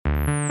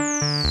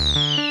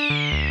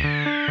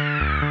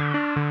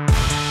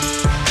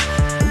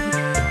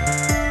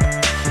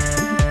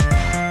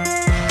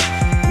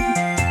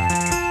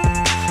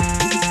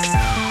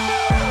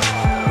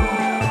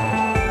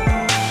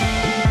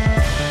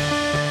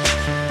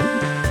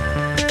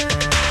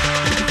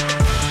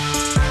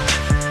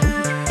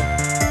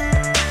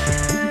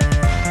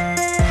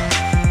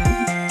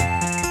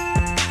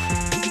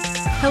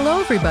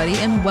everybody,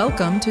 and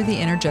welcome to the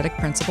Energetic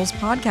Principles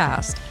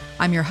Podcast.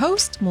 I'm your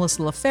host,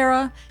 Melissa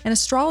LaFera, an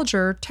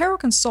astrologer, tarot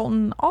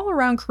consultant,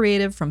 all-around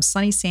creative from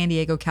sunny San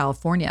Diego,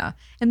 California.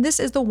 And this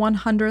is the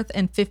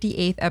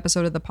 158th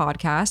episode of the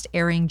podcast,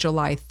 airing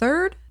July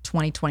 3rd,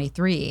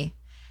 2023.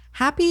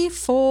 Happy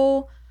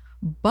full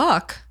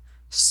buck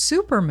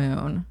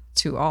supermoon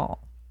to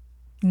all.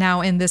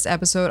 Now, in this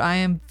episode, I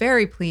am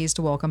very pleased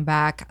to welcome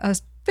back a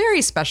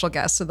very special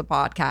guest to the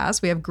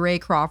podcast. We have Gray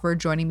Crawford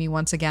joining me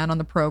once again on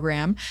the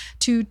program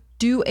to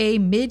do a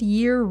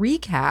mid-year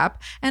recap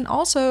and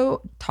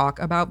also talk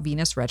about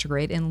Venus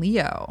retrograde in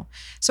Leo.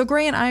 So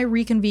Gray and I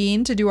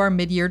reconvened to do our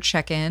mid-year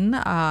check-in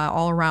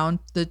all around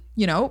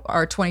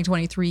our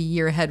 2023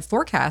 year ahead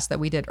forecast that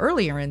we did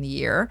earlier in the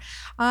year.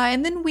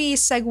 And then we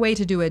segue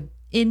to do a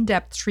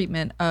in-depth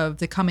treatment of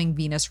the coming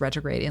Venus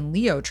retrograde in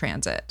Leo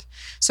transit.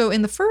 So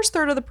in the first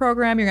third of the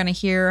program, you're going to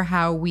hear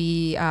how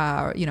we,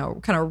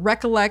 kind of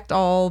recollect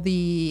all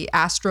the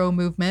astro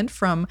movement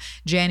from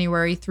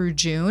January through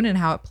June and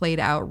how it played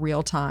out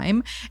real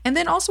time. And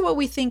then also what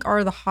we think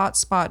are the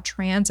hotspot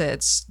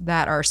transits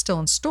that are still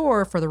in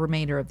store for the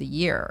remainder of the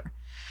year.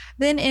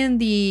 Then in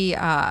the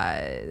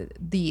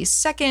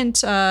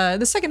second half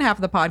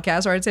of the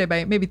podcast, or I'd say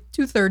by maybe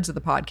 2/3 of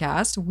the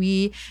podcast,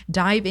 we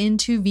dive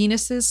into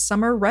Venus's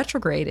summer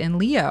retrograde in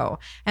Leo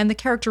and the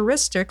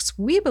characteristics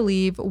we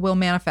believe will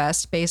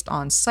manifest based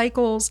on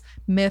cycles,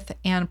 myth,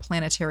 and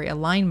planetary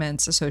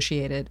alignments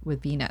associated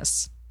with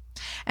Venus.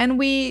 And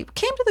we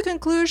came to the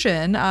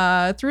conclusion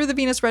through the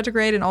Venus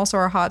retrograde and also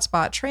our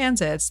hotspot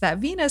transits that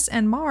Venus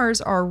and Mars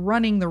are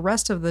running the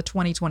rest of the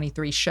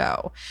 2023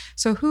 show.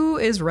 So who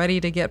is ready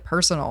to get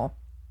personal?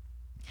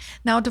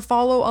 Now, to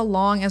follow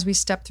along as we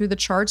step through the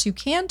charts, you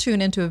can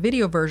tune into a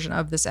video version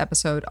of this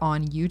episode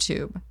on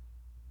YouTube.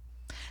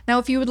 Now,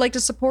 if you would like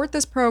to support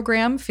this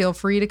program, feel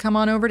free to come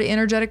on over to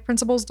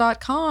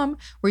energeticprinciples.com,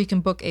 where you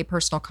can book a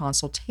personal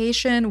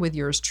consultation with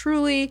yours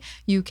truly.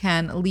 You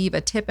can leave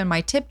a tip in my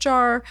tip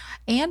jar,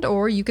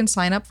 or you can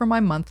sign up for my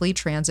monthly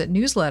transit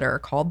newsletter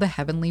called The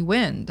Heavenly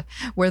Wind,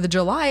 where the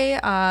July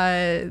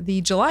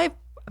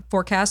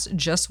forecast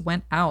just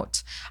went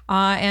out.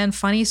 And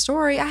funny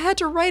story, I had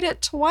to write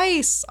it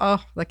twice.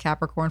 Oh, the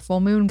Capricorn full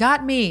moon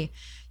got me.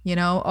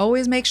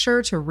 Always make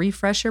sure to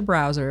refresh your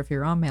browser if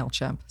you're on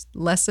MailChimp.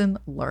 Lesson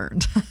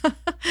learned.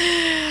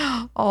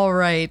 All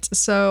right.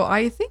 So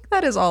I think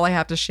that is all I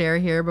have to share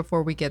here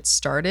before we get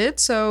started.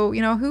 So,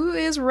 who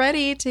is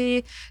ready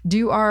to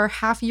do our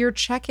half-year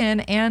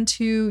check-in and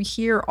to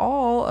hear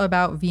all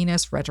about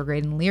Venus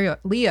retrograde in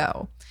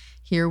Leo?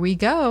 Here we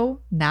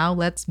go. Now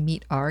let's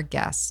meet our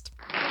guest.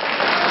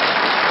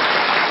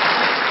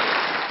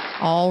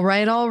 All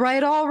right.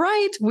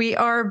 We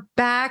are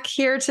back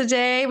here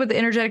today with the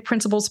Energetic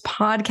Principles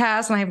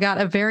podcast, and I've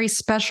got a very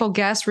special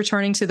guest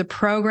returning to the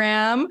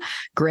program,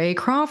 Gray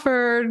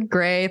Crawford.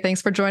 Gray,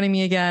 thanks for joining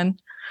me again.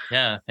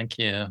 Yeah, thank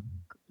you.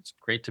 It's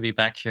great to be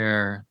back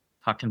here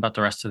talking about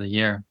the rest of the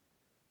year.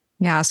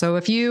 Yeah. So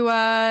if you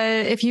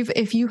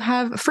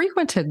have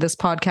frequented this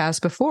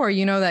podcast before,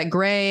 you know that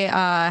Gray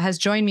has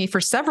joined me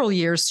for several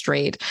years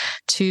straight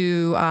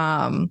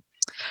to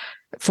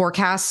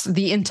forecast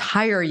the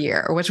entire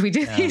year, which we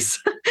do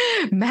these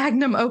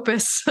magnum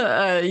opus,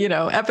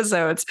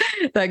 episodes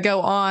that go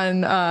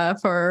on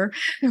for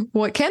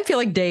what can feel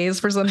like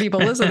days for some people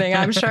listening,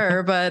 I'm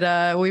sure,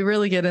 but we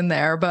really get in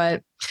there.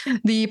 But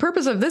the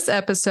purpose of this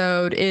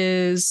episode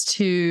is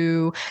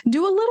to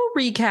do a little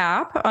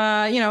recap.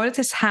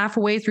 It's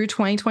halfway through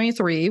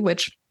 2023,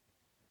 which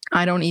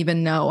I don't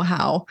even know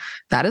how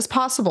that is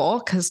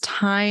possible because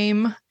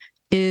time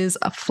is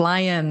a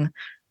flying.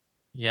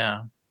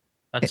 Yeah.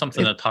 That's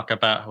something to talk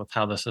about with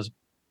how this has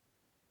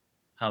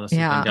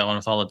been going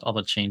with all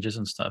the changes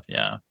and stuff.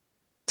 Yeah.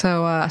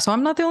 So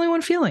I'm not the only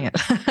one feeling it,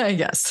 I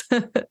guess.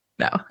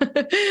 No.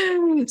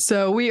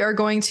 So we are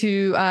going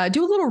to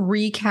do a little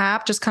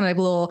recap, just kind of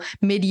a little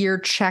mid-year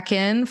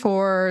check-in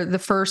for the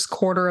first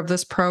quarter of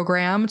this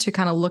program to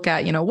kind of look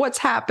at, what's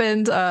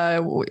happened,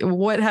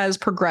 what has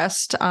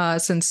progressed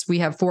since we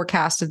have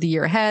forecasted the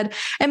year ahead,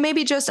 and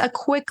maybe just a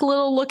quick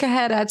little look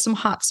ahead at some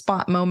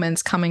hotspot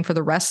moments coming for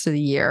the rest of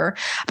the year.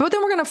 But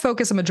then we're going to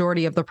focus a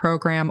majority of the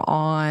program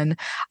on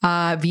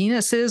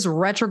Venus's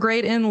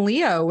retrograde in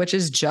Leo, which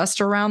is just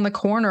around the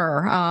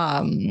corner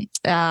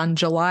on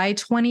July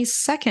 22nd.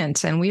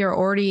 And we are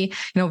already,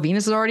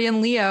 Venus is already in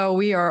Leo.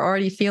 We are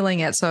already feeling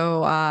it.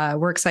 So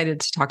we're excited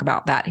to talk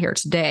about that here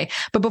today.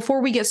 But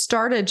before we get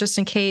started, just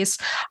in case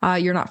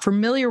you're not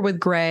familiar with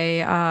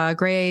Gray,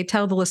 Gray,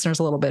 tell the listeners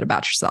a little bit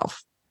about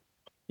yourself.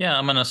 Yeah,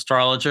 I'm an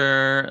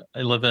astrologer.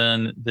 I live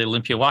in the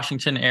Olympia,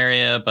 Washington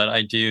area, but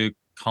I do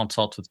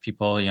consult with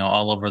people,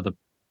 all over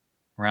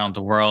around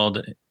the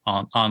world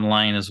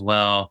online as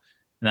well.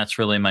 And that's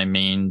really my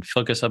main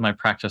focus of my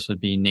practice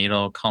would be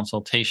natal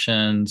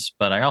consultations,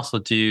 but I also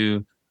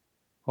do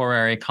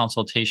horary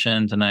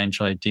consultations and I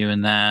enjoy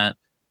doing that.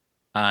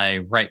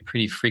 I write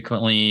pretty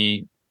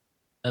frequently,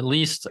 at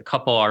least a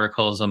couple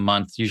articles a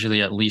month,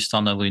 usually at least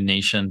on the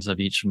lunations of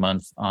each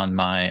month on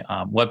my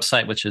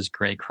website, which is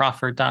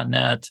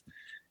graycrawford.net.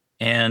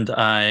 And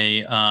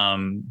I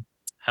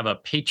have a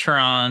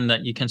Patreon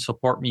that you can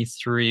support me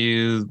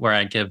through where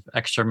I give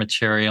extra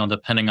material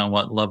depending on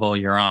what level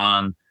you're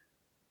on.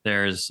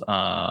 There's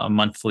a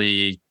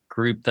monthly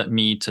group that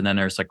meets, and then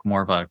there's like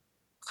more of a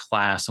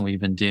class, and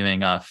we've been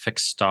doing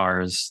fixed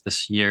stars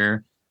this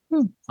year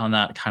on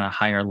that kind of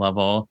higher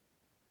level.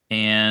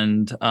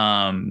 And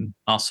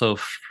also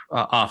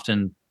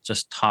often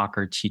just talk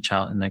or teach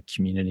out in the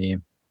community.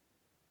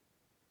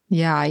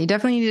 Yeah, you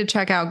definitely need to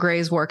check out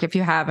Gray's work if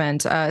you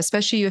haven't,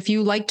 especially if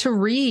you like to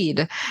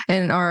read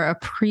and are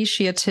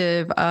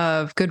appreciative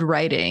of good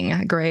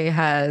writing. Gray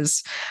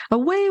has a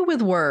way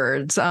with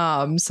words,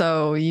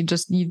 so you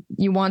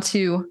want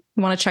to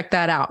check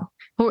that out.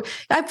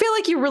 I feel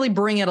like you really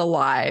bring it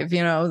alive,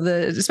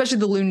 especially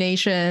the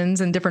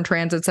lunations and different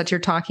transits that you're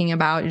talking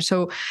about.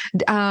 So,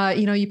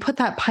 you put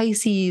that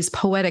Pisces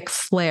poetic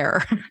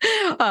flair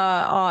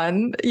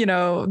on,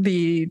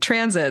 the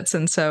transits,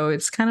 and so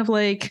it's kind of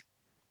like.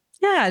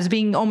 Yeah, as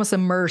being almost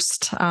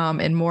immersed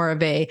in more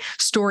of a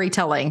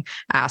storytelling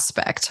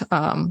aspect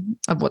of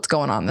what's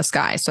going on in the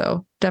sky.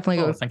 So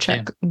definitely go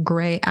check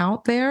Gray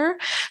out there.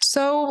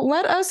 So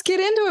let us get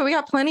into it. We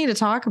got plenty to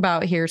talk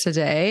about here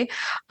today.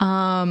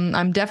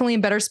 I'm definitely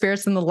in better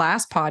spirits than the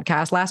last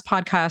podcast. Last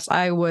podcast,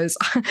 I was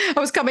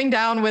coming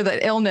down with an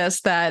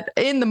illness that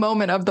in the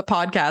moment of the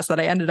podcast that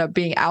I ended up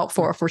being out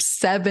for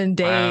 7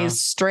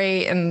 days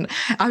straight. And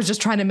I was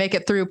just trying to make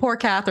it through. Poor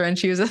Catherine.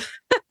 She was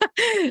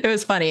it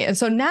was funny. And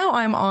so now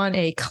I'm on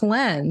a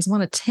cleanse. I'm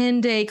on a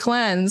 10-day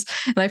cleanse.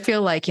 And I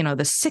feel like,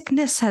 the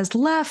sickness has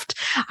left.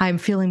 I'm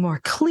feeling more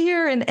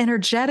clear and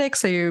energetic.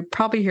 So you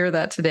probably hear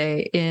that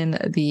today in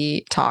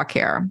the talk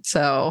here.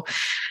 So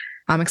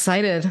I'm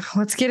excited.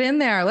 Let's get in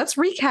there. Let's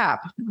recap.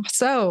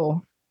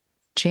 So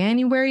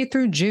January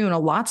through June, a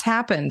lot's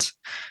happened.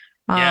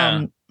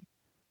 Yeah.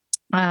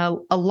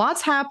 A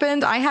lot's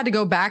happened. I had to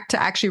go back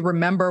to actually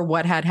remember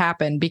what had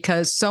happened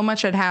because so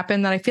much had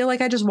happened that I feel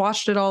like I just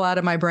washed it all out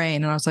of my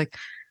brain. And I was like,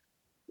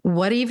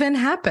 what even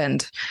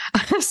happened?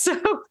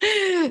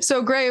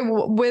 So Gray,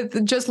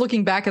 with just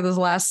looking back at those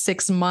last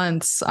 6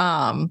 months,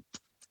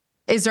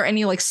 is there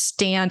any like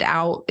stand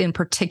out in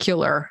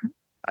particular,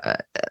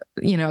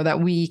 that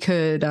we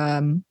could,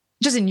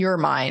 just in your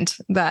mind,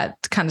 that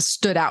kind of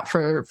stood out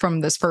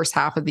from this first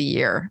half of the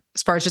year,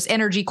 as far as just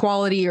energy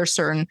quality or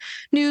certain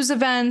news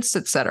events,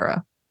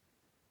 etc.?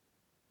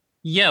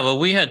 Yeah, well,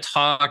 we had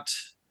talked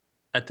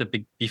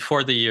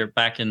before the year,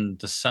 back in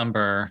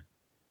December.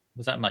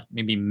 Was that like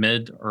maybe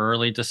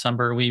early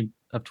December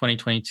of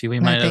 2022? We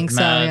might have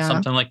met,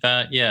 something like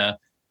that. Yeah.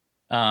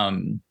 I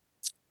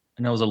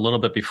know it was a little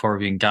bit before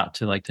we even got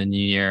to like the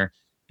new year.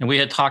 And we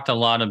had talked a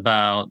lot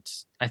about,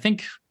 I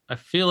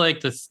feel like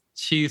the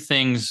two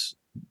things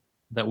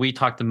that we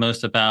talked the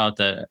most about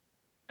that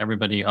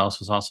everybody else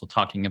was also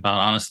talking about,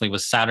 honestly,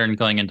 was Saturn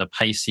going into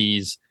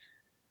Pisces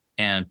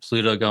and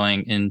Pluto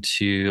going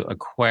into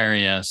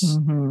Aquarius.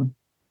 Mm-hmm.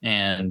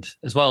 And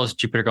as well as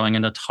Jupiter going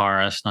into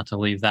Taurus, not to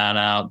leave that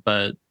out,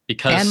 but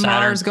because Saturn,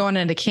 Mars going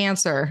into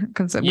Cancer,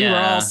 because we were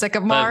all sick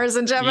of Mars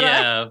and Gemini.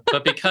 Yeah,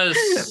 but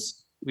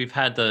because we've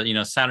had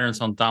the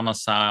Saturn's on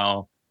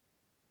domicile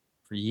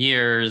for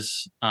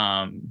years,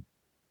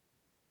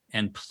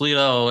 and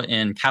Pluto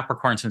in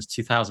Capricorn since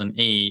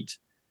 2008,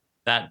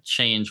 that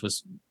change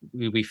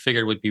we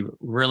figured would be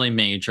really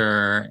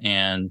major,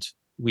 and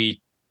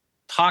we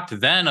talked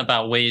then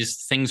about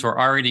ways things were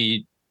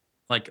already,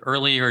 like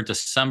earlier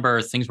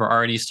December, things were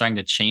already starting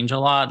to change a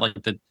lot.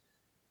 Like the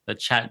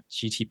Chat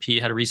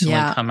GTP had recently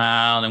come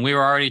out, and we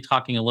were already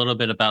talking a little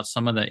bit about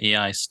some of the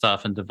AI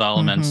stuff and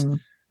developments. Mm-hmm.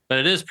 But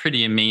it is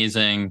pretty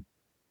amazing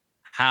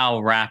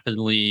how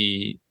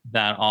rapidly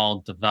that all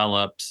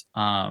developed.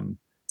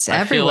 It's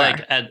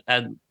everywhere. I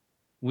feel like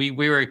we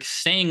were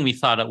saying we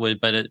thought it would,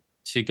 but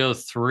to go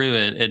through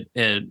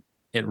it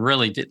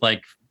really did.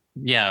 Like,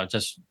 yeah,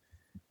 just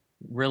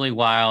really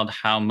wild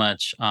how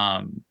much.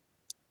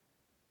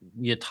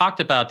 We had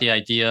talked about the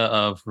idea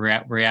of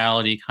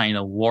reality kind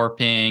of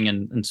warping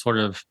and sort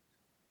of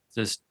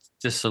this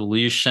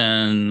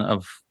dissolution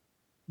of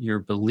your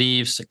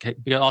beliefs.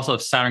 Also,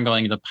 Saturn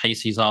going into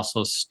Pisces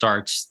also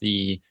starts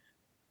the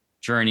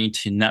journey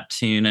to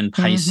Neptune and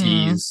Pisces.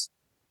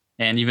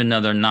 Mm-hmm. And even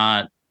though they're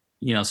not,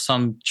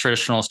 some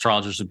traditional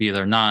astrologers would be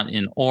they're not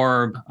in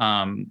orb.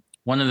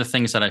 One of the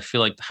things that I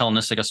feel like the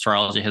Hellenistic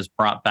astrology has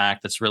brought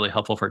back that's really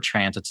helpful for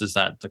transits is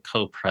that the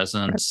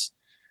co-presence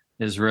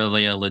is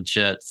really a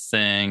legit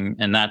thing.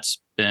 And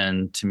that's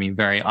been, to me,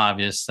 very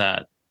obvious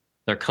that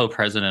they're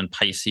co-present in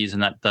Pisces,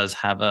 and that does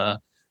have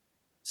a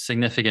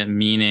significant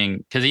meaning.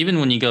 Because even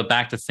when you go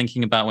back to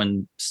thinking about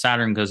when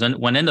Saturn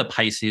went into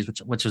Pisces,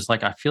 which is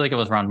like, I feel like it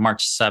was around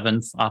March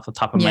 7th off the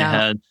top of my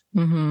head.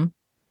 Mm-hmm.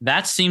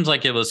 That seems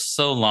like it was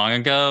so long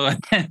ago,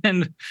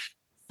 and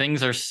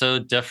things are so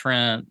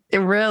different. It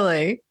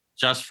really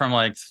just from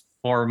like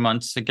 4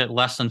 months ago,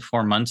 less than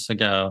 4 months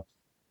ago.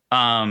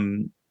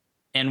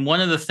 And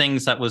one of the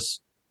things that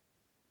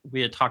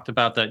we had talked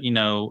about that,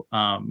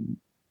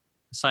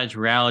 besides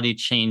reality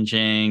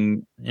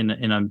changing in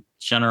a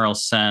general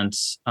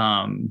sense,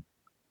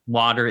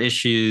 water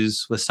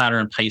issues with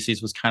Saturn and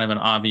Pisces was kind of an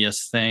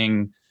obvious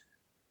thing.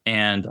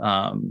 And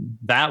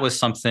that was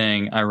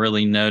something I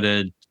really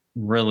noted,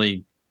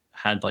 really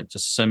had like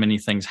just so many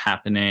things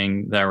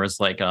happening. There was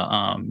like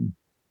a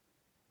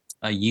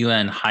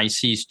UN high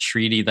seas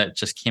treaty that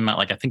just came out,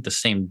 like I think the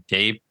same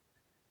day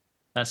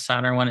that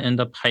Saturn went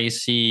into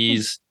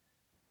Pisces.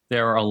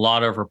 There are a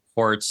lot of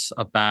reports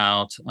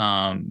about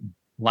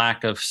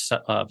lack of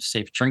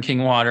safe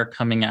drinking water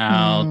coming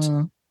out.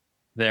 Mm.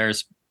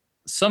 There's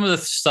some of the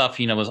stuff,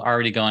 was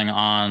already going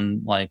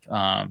on. Like,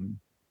 I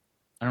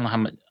don't know how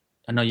much,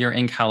 I know you're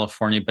in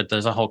California, but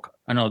there's I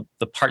know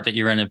the part that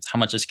you're in, it's how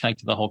much is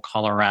connected to the whole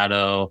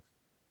Colorado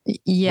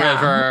Yeah.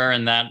 River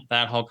and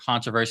that whole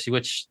controversy,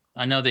 which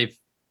I know they've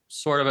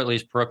sort of at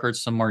least brokered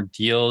some more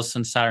deals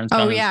since Saturn's Oh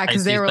gone into yeah,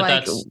 because they Pisces, were but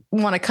like, that's,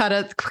 want to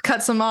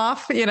cut some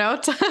off,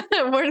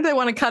 where do they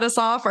want to cut us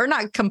off, or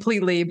not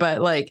completely,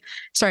 but like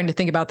starting to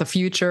think about the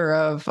future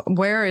of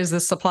where is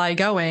this supply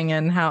going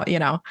and how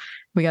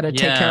we got to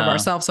take care of yeah.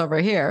 ourselves over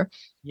here.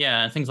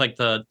 Yeah, things like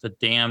the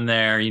dam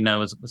there,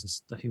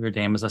 was the Hoover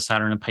Dam was a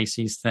Saturn and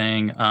Pisces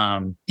thing.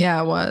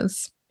 Yeah, it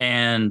was.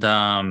 And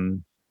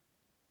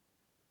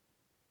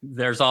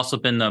there's also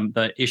been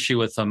the issue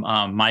with some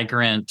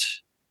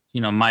migrants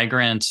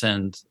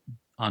and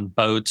on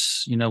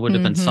boats, would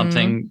have been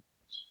something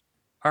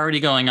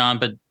already going on,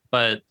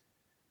 but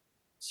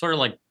sort of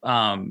like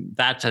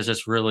that has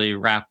just really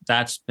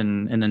that's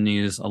been in the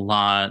news a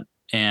lot.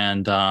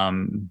 And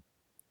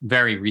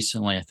very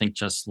recently, I think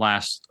just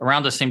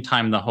around the same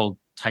time the whole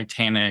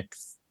Titanic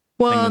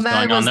thing was That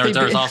going on, was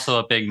there was also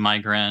a big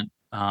migrant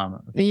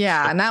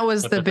yeah, ship, and that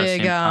was ship the at the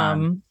big same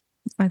time.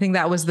 I think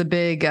that was the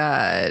big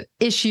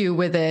issue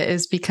with it,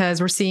 is because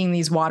we're seeing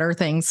these water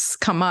things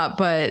come up,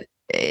 but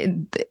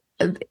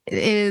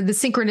the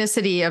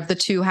synchronicity of the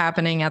two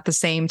happening at the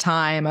same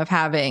time, of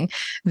having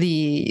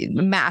the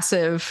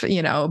massive,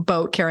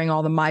 boat carrying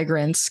all the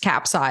migrants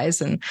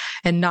capsize and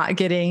not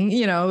getting,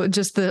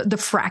 just the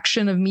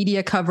fraction of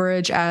media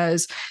coverage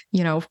as,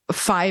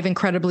 five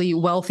incredibly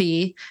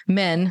wealthy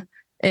men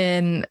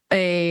in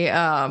a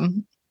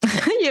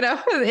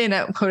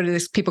what do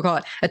these people call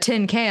it? A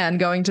tin can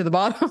going to the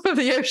bottom of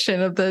the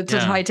ocean of the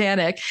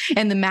Titanic,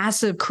 and the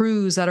massive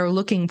crews that are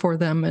looking for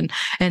them, and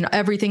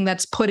everything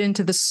that's put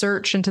into the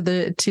search, into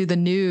the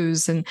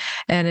news, and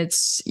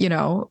it's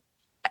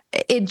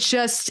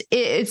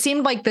it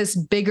seemed like this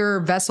bigger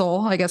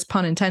vessel, I guess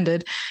pun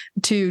intended,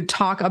 to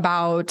talk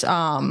about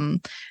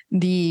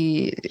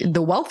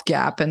the wealth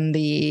gap and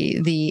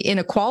the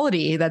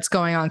inequality that's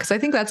going on, because I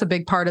think that's a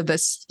big part of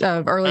this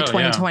early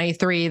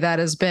 2023 that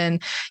has been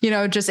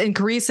just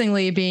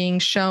increasingly being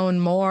shown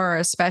more,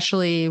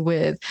 especially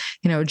with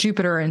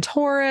Jupiter and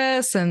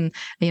Taurus. And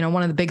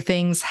one of the big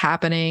things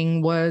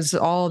happening was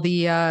all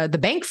the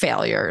bank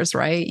failures,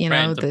 right?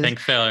 The bank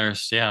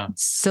failures,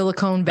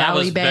 Silicon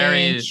Valley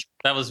Bank.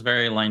 That was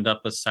very lined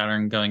up with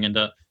Saturn going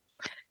into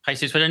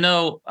Pisces. But I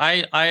know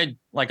I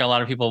like a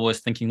lot of people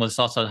was thinking, well, this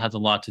also has a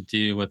lot to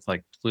do with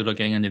like Pluto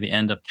getting into the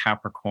end of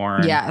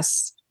Capricorn.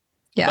 Yes.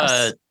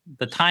 But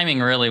the timing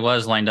really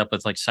was lined up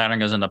with like Saturn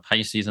goes into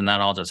Pisces, and that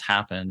all just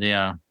happened.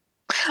 Yeah.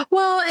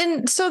 Well,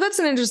 and so that's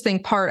an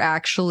interesting part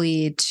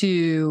actually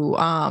to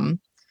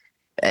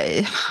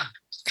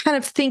kind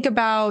of think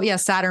about,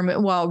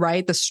 Saturn, well,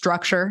 right, the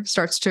structure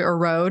starts to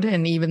erode,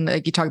 and even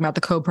like you talking about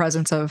the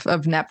co-presence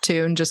of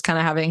Neptune, just kind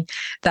of having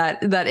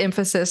that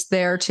emphasis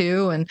there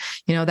too. And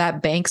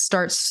that bank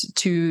starts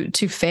to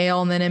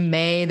fail. And then in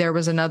May there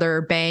was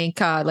another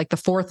bank, like the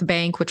fourth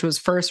bank, which was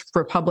First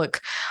Republic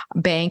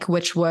Bank,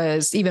 which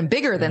was even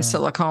bigger than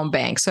Silicon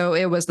Bank. So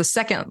it was the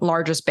second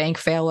largest bank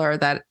failure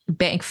that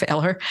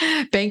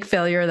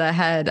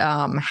had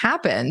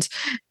happened.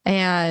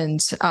 And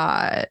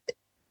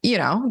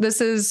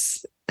this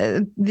is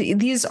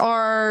these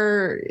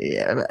are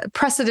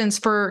precedents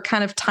for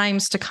kind of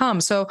times to come.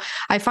 So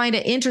I find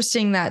it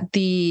interesting that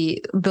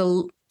the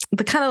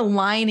kind of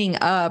lining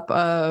up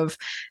of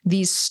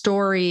these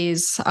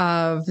stories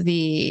of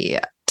the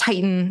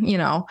Titan,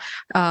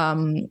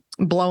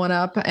 blowing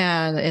up,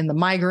 and the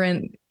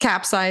migrant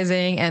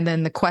capsizing, and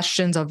then the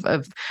questions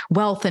of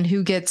wealth and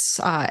who gets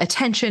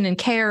attention and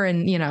care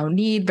and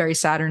need, very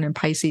Saturn and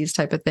Pisces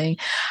type of thing.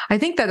 I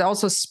think that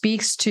also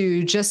speaks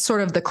to just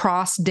sort of the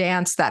cross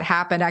dance that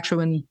happened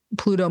actually when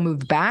Pluto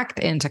moved back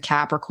into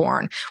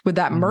Capricorn, with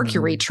that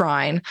Mercury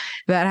trine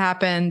that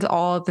happened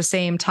all at the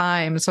same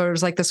time. So it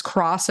was like this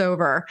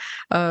crossover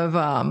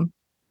of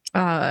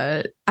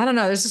I don't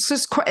know. There's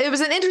just it was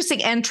an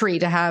interesting entry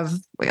to have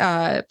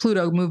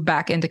Pluto move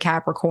back into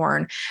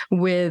Capricorn,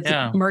 with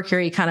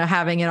Mercury kind of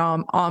having it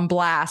on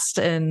blast,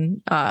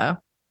 and and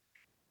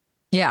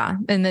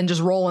then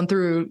just rolling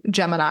through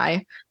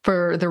Gemini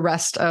for the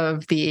rest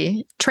of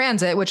the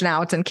transit, which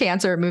now it's in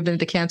Cancer. It moved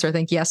into Cancer, I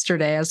think,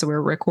 yesterday as we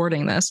were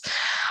recording this.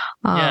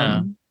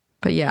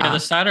 But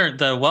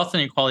the wealth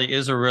inequality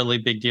is a really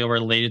big deal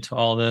related to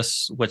all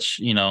this, which,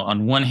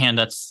 on one hand,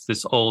 that's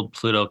this old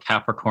Pluto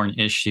Capricorn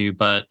issue,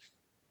 but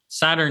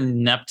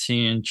Saturn,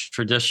 Neptune,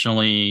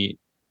 traditionally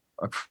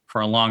for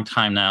a long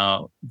time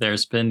now,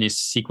 there's been this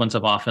sequence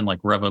of often like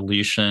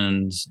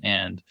revolutions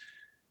and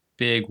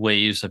big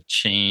waves of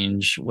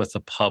change with the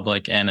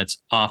public, and it's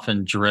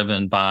often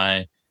driven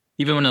by,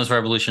 even when those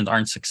revolutions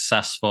aren't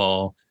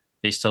successful,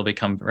 they still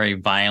become very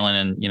violent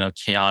and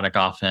chaotic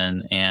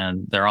often,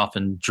 and they're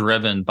often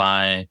driven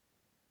by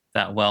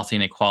that wealth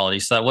inequality.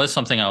 So that was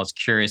something I was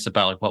curious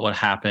about, like what would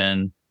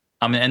happen.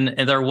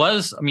 And there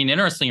was,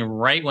 interesting,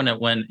 right when it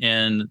went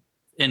in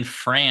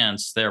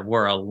France, there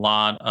were a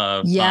lot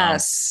of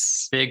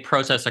Yes. big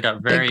protests that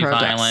got Big very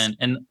protests. violent.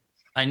 And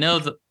I know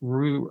that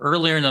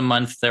earlier in the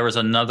month there was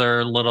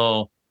another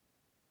little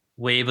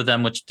wave of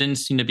them, which didn't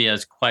seem to be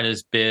as quite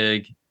as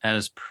big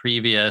as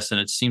previous.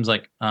 And it seems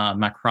like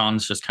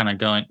Macron's just kind of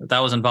going. That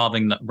was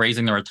involving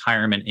raising the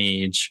retirement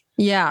age.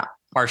 Yeah.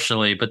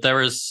 Partially, but there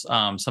was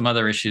some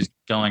other issues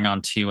going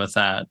on too with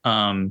that.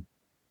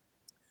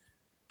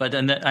 But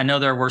then I know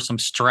there were some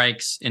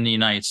strikes in the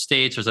United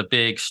States. There's a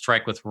big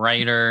strike with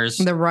writers.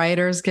 The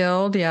Writers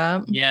Guild,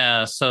 yeah.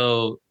 Yeah,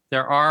 so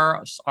there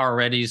are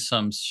already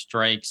some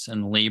strikes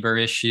and labor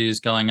issues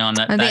going on.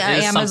 I think that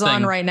is Amazon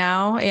something right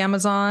now,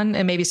 Amazon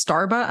and maybe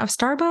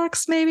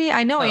Starbucks, maybe.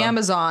 I know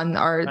Amazon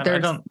are I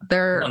don't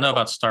know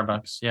about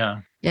Starbucks.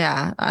 Yeah.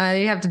 Yeah,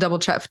 I have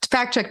to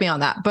fact check me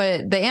on that.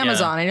 But the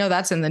Amazon, I know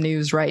that's in the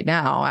news right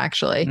now,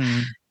 actually.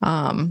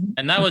 And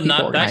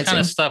that kind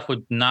of stuff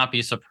would not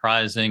be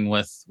surprising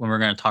when we're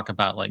going to talk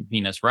about like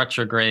Venus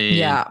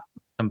retrograde,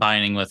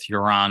 combining with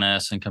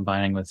Uranus and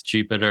combining with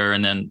Jupiter.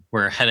 And then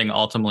we're heading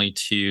ultimately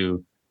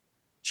to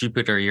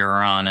Jupiter,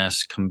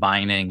 Uranus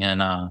combining in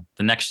the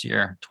next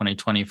year,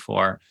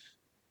 2024.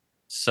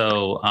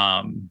 So,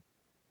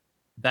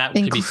 that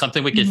could be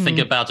something we could think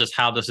about, just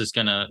how this is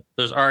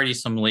there's already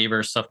some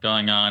labor stuff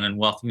going on and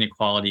wealth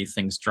inequality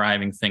things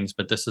driving things,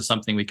 but this is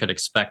something we could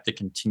expect to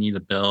continue to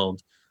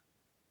build,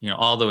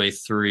 all the way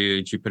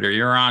through Jupiter,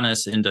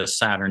 Uranus into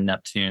Saturn,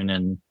 Neptune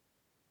in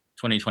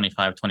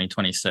 2025,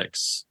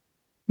 2026.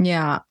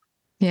 Yeah.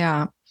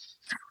 Yeah.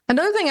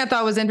 Another thing I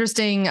thought was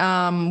interesting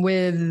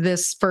with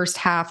this first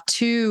half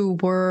too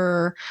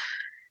were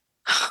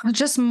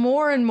just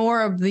more and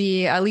more of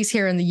at least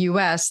here in the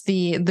US,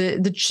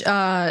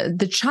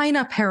 the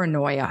China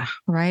paranoia,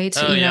 right?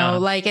 Oh,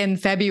 like in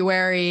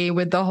February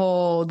with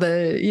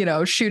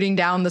the shooting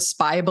down the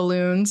spy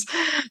balloons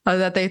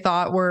that they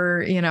thought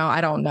were, I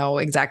don't know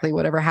exactly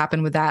whatever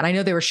happened with that. I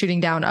know they were shooting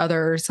down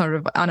other sort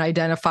of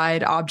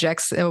unidentified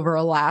objects over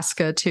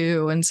Alaska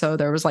too. And so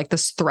there was like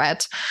this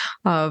threat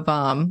of,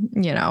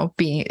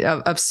 being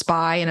of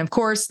spy. And of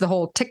course the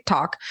whole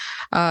TikTok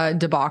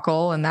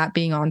debacle and that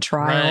being on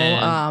trial.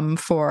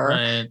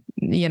 For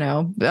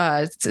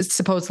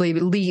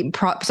supposedly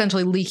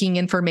potentially leaking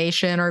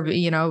information or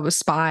being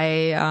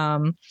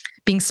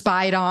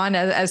spied on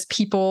as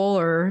people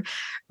or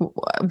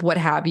what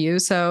have you.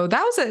 So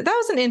that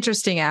was an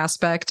interesting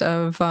aspect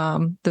of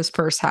this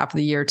first half of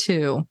the year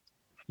too.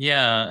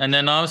 Yeah, and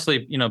then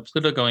obviously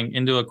Pluto going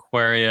into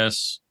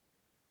Aquarius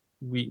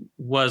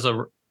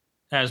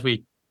as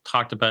we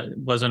talked about,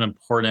 was an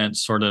important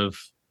sort of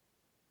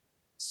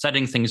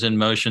setting things in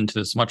motion to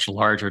this much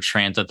larger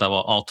transit that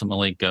will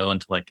ultimately go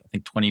into I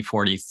think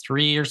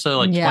 2043 or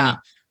so,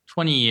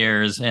 20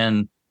 years.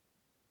 And,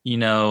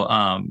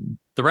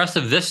 the rest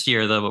of this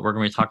year, though, what we're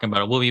going to be talking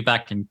about, we'll be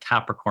back in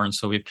Capricorn.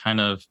 So we've kind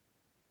of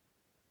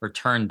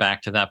returned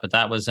back to that. But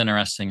that was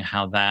interesting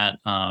how that,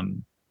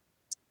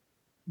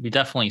 we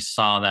definitely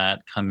saw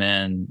that come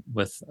in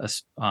with a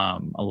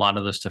lot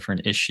of those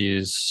different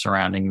issues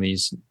surrounding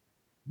these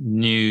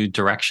new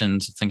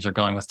directions things are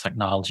going with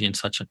technology and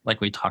such, like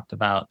we talked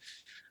about.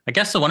 I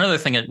guess the one other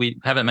thing that we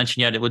haven't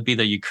mentioned yet, it would be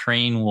the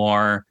Ukraine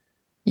war.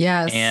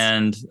 Yes.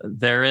 And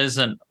there is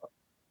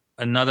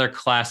another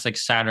classic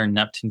Saturn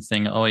Neptune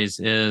thing always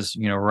is,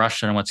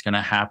 Russia and what's going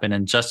to happen.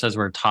 And just as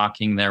we're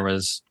talking, there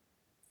was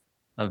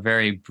a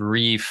very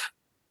brief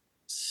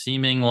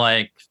seeming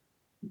like,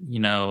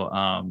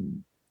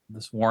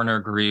 this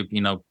Warner group,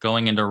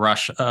 going into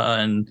Russia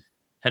and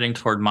heading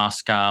toward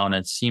Moscow, and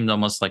it seemed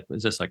almost like,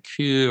 is this a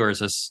coup or is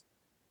this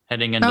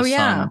heading into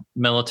some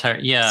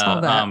military?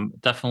 Yeah,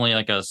 definitely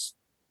like a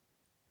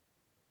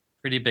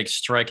pretty big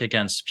strike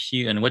against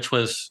Putin, which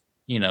was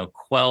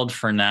quelled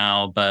for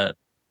now. But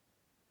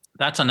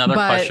that's another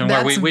question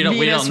where we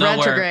don't know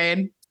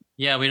retrograde.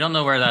 We don't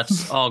know where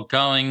that's all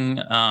going.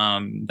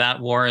 That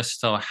war is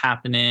still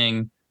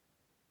happening,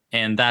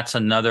 and that's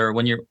another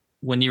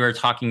when you were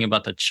talking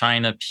about the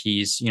China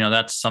piece,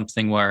 that's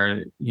something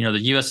where, the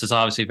U.S. is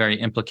obviously very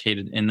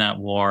implicated in that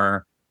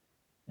war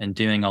and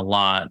doing a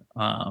lot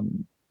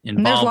involved.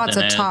 And there's lots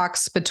of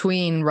talks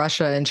between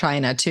Russia and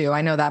China too.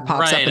 I know that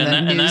pops up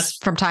in the news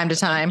from time to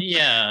time.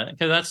 Yeah,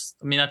 because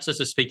that's just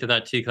to speak to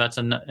that too. Because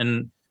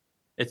and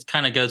it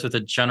kind of goes with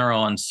the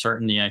general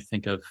uncertainty, I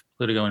think, of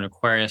Pluto going to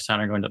Aquarius,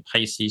 Saturn going to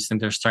Pisces. I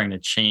think they're starting to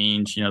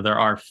change. There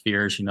are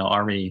fears.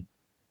 Are we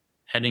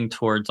heading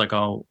towards like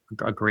a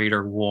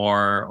greater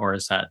war, or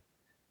is that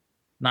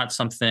not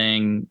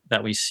something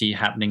that we see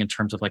happening in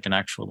terms of like an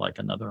actual like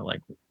another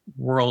like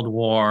world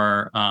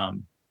war?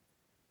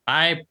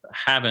 I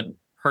haven't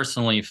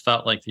personally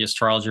felt like the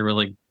astrology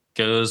really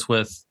goes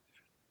with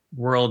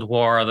world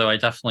war, although I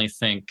definitely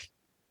think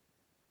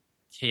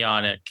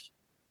chaotic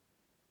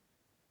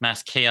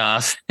mass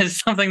chaos is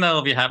something that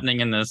will be happening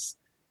in this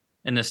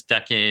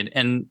decade.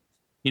 And,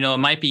 it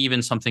might be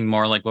even something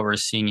more like what we're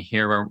seeing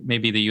here, where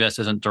maybe the US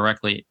isn't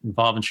directly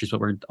involved in truce, but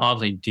we're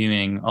obviously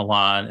doing a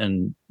lot.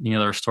 And,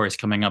 there are stories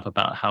coming up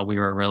about how we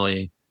were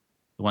really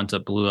the ones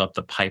that blew up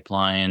the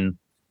pipeline.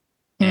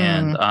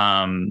 And,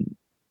 Mm.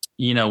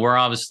 we're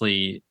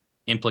obviously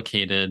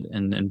implicated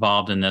and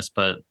involved in this,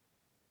 but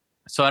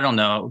so I don't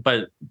know,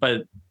 but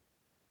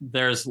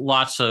there's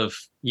lots of,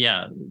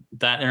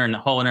 that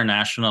whole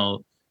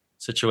international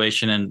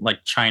situation, and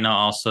like China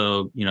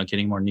also,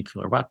 getting more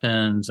nuclear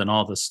weapons and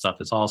all this stuff.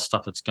 It's all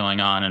stuff that's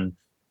going on, and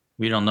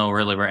we don't know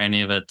really where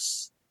any of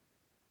it's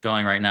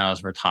going right now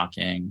as we're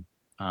talking.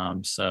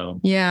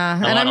 So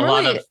Yeah, a and lot, I'm a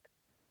lot really of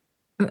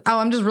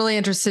I'm just really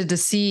interested to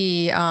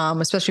see,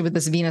 especially with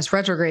this Venus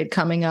retrograde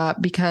coming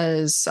up,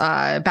 because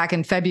back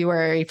in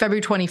February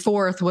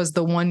 24th was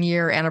the 1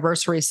 year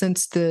anniversary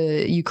since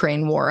the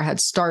Ukraine war had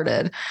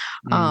started.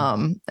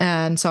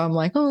 And so I'm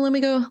like, oh, let me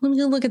go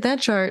look at that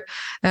chart.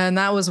 And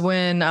that was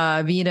when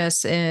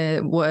Venus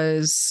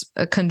was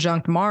a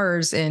conjunct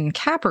Mars in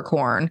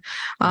Capricorn,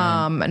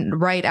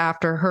 and right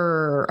after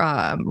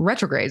her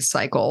retrograde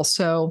cycle.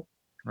 So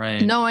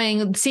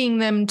seeing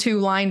them two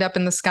lined up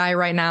in the sky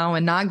right now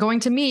and not going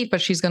to meet,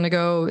 but she's going to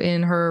go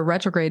in her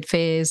retrograde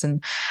phase.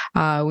 And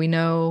we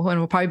know, and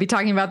we'll probably be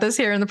talking about this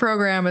here in the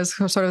program, is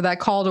sort of that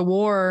call to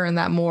war and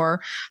that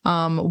more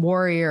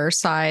warrior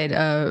side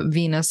of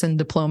Venus and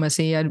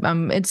diplomacy.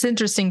 It's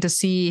interesting to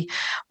see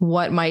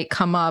what might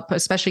come up,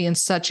 especially in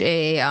such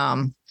a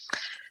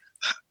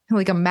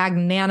like a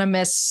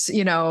magnanimous,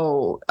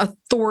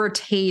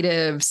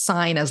 authoritative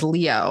sign as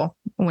Leo.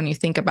 When you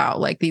think about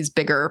like these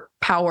bigger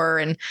power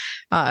and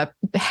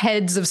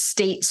heads of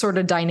state sort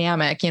of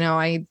dynamic,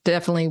 I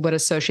definitely would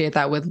associate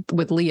that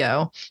with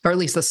Leo, or at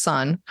least the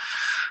sun.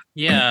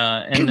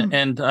 Yeah,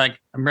 and I'm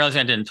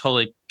realizing I didn't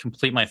totally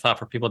complete my thought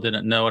for people who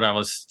didn't know what I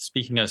was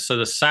speaking of. So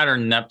the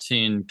Saturn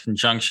Neptune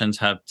conjunctions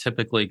have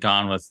typically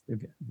gone with,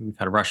 we've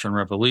had Russian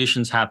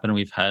revolutions happen,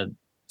 we've had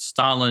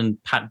Stalin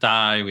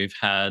die, we've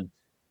had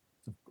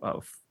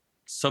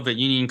Soviet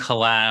Union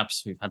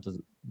collapse, we've had the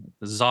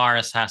Tsar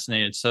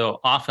assassinated. So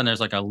often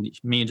there's like a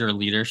major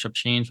leadership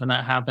change when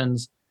that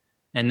happens.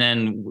 And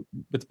then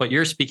with what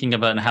you're speaking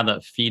about and how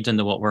that feeds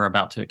into what we're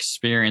about to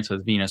experience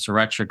with Venus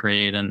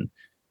retrograde, and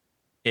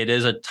it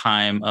is a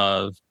time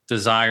of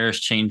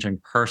desires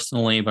changing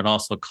personally, but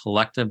also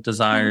collective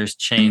desires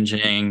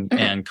changing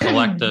and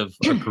collective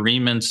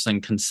agreements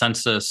and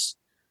consensus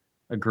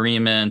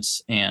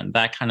agreements and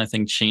that kind of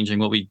thing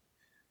changing.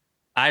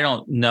 I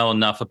don't know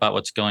enough about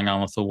what's going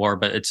on with the war,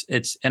 but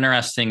it's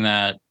interesting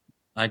that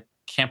I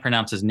can't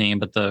pronounce his name,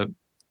 but the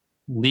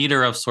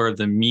leader of sort of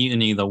the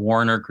mutiny, the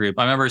Warner Group.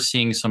 I remember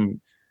seeing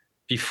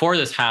before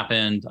this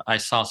happened, I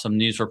saw some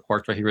news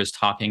reports where he was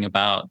talking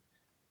about,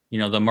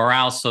 the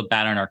morale's so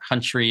bad in our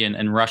country,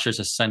 and Russia's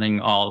just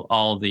sending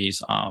all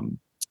these,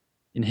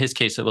 in his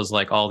case, it was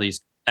like all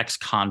these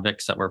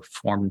ex-convicts that were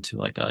formed into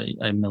like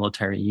a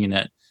military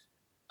unit.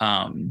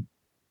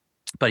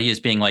 But he is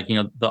being like,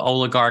 the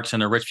oligarchs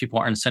and the rich people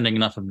aren't sending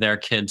enough of their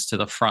kids to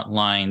the front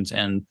lines,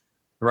 and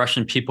the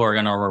Russian people are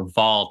going to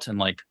revolt and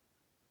like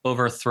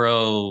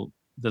overthrow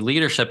the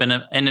leadership.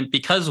 And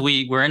because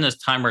we're in this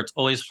time where it's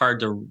always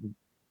hard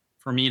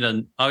for me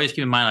to always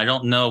keep in mind, I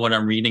don't know what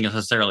I'm reading is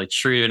necessarily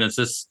true, and it's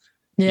this,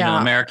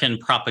 American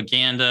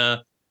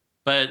propaganda.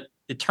 But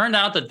it turned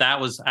out that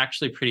was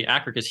actually pretty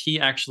accurate, because he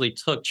actually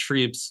took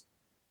troops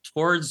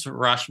towards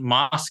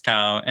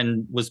Moscow,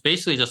 and was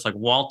basically just like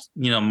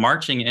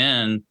marching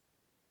in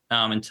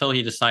until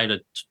he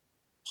decided to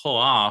pull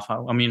off.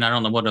 I mean, I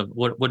don't know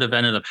what would have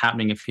ended up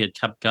happening if he had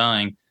kept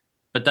going,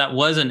 but that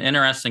was an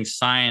interesting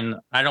sign.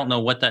 I don't know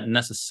what that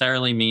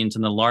necessarily means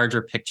in the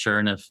larger picture,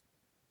 and if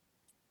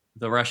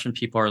the Russian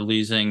people are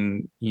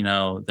losing,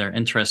 their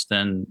interest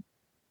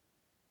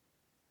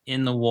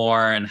in the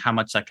war, and how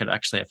much that could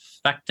actually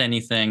affect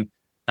anything.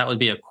 That would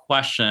be a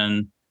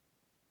question.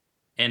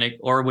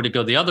 Or would it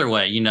go the other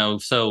way?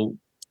 So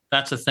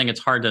that's the thing. It's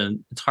hard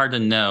to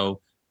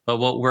know. But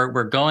what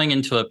we're going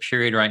into a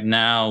period right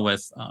now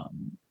with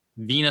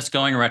Venus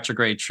going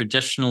retrograde.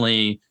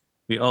 Traditionally,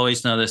 we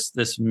always know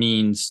this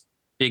means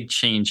big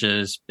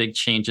changes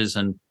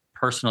in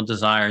personal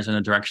desires and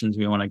the directions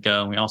we want to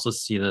go. And we also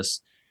see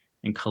this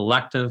in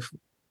collective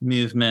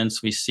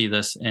movements. We see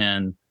this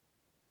in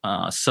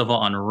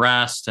civil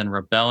unrest and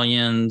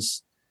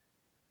rebellions,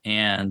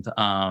 and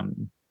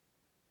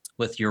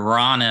with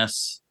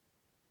Uranus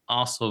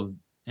also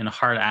in a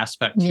hard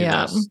aspect to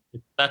this.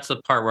 That's the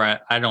part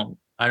where I don't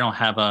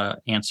have a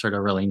answer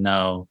to really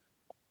know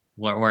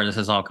where this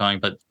is all going,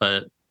 but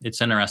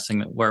it's interesting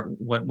that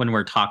when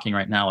we're talking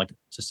right now, like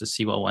just to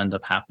see what will end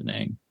up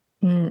happening.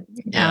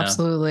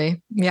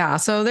 Absolutely. Yeah.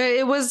 So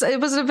it was an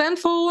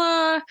eventful,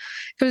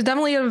 it was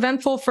definitely an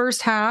eventful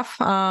first half.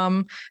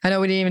 I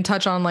know we didn't even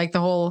touch on like the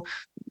whole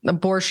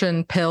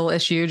abortion pill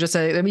issue,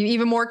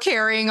 even more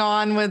carrying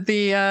on with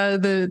the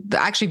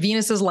actually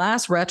Venus's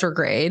last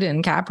retrograde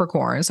in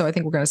Capricorn. So I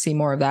think we're going to see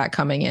more of that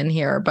coming in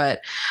here,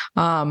 but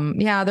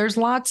there's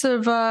lots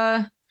of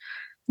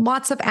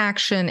lots of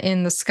action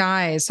in the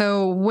sky.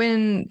 So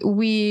when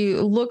we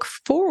look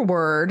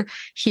forward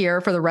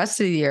here for the rest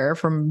of the year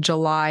from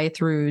July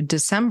through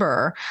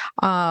December,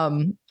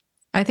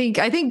 I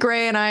think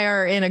Gray and I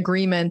are in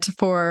agreement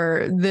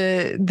for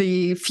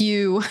the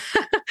few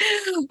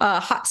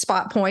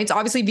hotspot points.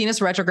 Obviously,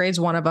 Venus retrograde is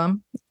one of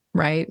them,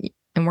 right?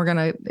 And we're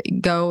gonna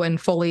go and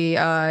fully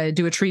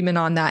do a treatment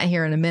on that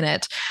here in a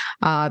minute.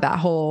 That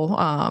whole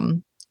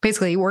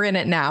basically we're in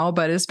it now,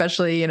 but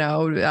especially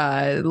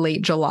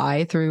late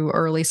July through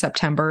early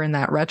September in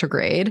that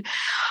retrograde.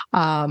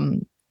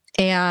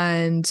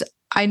 And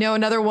I know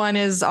another one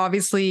is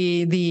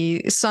obviously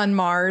the Sun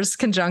Mars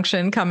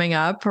conjunction coming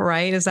up,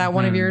 right? Is that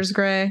one of yours,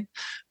 Gray?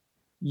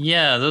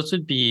 Yeah, those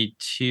would be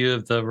two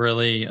of the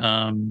really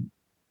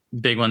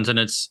big ones. And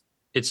it's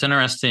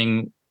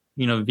interesting,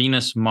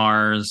 Venus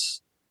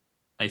Mars,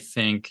 I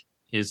think,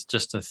 is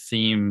just a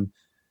theme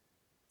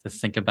to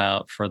think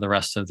about for the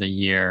rest of the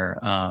year.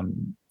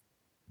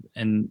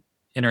 And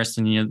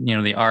interesting,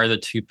 they are the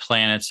two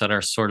planets that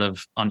are sort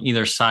of on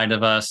either side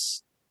of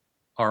us,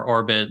 our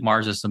orbit.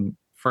 Mars is the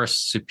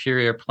first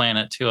superior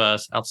planet to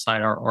us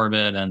outside our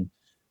orbit, and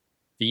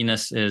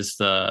Venus is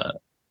the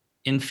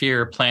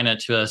inferior planet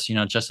to us,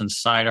 just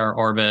inside our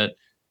orbit.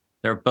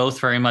 They're both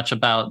very much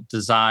about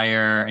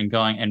desire and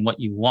going and what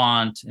you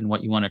want and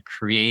what you want to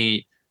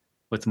create,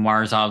 with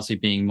Mars obviously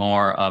being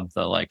more of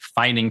the like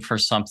fighting for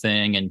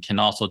something, and can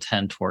also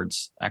tend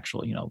towards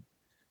actual,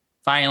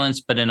 violence,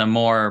 but in a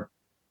more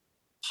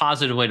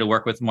positive way to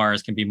work with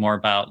Mars can be more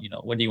about,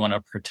 what do you want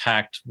to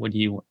protect? What do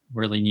you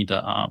really need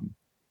to,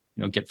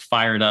 get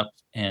fired up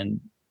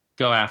and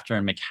go after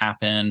and make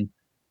happen?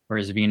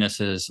 Whereas Venus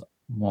is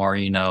more,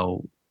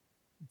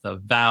 the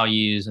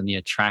values and the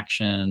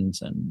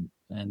attractions and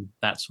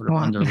that sort of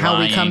underlying how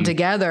we come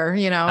together,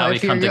 how we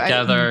come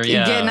together.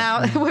 Getting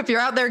out, if you're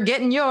out there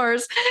getting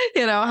yours,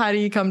 how do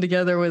you come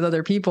together with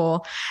other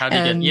people? How do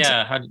you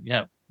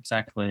get,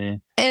 exactly.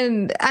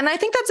 And I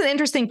think that's an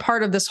interesting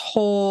part of this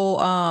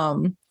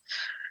whole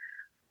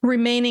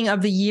remaining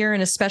of the year,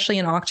 and especially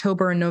in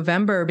October and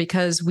November,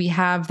 because we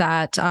have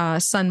that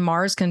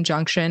Sun-Mars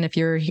conjunction. If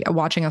you're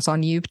watching us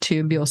on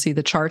YouTube, you'll see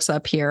the charts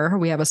up here.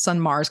 We have a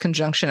Sun-Mars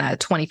conjunction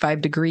at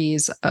 25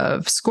 degrees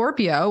of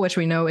Scorpio, which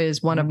we know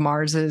is one of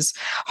Mars's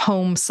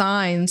home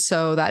signs.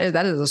 So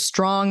that is a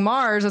strong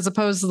Mars, as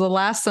opposed to the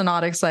last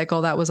synodic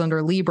cycle that was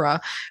under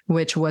Libra,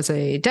 which was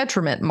a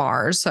detriment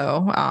Mars.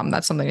 So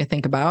that's something to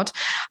think about.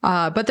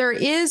 But there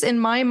is, in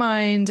my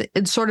mind,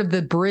 it's sort of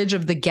the bridge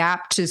of the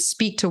gap to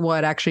speak to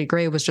what actually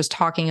Gray was just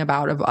talking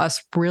about, of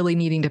us really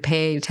needing to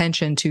pay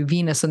attention to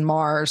Venus and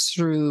Mars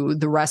through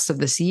the rest of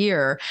this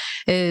year,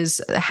 is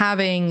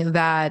having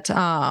that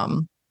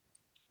on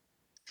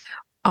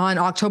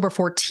October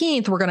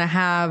 14th, we're going to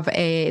have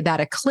that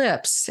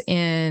eclipse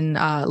in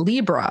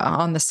Libra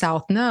on the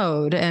South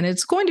Node, and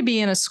it's going to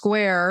be in a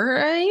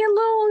square.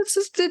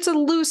 It's a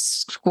loose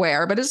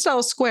square, but it's still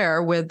a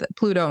square with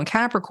Pluto and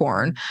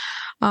Capricorn.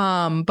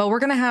 But we're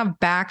going to have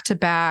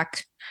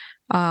back-to-back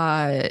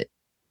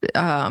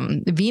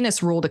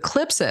Venus ruled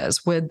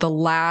eclipses, with the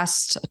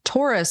last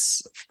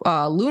Taurus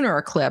lunar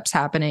eclipse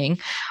happening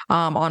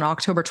on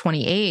October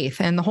 28th.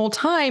 And the whole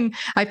time,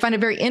 I find it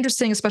very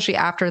interesting, especially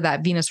after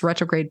that Venus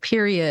retrograde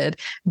period,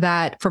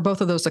 that for both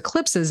of those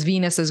eclipses,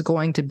 Venus is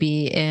going to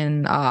be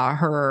in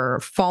her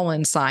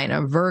fallen sign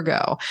of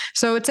Virgo.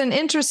 So it's an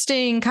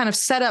interesting kind of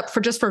setup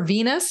for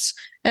Venus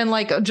and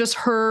like just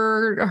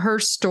her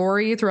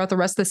story throughout the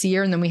rest of this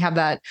year. And then we have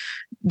that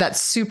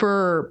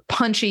super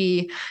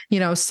punchy,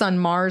 Sun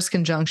Mars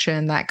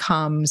conjunction that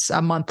comes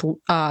a month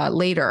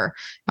later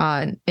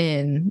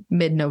in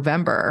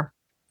mid-November.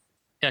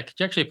 Yeah, could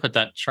you actually put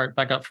that chart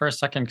back up for a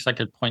second, because I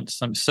could point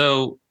some.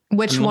 So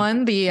which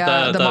one? The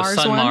Mars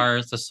Sun one?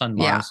 Mars, the Sun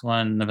Mars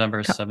one,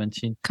 November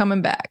 17th.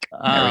 Coming back.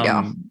 There we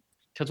go.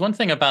 Because one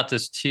thing about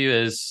this too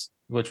is,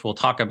 which we'll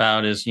talk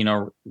about, is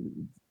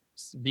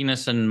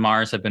Venus and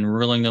Mars have been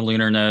ruling the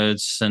lunar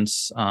nodes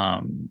since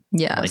like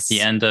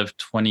the end of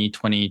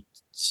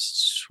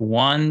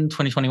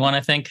 2021,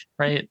 I think,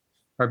 right?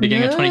 Or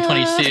beginning of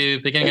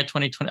 2022, beginning of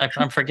 2020.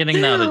 I'm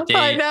forgetting now the date.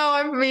 I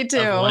know, me too.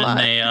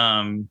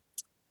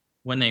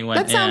 When they went.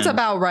 That sounds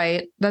about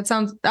right. That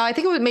sounds. I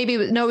think it was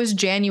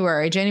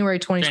January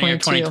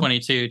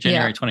 2022.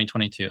 January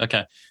 2022.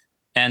 Okay,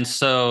 and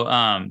so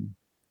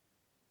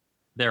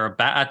they're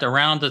about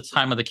around the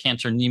time of the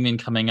Cancer new moon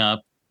coming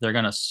up. They're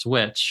going to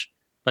switch,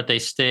 but they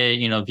stay.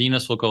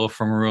 Venus will go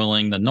from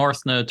ruling the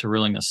North Node to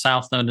ruling the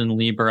South Node in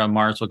Libra.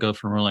 Mars will go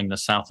from ruling the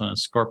South Node in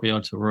Scorpio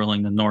to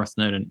ruling the North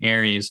Node in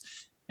Aries.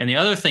 And the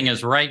other thing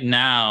is, right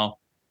now,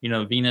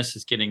 Venus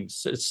is getting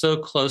so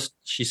close.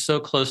 She's so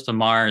close to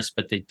Mars,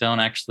 but they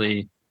don't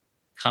actually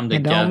come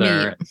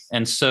together.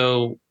 And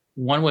so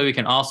one way we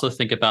can also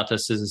think about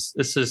this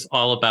is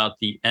all about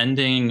the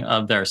ending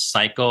of their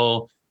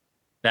cycle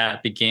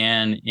that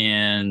began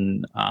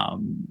in, I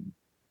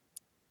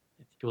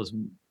think it was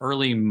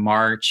early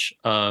March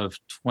of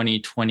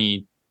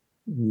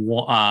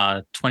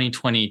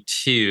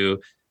 2022.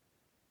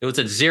 It was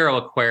at 0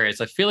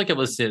 Aquarius. I feel like it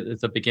was at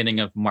the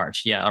beginning of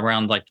March. Yeah,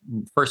 around like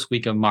first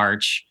week of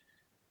March.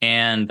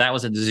 And that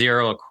was at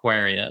 0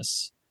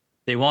 Aquarius.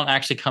 They won't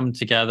actually come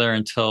together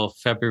until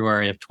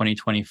February of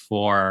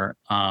 2024,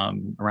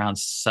 around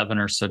 7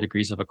 or so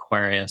degrees of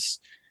Aquarius.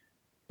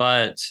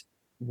 But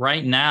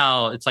right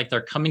now, it's like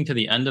they're coming to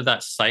the end of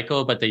that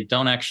cycle, but they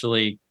don't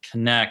actually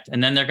connect.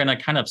 And then they're going to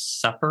kind of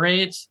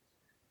separate.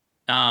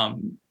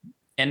 Um,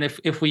 and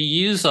if we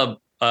use a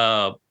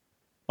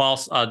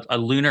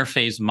lunar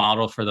phase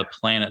model for the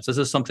planets. This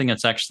is something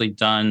that's actually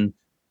done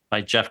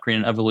by Jeff Green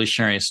in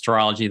evolutionary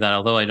astrology, that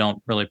although I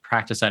don't really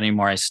practice that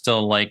anymore, I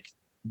still like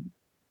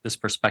this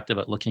perspective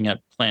at looking at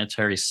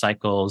planetary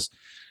cycles.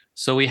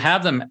 So we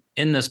have them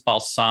in this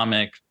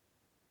balsamic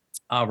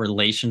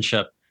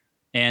relationship.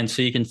 And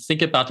so you can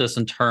think about this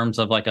in terms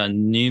of like a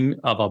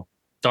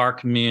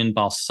dark moon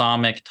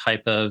balsamic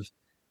type of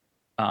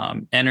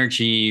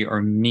energy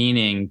or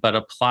meaning, but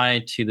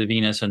applied to the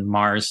Venus and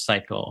Mars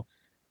cycle.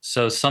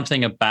 So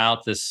something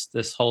about this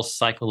whole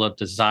cycle of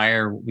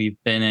desire we've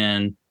been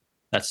in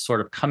that's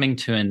sort of coming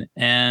to an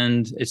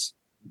end.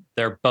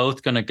 They're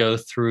both going to go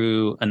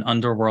through an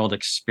underworld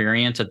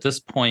experience. At this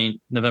point,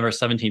 November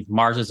 17th,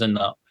 Mars is in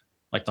the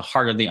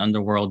heart of the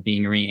underworld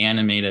being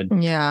reanimated.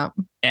 Yeah.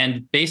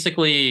 And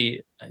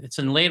basically, it's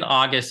in late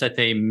August that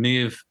they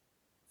move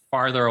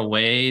farther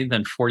away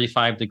than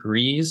 45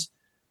 degrees.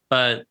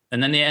 And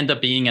then they end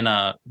up being in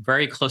a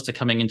very close to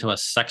coming into a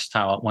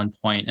sextile at one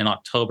point in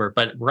October.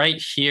 But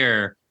right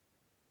here,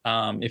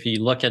 if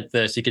you look at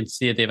this, you can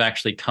see that they've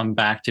actually come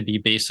back to be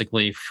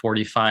basically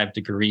 45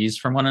 degrees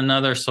from one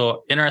another.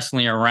 So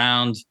interestingly,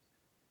 around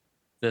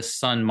this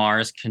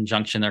Sun-Mars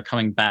conjunction, they're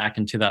coming back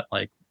into that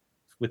like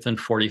within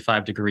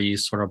 45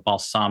 degrees sort of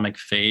balsamic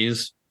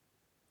phase.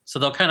 So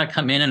they'll kind of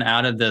come in and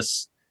out of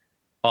this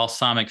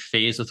balsamic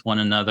phase with one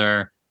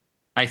another.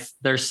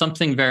 There's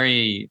something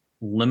very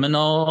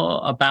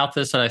liminal about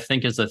this that I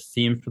think is a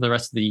theme for the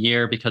rest of the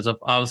year, because of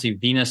obviously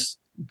Venus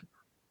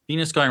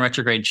going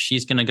retrograde.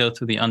 She's going to go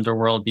through the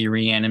underworld, be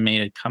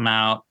reanimated, come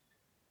out.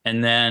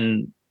 And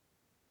then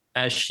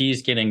as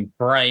she's getting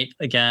bright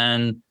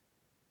again,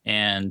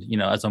 and,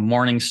 as a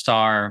morning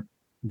star,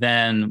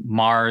 then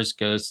Mars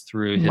goes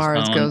through his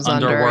own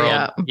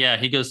underworld. Yeah,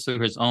 he goes through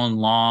his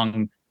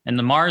own and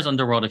the Mars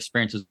underworld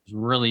experience is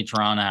really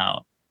drawn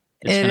out.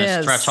 It's going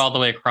to stretch all the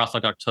way across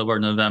like October,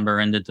 November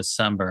into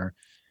December.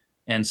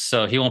 And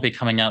so he won't be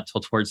coming out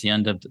till towards the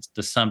end of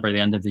December, the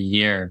end of the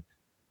year,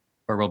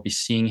 where we'll be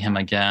seeing him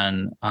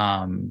again.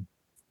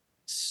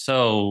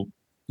 So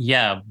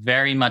yeah,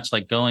 very much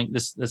like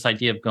this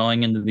idea of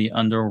going into the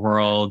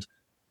underworld,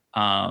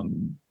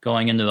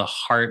 going into the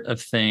heart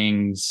of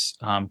things,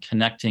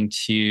 connecting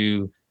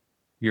to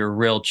your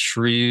real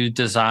true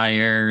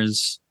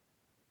desires.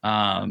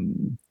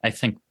 I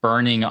think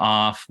burning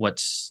off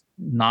what's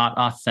not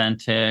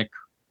authentic,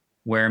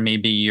 where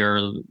maybe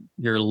you're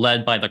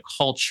led by the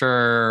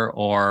culture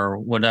or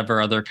whatever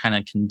other kind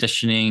of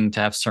conditioning to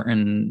have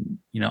certain,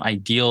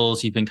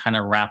 ideals you've been kind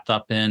of wrapped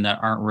up in that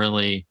aren't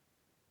really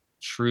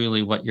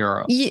truly what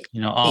you're,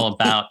 all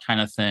about,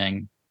 kind of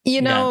thing.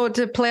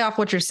 To play off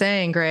what you're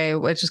saying, Gray,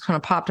 which just kind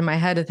of popped in my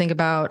head to think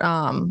about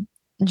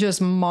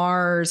just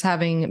Mars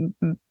having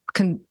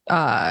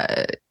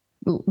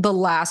the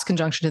last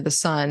conjunction to the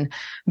sun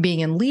being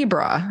in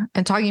Libra,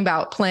 and talking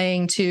about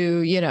playing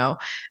to,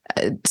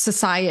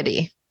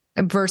 society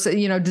versus,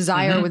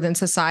 desire within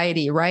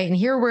society. Right. And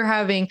here we're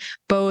having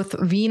both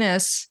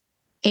Venus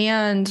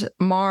and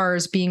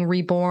Mars being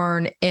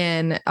reborn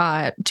in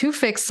two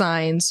fixed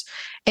signs,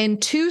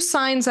 and two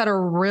signs that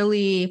are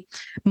really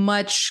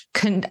much,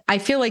 I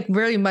feel like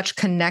very much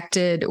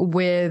connected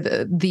with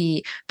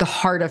the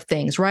heart of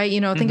things, right?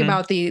 Think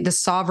about the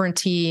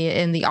sovereignty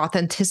and the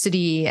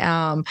authenticity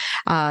of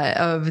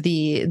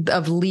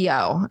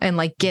Leo, and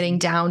like getting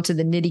down to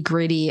the nitty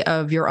gritty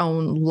of your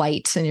own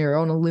light and your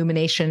own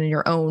illumination and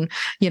your own,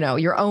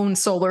 your own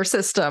solar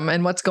system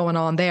and what's going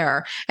on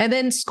there. And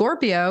then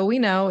Scorpio, we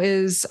know,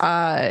 is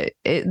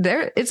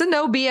it's a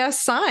no BS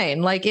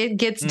sign. Like it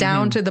gets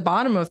down to the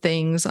bottom of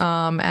things,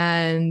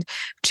 and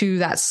to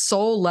that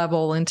soul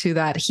level and to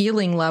that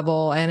healing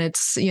level. And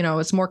it's,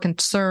 it's more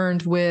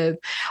concerned with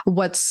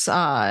what's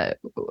to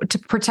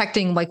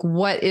protecting like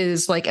what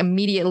is like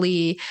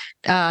immediately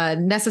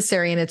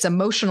necessary in its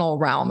emotional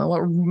realm and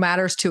what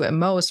matters to it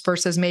most,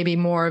 versus maybe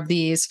more of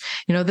these,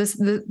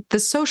 the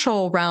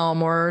social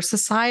realm or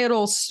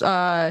societal,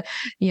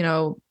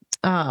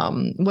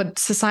 what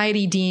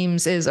society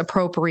deems is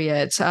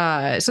appropriate.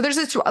 So there's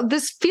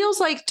this feels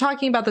like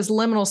talking about this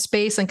liminal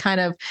space and kind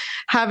of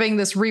having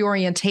this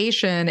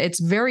reorientation.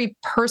 It's very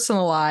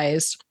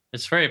personalized.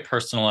 It's very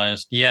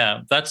personalized.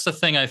 Yeah, that's the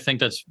thing I think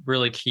that's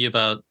really key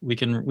about we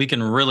can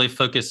really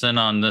focus in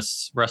on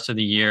this rest of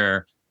the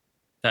year,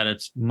 that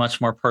it's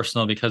much more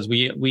personal, because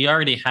we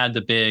already had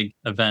the big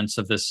events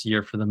of this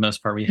year for the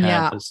most part. We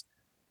had this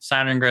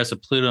Saturn ingress, a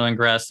Pluto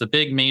ingress. The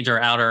big major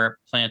outer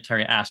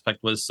planetary aspect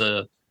was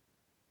the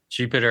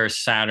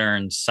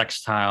Jupiter-Saturn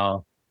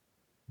sextile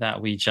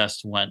that we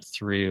just went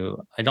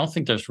through. I don't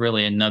think there's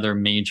really another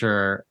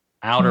major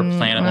outer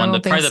planet I one.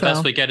 don't think Probably the best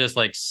so. we get is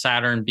like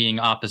Saturn being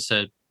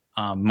opposite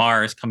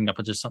Mars coming up,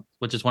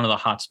 which is one of the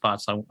hot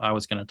spots I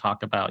was going to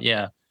talk about.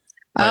 Yeah,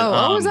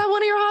 but Is that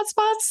one of your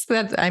hotspots?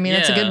 That's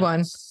a good yeah,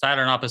 one.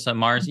 Saturn opposite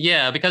Mars.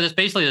 Yeah, because it's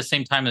basically the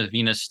same time as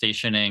Venus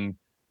stationing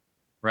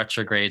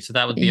retrograde. So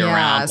that would be Yeah.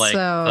 around like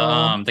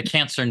So the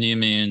Cancer new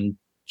moon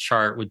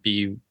chart would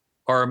be,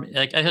 or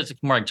like I guess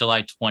it's more like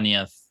July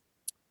 20th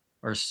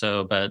or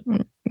so. But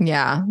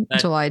yeah,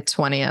 that July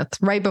 20th,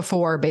 right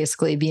before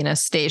basically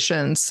Venus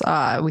stations.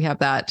 We have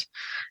that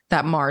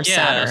Mars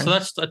yeah, so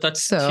Saturn.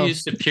 that's two So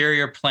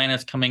superior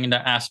planets coming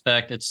into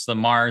aspect. It's the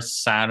Mars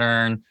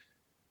Saturn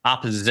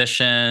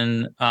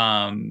opposition.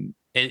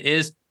 It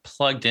is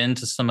plugged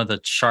into some of the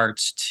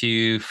charts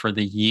too for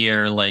the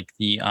year, like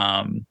the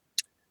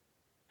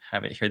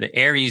have it here. The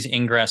Aries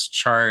ingress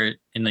chart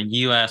in the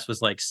US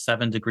was like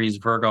 7 degrees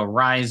Virgo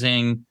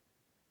rising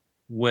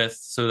with,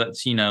 so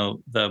that's,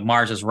 the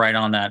Mars is right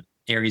on that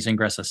Aries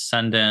ingress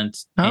ascendant,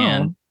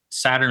 and oh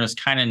Saturn is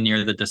kind of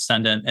near the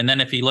descendant. And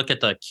then if you look at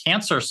the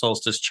Cancer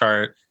solstice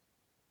chart,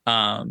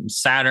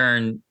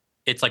 Saturn,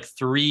 it's like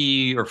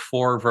 3 or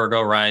 4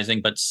 Virgo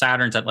rising, but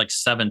Saturn's at like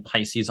 7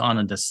 Pisces on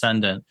a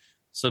descendant.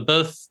 So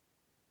both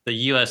the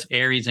US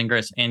Aries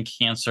ingress and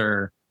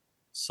Cancer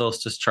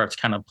solstice charts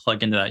kind of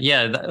plug into that.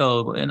 Yeah.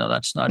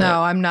 That's not it.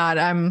 no, I'm not.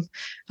 I'm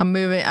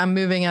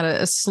moving at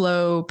a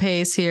slow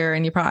pace here,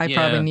 and I probably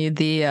Yeah. need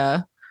the.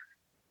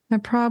 I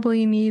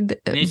probably need.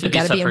 It needs to be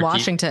Got to set be in for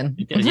Washington.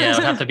 Yeah,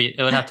 it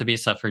would have to be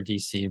set for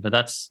DC,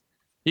 but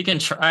you can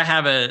try. I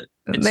have it.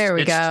 There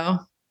we go.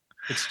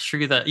 It's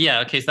true that,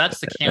 yeah. Okay. So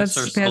that's the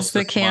Cancer That's the solstice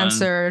one.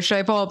 Cancer. Should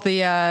I pull up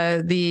the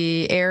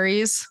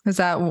Aries? Is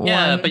that one?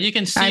 Yeah, but you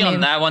can see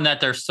on that one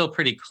that they're still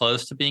pretty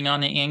close to being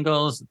on the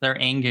angles.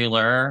 They're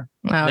angular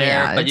there,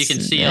 yeah, but you can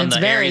see on it's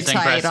the very Aries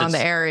tight ingress, on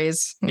the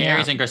Aries. the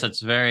Aries ingress,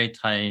 it's very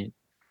tight.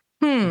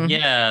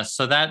 Yeah,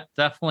 so that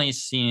definitely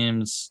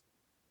seems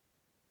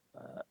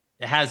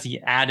it has the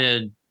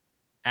added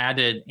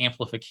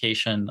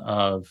amplification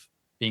of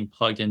being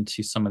plugged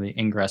into some of the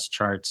ingress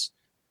charts.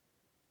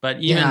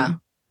 But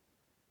even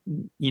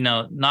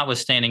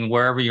notwithstanding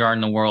wherever you are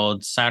in the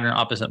world, Saturn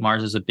opposite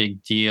Mars is a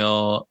big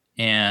deal,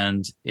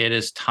 and it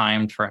is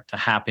timed for it to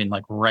happen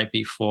like right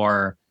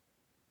before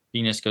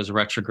Venus goes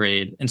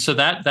retrograde. And so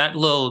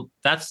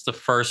that's the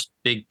first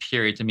big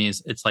period to me.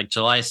 Is it's like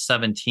July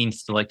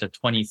 17th to like the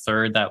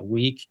 23rd that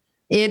week.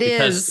 It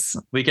because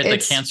is. we get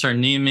the Cancer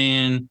new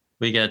moon,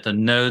 we get the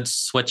nodes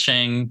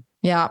switching,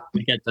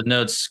 we get the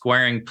nodes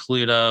squaring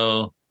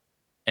Pluto,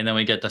 and then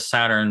we get the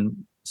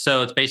Saturn.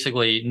 So it's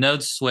basically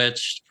nodes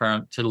switched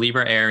to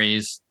Libra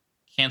Aries,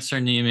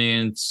 Cancer new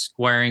moon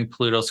squaring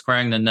Pluto,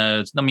 squaring the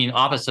nodes. I mean,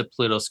 opposite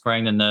Pluto,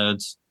 squaring the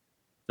nodes.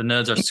 The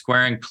nodes are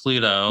squaring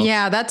Pluto.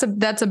 Yeah, that's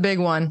a big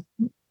one.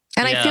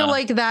 And I feel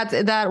like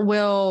that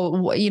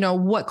will,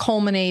 what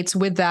culminates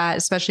with that,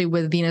 especially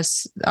with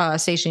Venus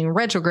stationing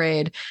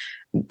retrograde,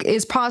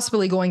 is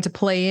possibly going to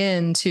play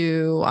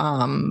into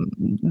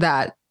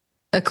that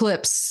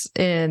eclipse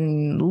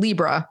in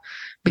Libra,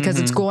 because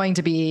it's going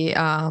to be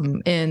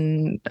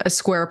in a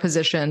square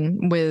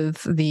position with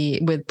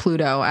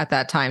Pluto at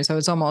that time. So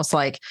it's almost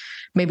like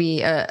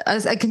maybe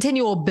a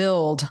continual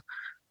build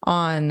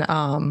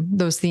on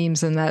those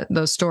themes and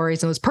those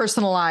stories and those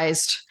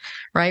personalized,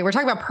 right? We're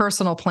talking about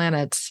personal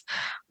planets.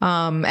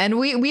 And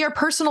we are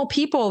personal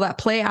people that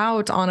play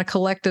out on a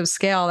collective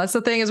scale. That's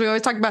the thing, is we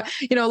always talk about,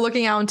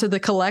 looking out into the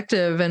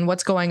collective and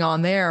what's going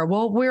on there.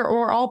 Well,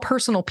 we're all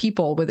personal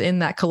people within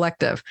that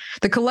collective.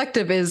 The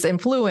collective is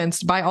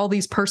influenced by all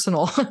these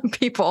personal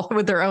people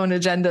with their own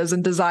agendas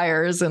and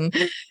desires and,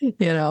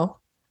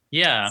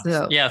 Yeah.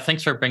 So. Yeah.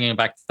 Thanks for bringing it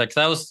back to that. 'Cause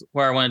that was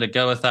where I wanted to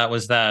go with that,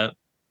 was that.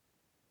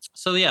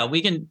 So yeah,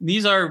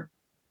 these are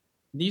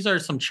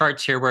some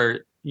charts here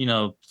where,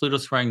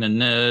 Pluto's squaring the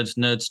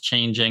nodes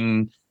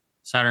changing,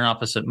 Saturn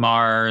opposite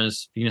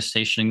Mars, Venus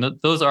stationing.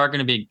 Those are going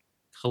to be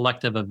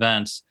collective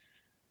events,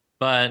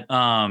 but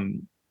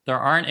there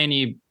aren't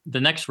any.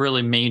 The next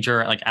really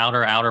major like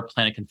outer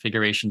planet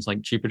configurations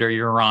like Jupiter,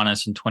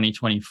 Uranus in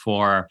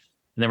 2024, and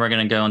then we're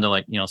going to go into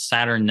like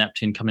Saturn,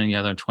 Neptune coming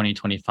together in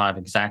 2025.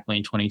 Exactly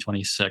in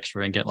 2026,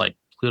 we're going to get like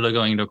Pluto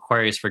going into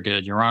Aquarius for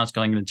good, Uranus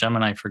going into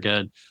Gemini for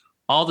good.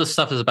 All this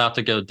stuff is about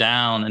to go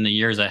down in the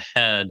years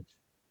ahead.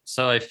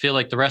 So I feel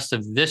like the rest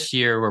of this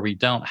year, where we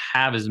don't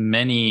have as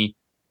many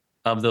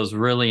of those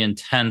really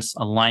intense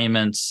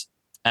alignments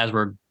as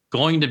we're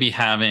going to be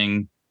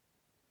having,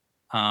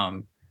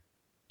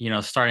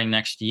 starting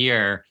next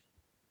year,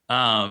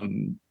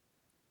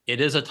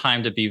 it is a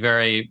time to be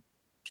very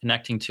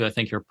connecting to, I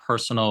think, your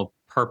personal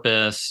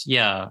purpose.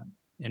 Yeah.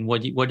 And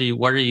what are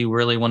you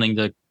really wanting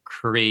to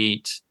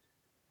create?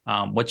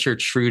 What's your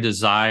true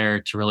desire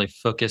to really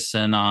focus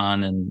in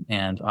on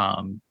and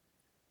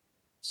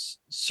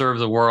serve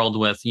the world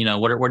with?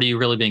 What are you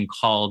really being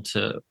called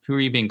to? Who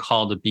are you being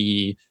called to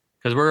be?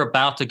 Because we're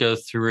about to go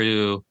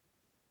through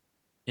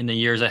in the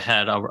years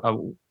ahead.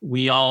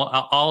 We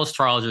all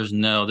astrologers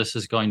know this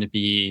is going to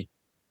be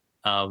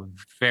a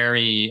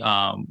very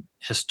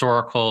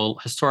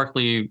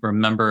historically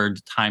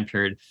remembered time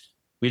period.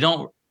 We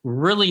don't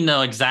really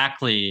know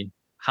exactly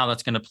how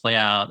that's going to play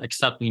out,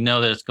 except we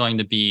know that it's going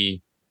to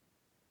be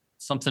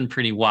something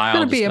pretty It's going to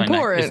wild. be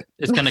important.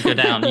 It's going to go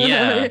down.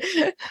 Yeah.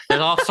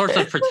 There's all sorts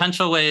of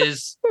potential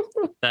ways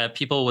that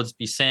people would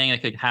be saying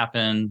it could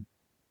happen.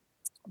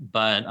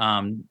 But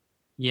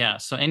yeah.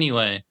 So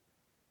anyway,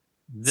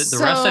 the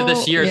rest of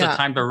this So, year is a yeah.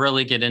 time to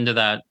really get into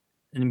that.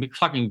 And we're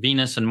talking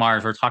Venus and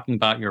Mars. We're talking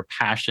about your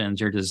passions,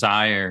 your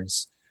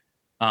desires,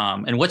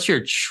 and what's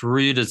your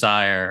true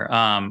desire.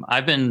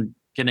 I've been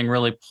getting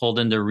really pulled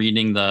into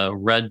reading the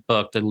Red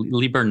Book, the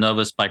Liber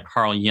Novus by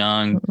Carl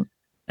Jung,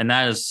 and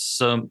that is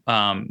so.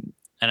 And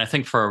I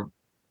think for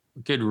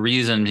good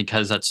reason,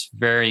 because that's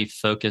very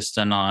focused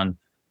in on,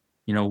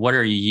 what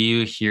are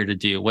you here to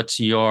do?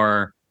 What's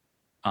your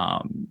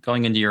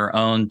going into your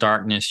own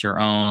darkness, your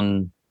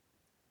own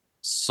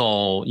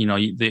soul,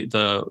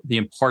 the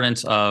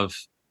importance of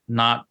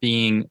not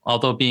being,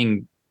 although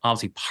being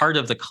obviously part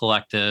of the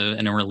collective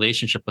and in a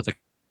relationship with the.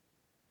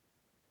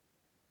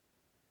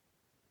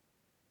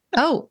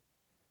 Oh,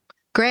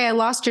 Gray, I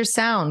lost your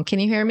sound. Can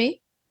you hear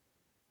me?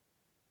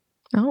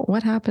 Oh,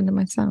 what happened to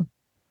my sound?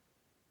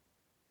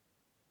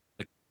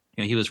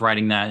 He was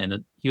writing that,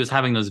 and he was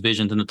having those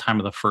visions in the time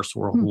of the First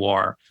World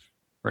War,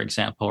 for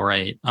example,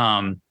 right?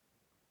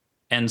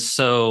 And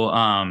so,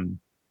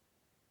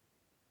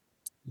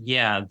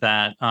 yeah,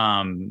 that.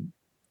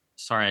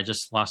 Sorry, I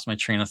just lost my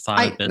train of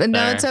thought a bit.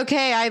 No, it's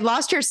okay. I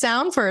lost your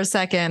sound for a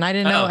second. I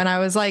didn't know, and I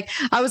was like,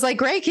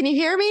 Gray, can you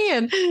hear me?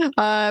 And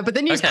but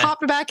then you just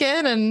popped back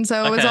in, and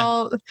so it was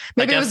all.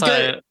 Maybe it was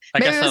good.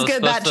 Maybe it was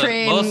good that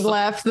train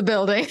left the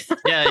building.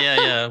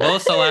 Yeah. What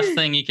was the last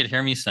thing you could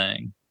hear me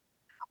saying?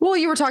 Well,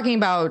 you were talking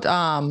about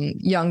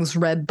Jung's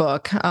Red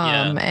Book,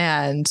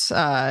 and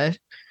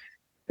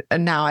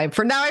now I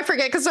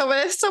forget because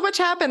so much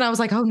happened. I was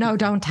like, oh no,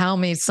 don't tell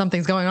me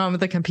something's going on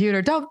with the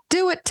computer. Don't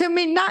do it to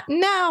me, not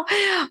now.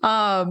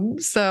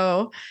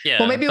 So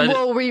well, maybe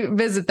we'll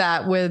revisit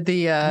that with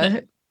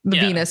the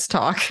Venus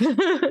talk.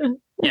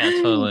 Yeah,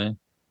 totally.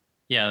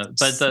 Yeah,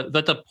 but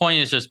the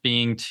point is just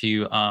being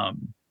to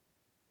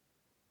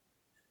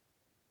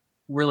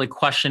really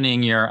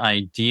questioning your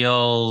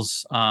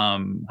ideals.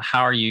 How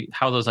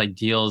those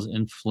ideals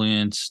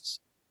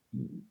influenced,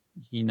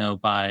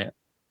 by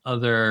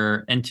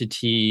other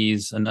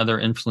entities and other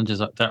influences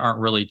that aren't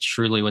really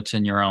truly what's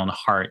in your own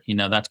heart.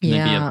 That's going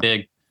to be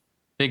a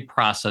big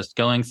process,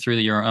 going through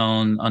your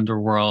own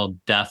underworld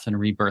death and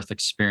rebirth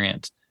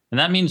experience. And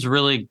that means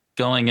really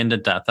going into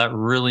death. That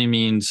really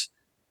means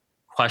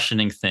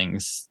questioning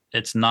things.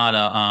 It's not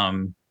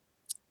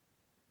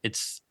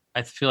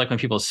I feel like when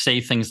people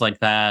say things like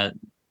that,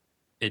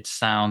 it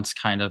sounds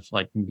kind of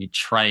like maybe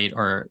trite,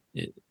 or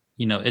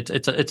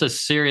it's a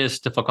serious,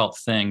 difficult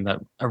thing that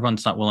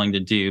everyone's not willing to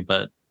do.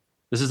 But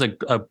this is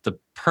the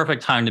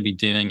perfect time to be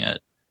doing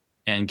it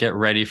and get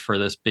ready for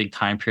this big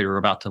time period we're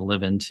about to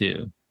live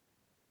into.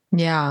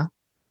 Yeah.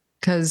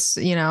 Because,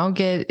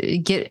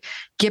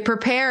 get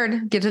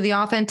prepared, get to the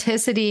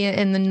authenticity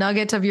and the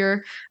nugget of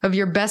your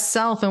best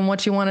self and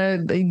what you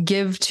want to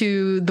give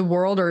to the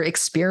world or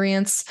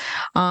experience,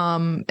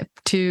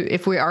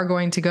 if we are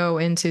going to go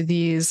into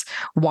these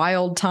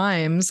wild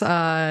times,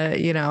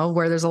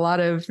 where there's a lot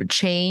of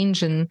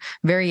change and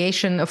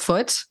variation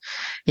afoot.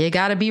 You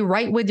got to be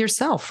right with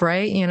yourself,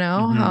 right?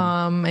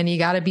 And you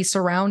got to be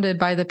surrounded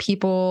by the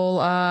people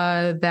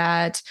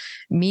that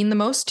mean the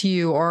most to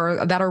you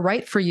or that are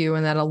right for you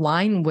and that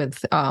align with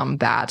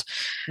that.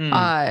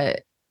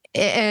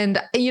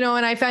 And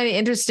I find it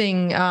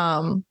interesting.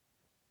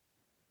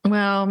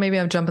 Well, maybe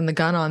I'm jumping the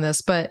gun on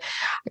this, but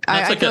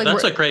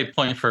that's a great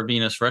point for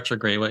Venus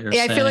retrograde. What you're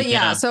saying. I feel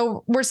like,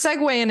 so we're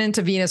segueing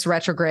into Venus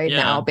retrograde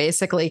now,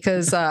 basically,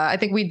 because I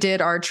think we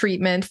did our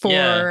treatment for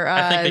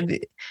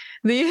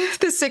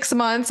the 6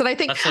 months. And I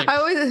think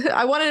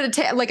I wanted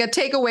to like a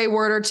takeaway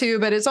word or two,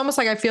 but it's almost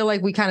like I feel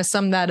like we kind of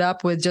summed that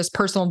up with just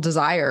personal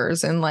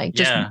desires and like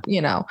just,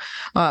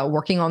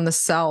 working on the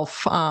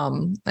self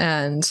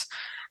and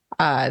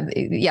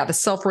the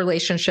self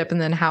relationship, and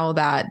then how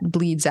that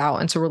bleeds out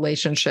into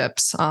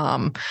relationships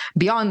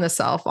beyond the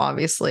self,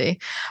 obviously.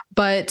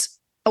 But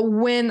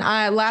when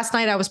last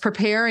night I was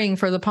preparing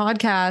for the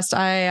podcast,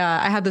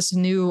 I had this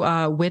new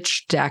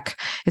witch deck.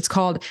 It's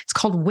called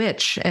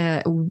Witch,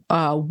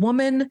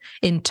 woman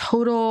in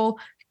total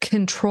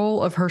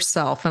control of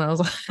herself. And I was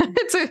like,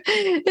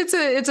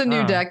 it's a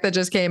new deck that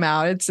just came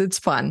out. It's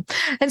fun.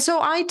 And so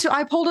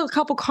I pulled a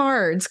couple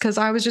cards because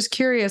I was just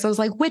curious. I was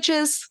like,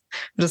 witches,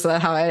 just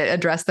how I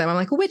addressed them. I'm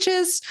like,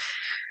 witches,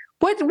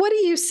 what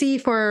do you see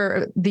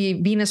for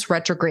the Venus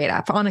retrograde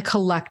on a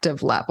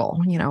collective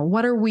level?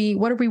 What are we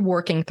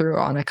working through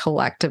on a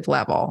collective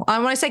level?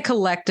 When I say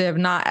collective,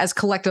 not as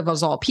collective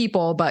as all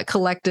people, but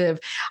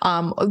collective,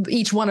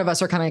 each one of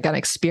us are kind of going to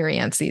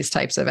experience these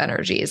types of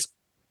energies.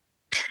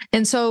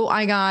 And so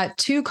I got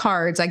two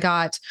cards. I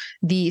got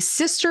the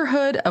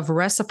Sisterhood of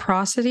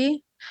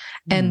Reciprocity,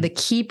 and the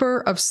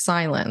keeper of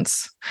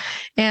silence.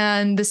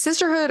 And the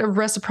sisterhood of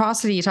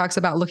reciprocity talks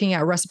about looking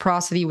at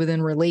reciprocity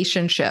within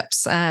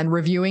relationships and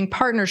reviewing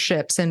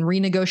partnerships and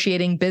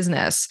renegotiating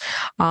business,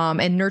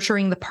 and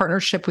nurturing the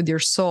partnership with your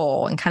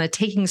soul, and kind of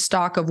taking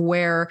stock of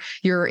where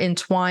you're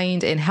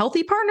entwined in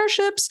healthy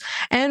partnerships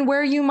and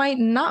where you might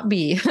not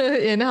be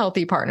in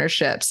healthy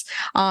partnerships,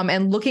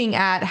 and looking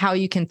at how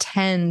you can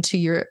tend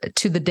to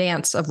the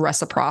dance of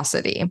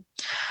reciprocity.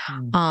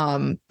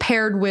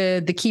 Paired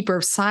with the keeper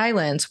of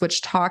silence,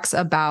 which talks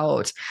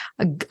about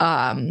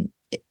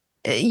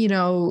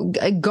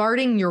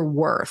guarding your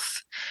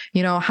worth.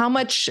 How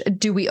much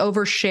do we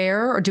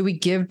overshare, or do we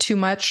give too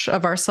much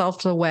of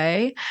ourselves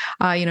away?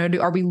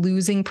 Are we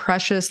losing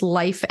precious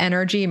life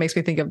energy? It makes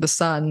me think of the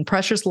sun,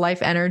 precious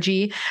life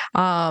energy,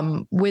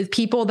 with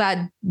people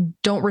that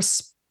don't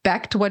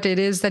respect what it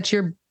is that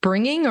you're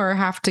bringing or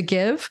have to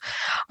give.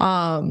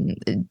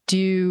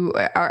 Do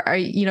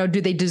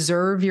they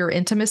deserve your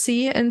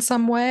intimacy in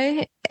some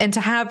way? And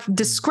to have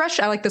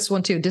discretion, I like this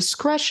one too,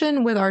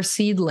 discretion with our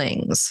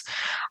seedlings,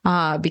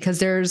 because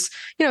there's,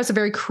 it's a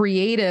very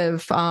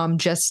creative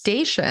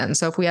gestation.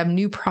 So if we have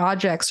new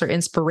projects or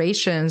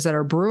inspirations that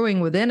are brewing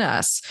within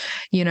us,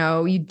 this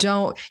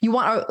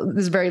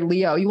is very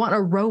Leo, you want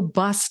a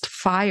robust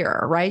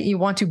fire, right? You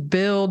want to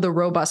build the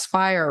robust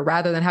fire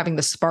rather than having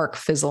the spark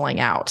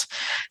fizzling out.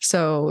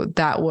 So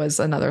that was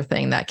another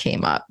thing that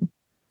came up.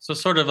 So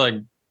sort of like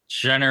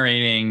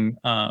generating,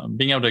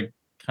 being able to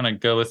kind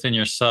of go within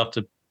yourself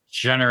to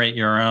generate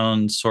your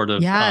own sort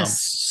of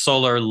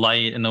solar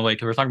light in a way,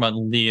 because we're talking about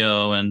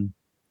Leo and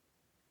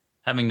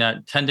having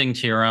that, tending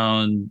to your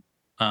own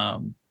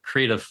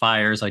creative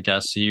fires, I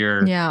guess. So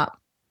you're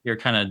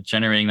kind of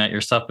generating that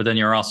yourself, but then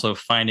you're also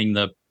finding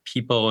the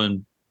people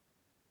and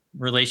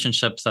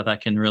relationships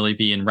that can really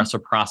be in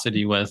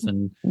reciprocity with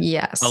and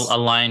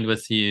aligned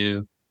with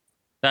you.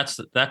 That's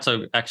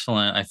a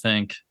excellent, I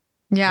think.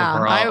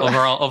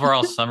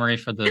 Overall summary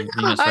for the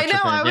Venus retrograde.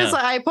 I know.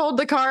 I pulled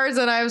the cards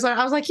and I was like,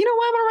 I'm gonna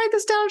write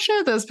this down and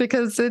share this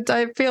because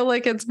I feel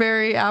like it's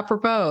very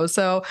apropos.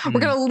 So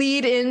we're gonna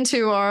lead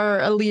into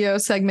our Leo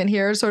segment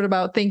here, sort of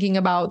about thinking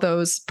about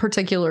those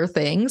particular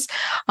things.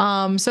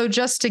 So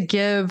just to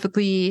give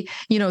the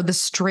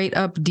straight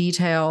up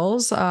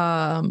details,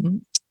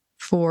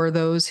 for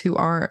those who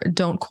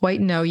don't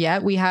quite know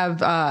yet, we have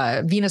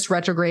Venus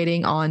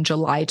retrograding on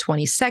July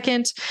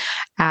 22nd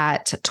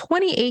at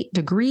 28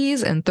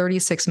 degrees and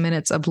 36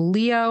 minutes of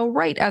Leo,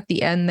 right at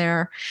the end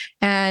there.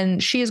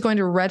 And she is going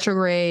to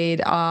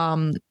retrograde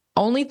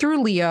only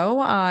through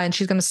Leo, and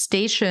she's going to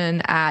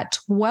station at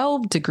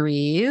 12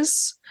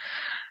 degrees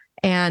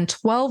and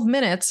 12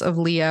 minutes of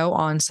Leo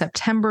on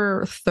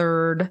September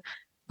 3rd.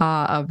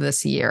 Of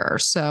this year.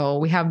 So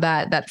we have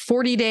that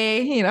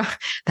 40-day,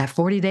 that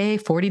 40-day,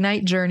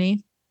 40-night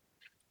journey.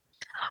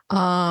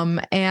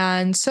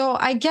 And so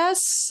I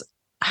guess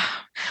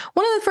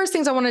one of the first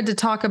things I wanted to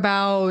talk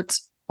about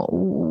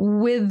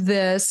with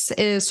this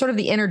is sort of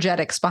the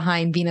energetics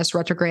behind Venus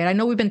retrograde. I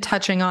know we've been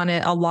touching on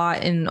it a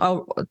lot in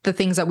the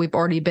things that we've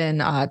already been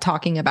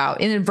talking about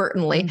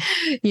inadvertently,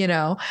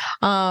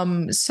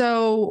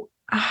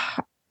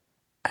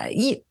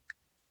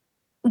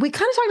 we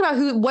kind of talked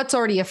about what's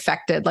already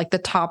affected, like the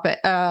topic,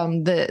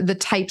 the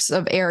types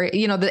of area,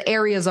 the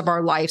areas of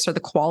our lives or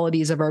the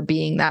qualities of our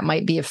being that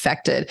might be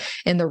affected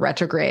in the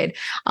retrograde.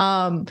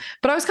 But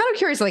I was kind of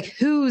curious, like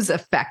who's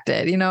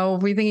affected,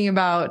 we're thinking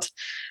about,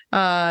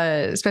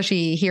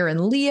 especially here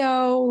in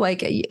Leo,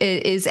 like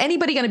is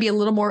anybody going to be a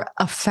little more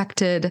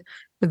affected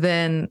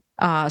than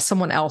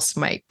someone else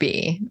might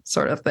be,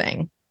 sort of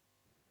thing?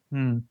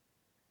 You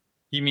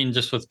mean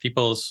just with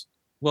people's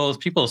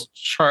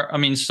chart? I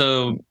mean,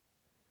 so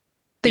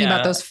thinking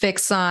about those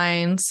fixed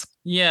signs.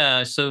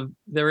 Yeah. So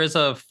there is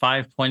a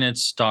 5-pointed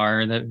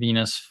star that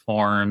Venus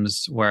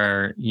forms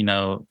where,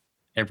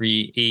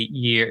 every 8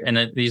 years,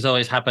 and these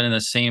always happen in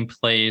the same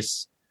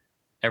place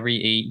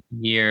every 8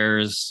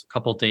 years, a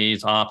couple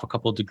days off, a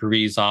couple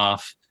degrees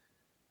off,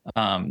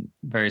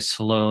 very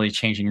slowly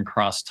changing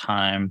across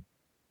time.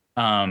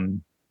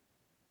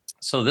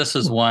 So this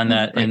is one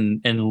that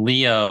in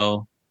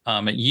Leo,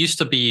 it used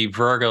to be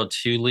Virgo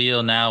to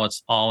Leo. Now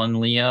it's all in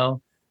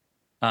Leo.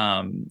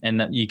 And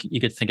that you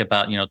could think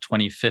about,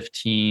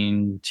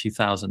 2015,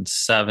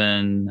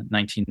 2007,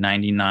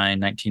 1999,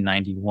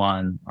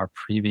 1991, our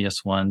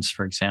previous ones,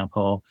 for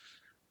example,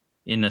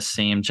 in the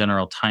same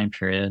general time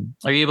period.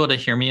 Are you able to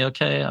hear me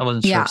okay? I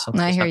wasn't sure if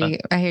something I hear you.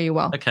 I hear you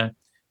well. Okay.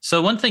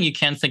 So one thing you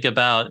can think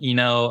about, you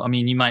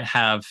might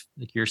have,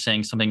 like you're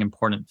saying, something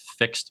important,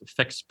 fixed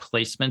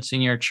placements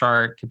in your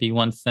chart could be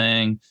one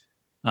thing.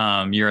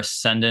 Your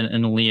ascendant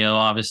in Leo,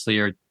 obviously,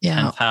 or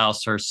 10th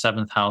house or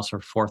 7th house or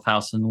 4th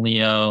house in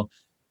Leo.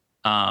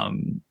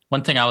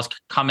 One thing I was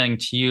commenting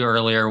to you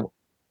earlier,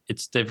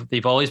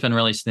 they've always been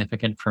really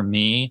significant for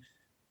me.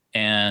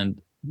 And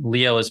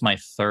Leo is my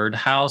 3rd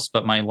house,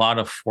 but my lot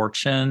of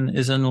fortune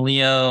is in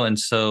Leo. And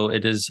so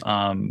it is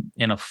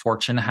in a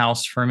fortune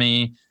house for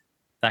me.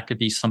 That could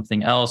be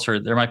something else, or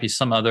there might be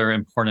some other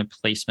important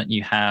placement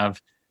you have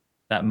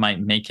that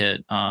might make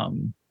it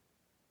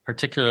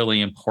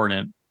particularly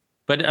important.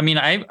 But I mean,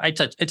 I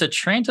touch, it's a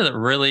transit that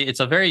really, it's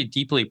a very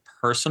deeply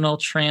personal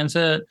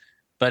transit,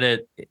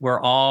 but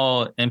we're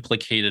all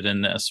implicated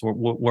in this.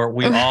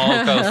 We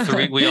all go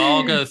through, we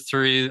all go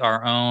through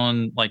our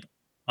own like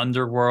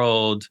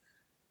underworld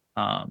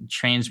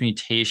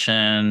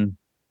transmutation,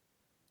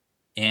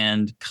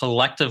 and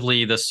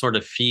collectively this sort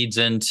of feeds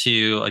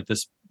into like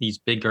these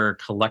bigger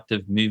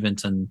collective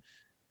movements and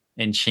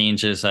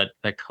changes that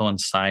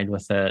coincide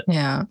with it.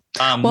 Yeah.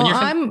 When Well,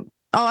 you're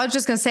I was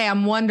just going to say,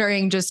 I'm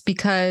wondering just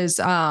because,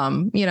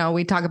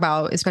 we talk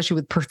about, especially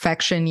with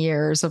perfection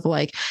years of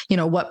like,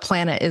 what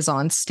planet is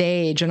on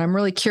stage. And I'm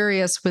really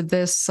curious with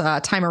this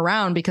time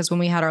around, because when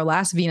we had our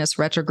last Venus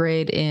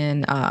retrograde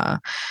in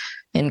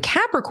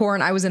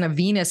Capricorn, I was in a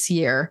Venus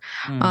year.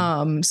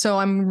 So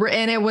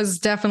and it was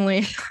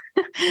definitely,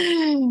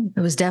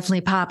 it was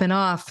definitely popping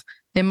off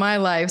in my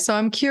life. So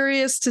I'm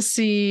curious to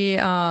see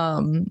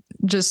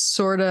just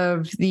sort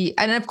of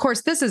and of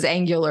course this is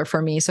angular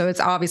for me, so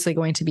it's obviously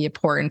going to be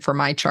important for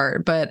my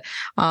chart, but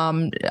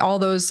all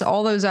those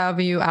of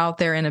you out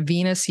there in a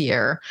Venus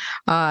year,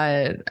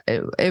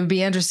 it would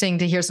be interesting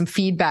to hear some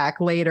feedback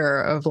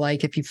later of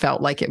like if you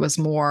felt like it was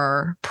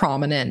more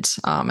prominent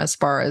as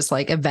far as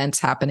like events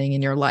happening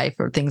in your life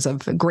or things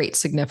of great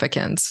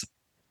significance.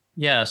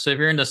 Yeah. So if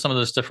you're into some of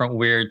those different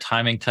weird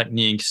timing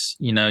techniques,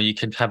 you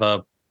could have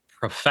a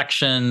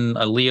perfection,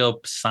 a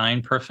Leo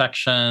sign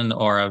perfection,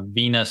 or a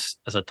Venus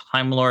as a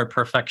Time Lord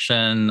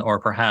perfection, or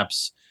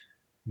perhaps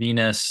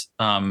Venus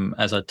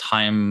as a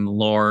Time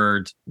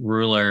Lord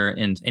ruler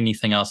in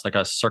anything else like a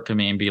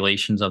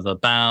circumambulations of the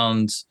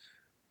bounds,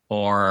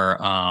 or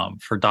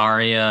for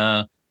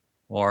Daria,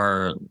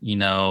 or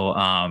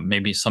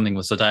maybe something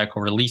with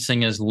zodiacal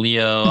releasing as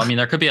Leo. I mean,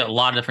 there could be a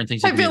lot of different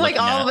things. I feel like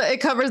all of it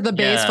covers the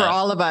base for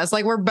all of us.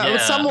 Like we're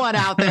both, someone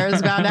out there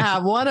is bound to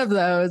have one of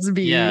those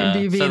be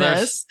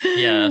Venus. So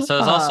there's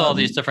also all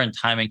these different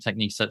timing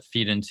techniques that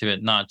feed into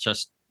it, not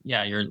just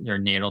your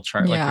natal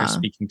chart like you're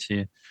speaking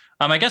to.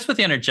 I guess with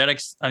the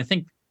energetics, I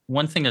think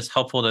one thing that's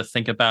helpful to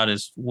think about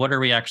is what are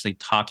we actually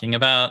talking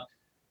about,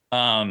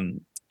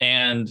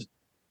 and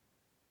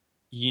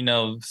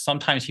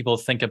sometimes people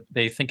think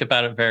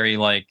about it very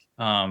like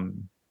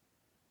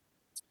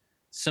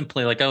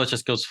simply like, oh, it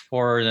just goes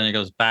forward and it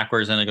goes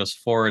backwards and it goes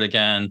forward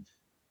again.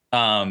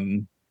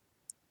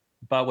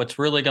 But what's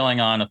really going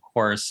on, of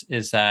course,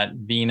 is that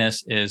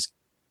Venus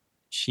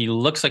she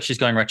looks like she's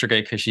going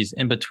retrograde because she's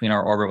in between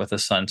our orbit with the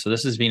sun. So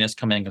this is Venus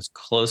coming as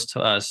close to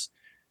us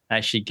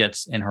as she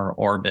gets in her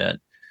orbit.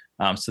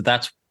 So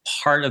that's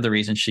part of the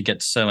reason she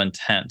gets so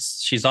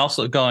intense. She's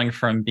also going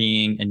from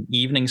being an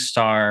evening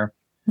star,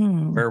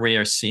 where we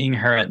are seeing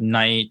her at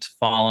night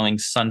following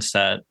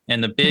sunset.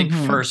 And the big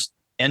first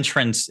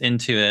entrance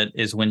into it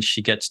is when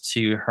she gets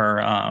to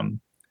her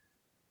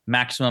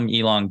maximum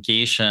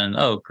elongation.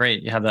 Oh,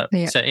 great. You have that.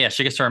 Yeah.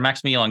 She gets to her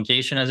maximum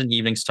elongation as an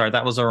evening star.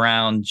 That was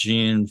around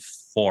June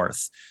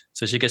 4th.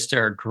 So she gets to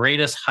her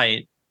greatest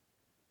height.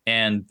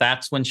 And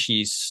that's when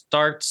she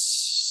starts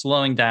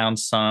slowing down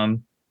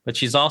some. But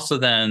she's also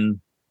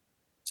then,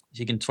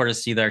 you can sort of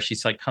see there,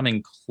 she's like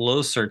coming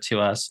closer to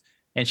us.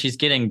 And she's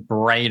getting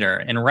brighter.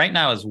 And right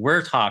now, as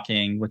we're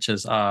talking, which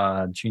is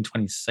June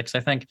 26th, I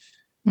think,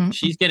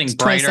 she's getting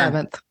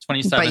brighter.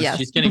 27th. Yes.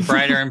 She's getting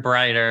brighter and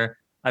brighter.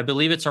 I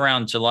believe it's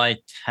around July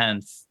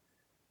 10th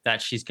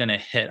that she's going to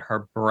hit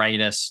her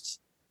brightest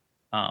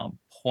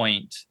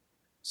point.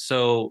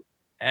 So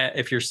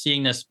if you're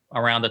seeing this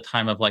around the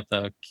time of like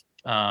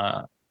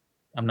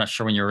I'm not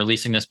sure when you're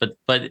releasing this, but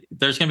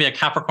there's going to be a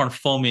Capricorn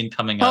full moon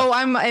coming up.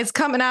 Oh, it's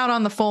coming out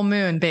on the full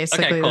moon,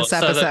 basically, okay, cool. This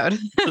episode.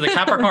 So the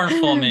Capricorn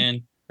full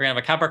moon, we're going to have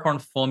a Capricorn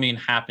full moon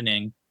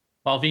happening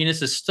while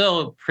Venus is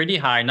still pretty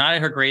high, not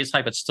at her greatest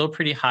height, but still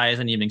pretty high as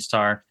an evening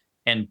star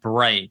and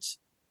bright.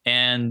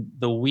 And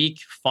the week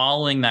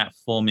following that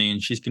full moon,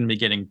 she's going to be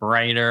getting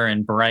brighter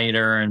and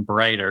brighter and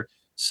brighter.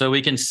 So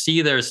we can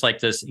see there's like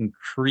this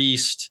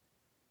increased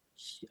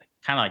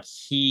kind of like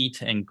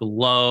heat and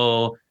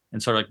glow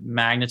and sort of like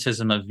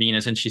magnetism of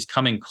Venus, and she's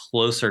coming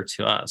closer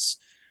to us.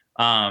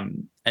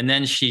 And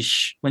then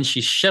when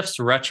she shifts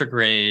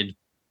retrograde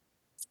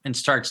and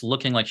starts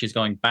looking like she's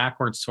going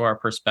backwards to our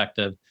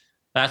perspective,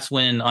 that's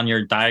when on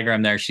your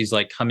diagram there, she's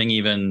like coming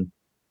even,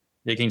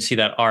 you can see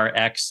that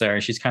RX there.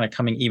 She's kind of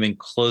coming even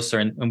closer.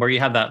 And where you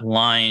have that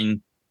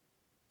line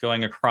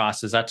going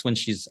across that's when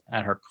she's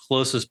at her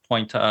closest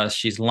point to us.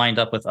 She's lined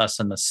up with us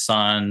and the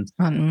sun.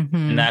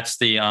 And that's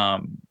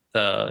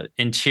the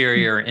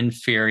interior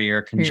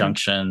inferior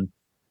conjunction,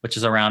 which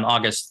is around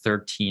August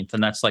 13th.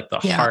 And that's like the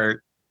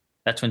heart.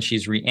 That's when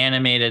she's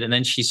reanimated. And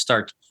then she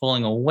starts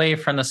pulling away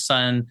from the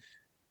sun.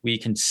 We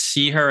can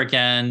see her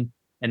again.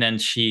 And then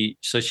she's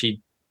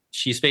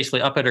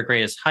basically up at her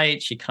greatest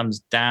height. She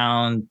comes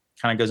down,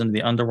 kind of goes into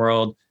the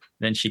underworld.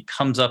 Then she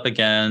comes up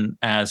again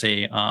as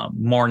a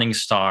morning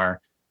star,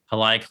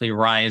 likely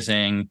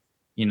rising,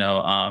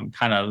 kind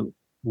of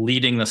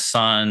leading the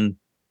sun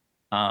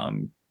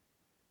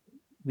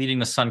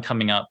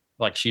coming up,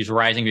 like she's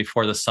rising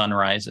before the sun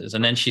rises.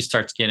 And then she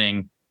starts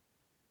getting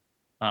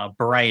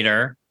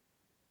brighter.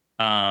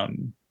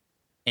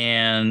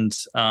 And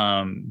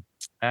I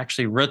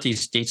actually wrote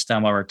these dates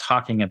down while we're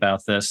talking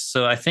about this.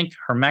 So I think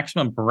her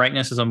maximum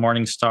brightness as a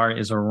morning star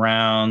is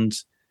around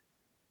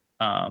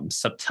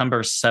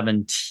September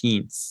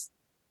 17th.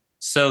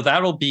 So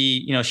that'll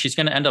be, she's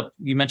going to end up,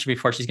 you mentioned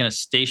before, she's going to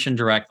station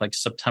direct like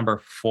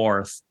September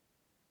 4th,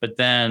 but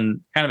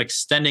then kind of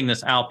extending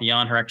this out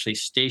beyond her actually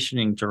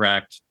stationing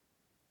direct,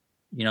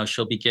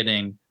 she'll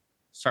be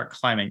start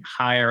climbing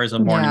higher as a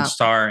morning Yeah.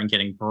 star and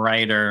getting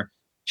brighter.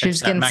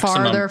 She's getting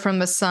farther from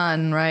the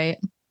sun, right?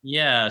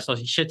 Yeah. So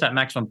she hit that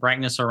maximum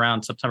brightness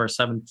around September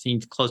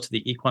 17th, close to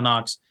the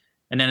equinox.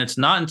 And then it's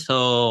not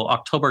until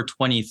October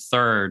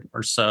 23rd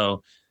or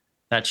so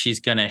that she's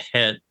going to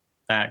hit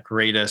that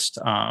greatest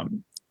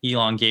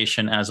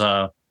elongation as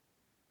a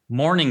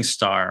morning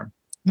star,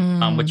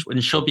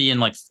 and she'll be in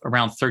like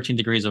around 13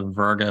 degrees of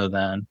Virgo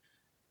then.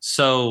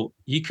 So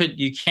you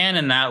can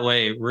in that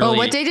way really. Oh,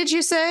 what day did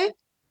you say?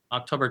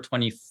 October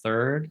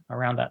 23rd,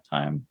 around that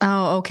time.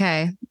 Oh,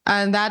 okay.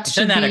 And that it's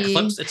should in that be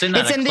eclipse. It's in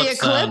the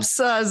eclipse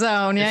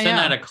zone. Yeah, it's in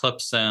that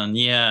eclipse zone.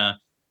 Yeah.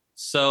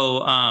 So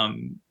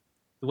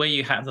the way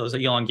you have those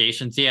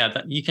elongations,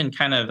 that you can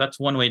that's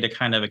one way to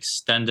kind of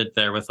extend it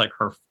there with like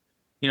her,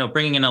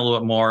 bringing in a little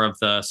bit more of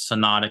the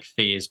synodic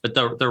phase. But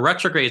the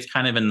retrograde is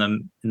kind of in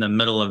the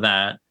middle of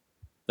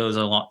those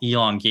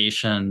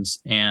elongations.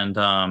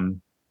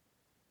 And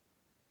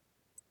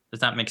does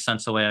that make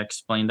sense the way I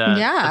explained that?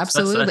 Yeah,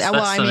 absolutely. That's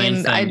well, I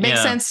mean, it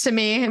makes sense to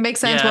me. It makes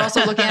sense. Yeah. We're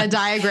also looking at a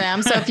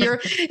diagram. So if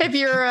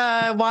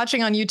you're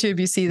watching on YouTube,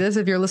 you see this.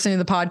 If you're listening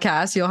to the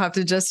podcast, you'll have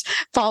to just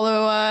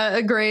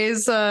follow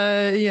Gray's,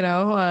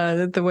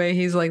 the way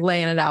he's like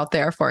laying it out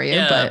there for you.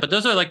 Yeah, but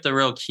those are like the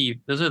real key.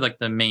 Those are like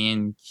the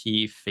main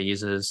key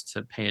phases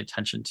to pay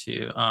attention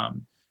to.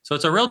 So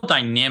it's a real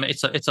dynamic.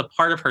 It's a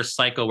part of her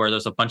cycle where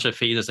there's a bunch of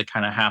phases that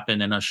kind of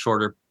happen in a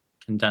shorter,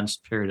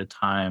 condensed period of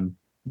time.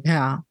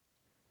 Yeah.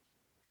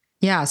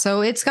 Yeah, so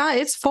it's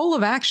full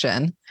of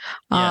action,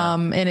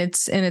 in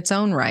its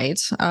own right.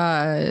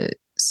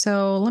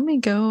 So let me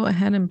go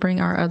ahead and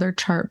bring our other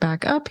chart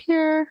back up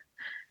here,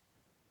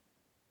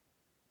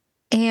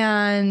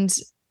 and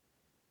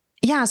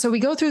yeah, so we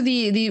go through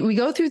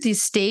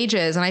these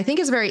stages, and I think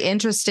it's very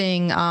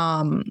interesting.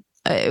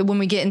 When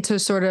we get into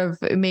sort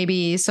of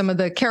maybe some of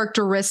the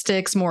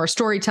characteristics more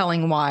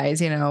storytelling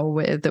wise,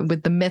 with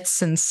the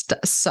myths and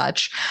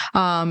such,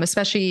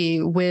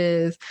 especially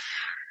with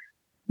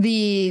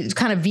the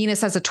kind of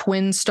Venus as a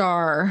twin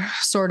star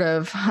sort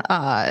of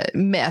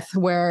myth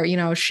where,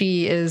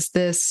 she is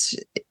this,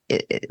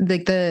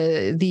 like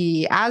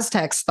the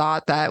Aztecs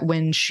thought that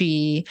when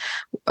she,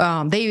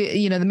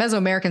 the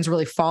Mesoamericans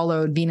really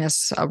followed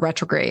Venus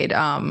retrograde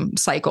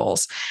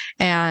cycles,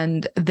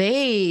 and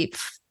they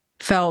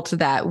felt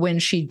that when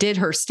she did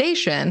her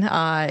station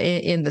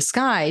in the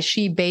sky,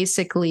 she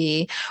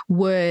basically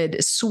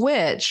would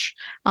switch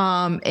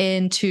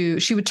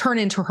she would turn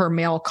into her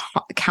male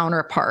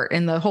counterpart.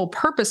 And the whole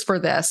purpose for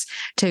this,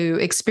 to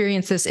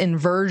experience this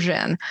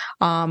inversion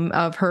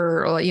of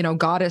her,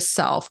 goddess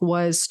self,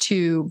 was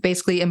to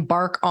basically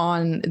embark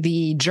on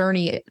the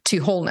journey to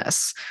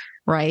wholeness.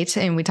 Right.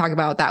 And we talk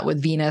about that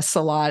with Venus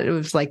a lot. It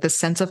was like the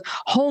sense of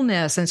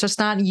wholeness. And it's just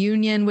not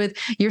union with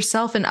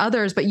yourself and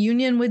others, but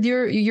union with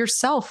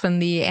yourself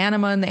and the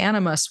anima and the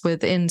animus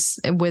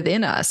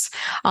within us.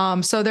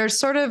 So there's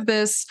sort of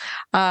this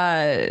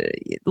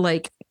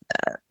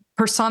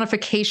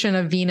personification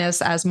of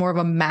Venus as more of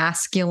a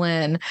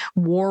masculine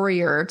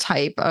warrior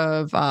type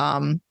of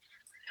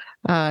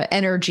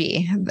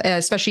energy,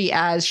 especially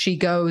as she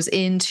goes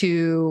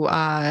into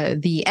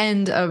the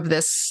end of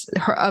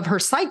her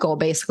cycle,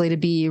 basically to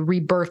be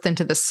rebirthed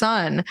into the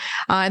sun.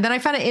 And then I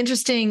found it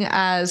interesting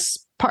as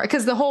part,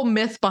 because the whole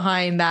myth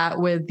behind that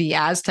with the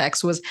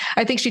Aztecs was,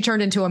 I think she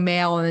turned into a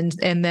male, and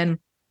then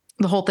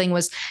the whole thing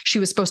was she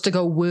was supposed to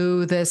go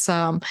woo this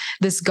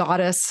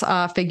goddess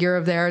figure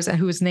of theirs, and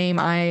whose name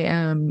I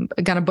am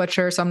gonna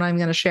butcher, so I'm not even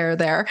gonna share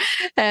there.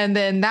 And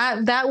then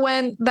that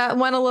went a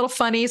little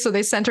funny, so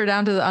they sent her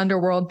down to the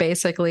underworld,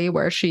 basically,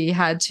 where she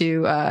had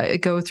to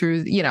go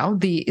through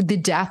the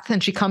death,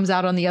 and she comes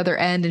out on the other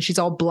end, and she's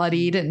all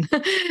bloodied and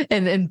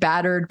and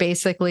battered,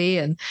 basically,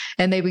 and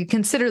they would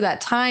consider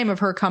that time of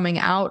her coming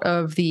out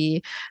of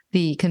the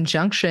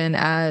conjunction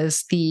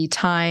as the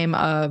time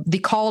of the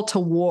call to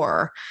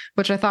war,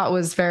 which I thought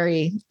was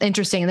very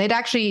interesting. And they'd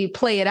actually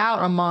play it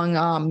out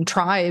among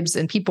tribes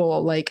and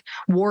people, like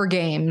war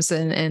games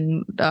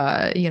and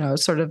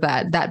sort of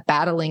that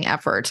battling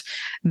effort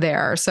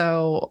there.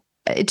 So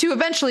to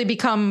eventually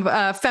become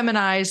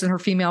feminized in her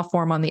female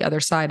form on the other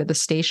side of the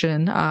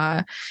station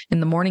in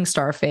the morning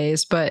star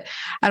phase. But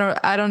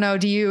I don't know.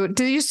 Do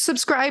you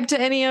subscribe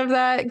to any of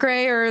that,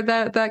 Gray, or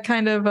that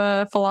kind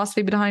of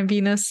philosophy behind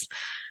Venus?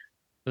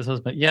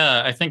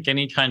 I think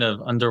any kind of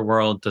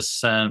underworld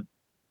descent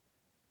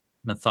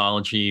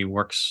mythology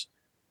works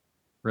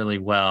really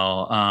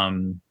well.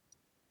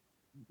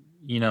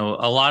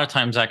 A lot of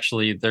times,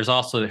 actually, there's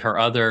also her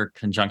other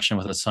conjunction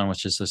with the sun,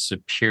 which is a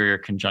superior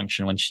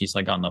conjunction when she's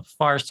like on the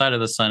far side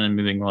of the sun and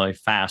moving really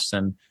fast.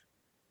 And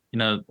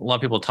a lot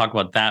of people talk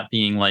about that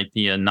being like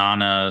the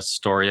Inanna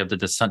story of the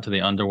descent to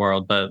the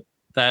underworld, but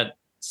that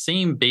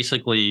same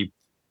basically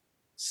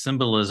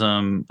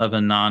symbolism of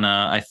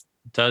Inanna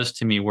does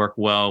to me work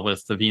well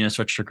with the Venus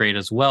retrograde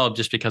as well,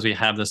 just because we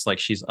have this, like,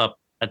 she's up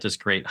at this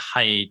great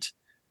height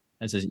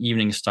as this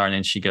evening star, and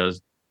then she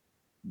goes,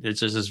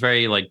 it's just this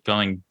very like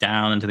going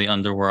down into the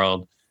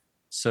underworld.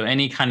 So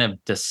any kind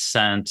of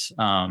descent,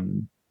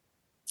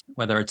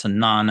 whether it's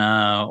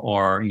Inanna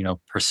or,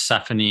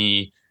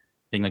 Persephone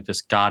being like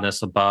this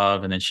goddess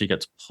above, and then she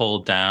gets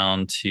pulled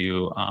down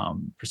to,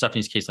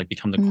 Persephone's case, like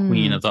become the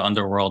queen of the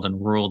underworld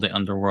and rule the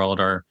underworld,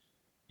 or,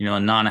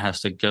 Inanna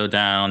has to go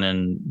down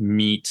and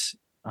meet,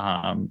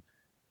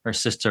 her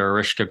sister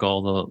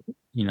Ereshkigal,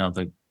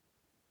 the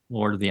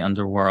lord of the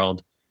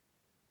underworld.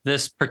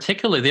 This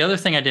particularly, the other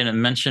thing I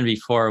didn't mention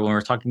before when we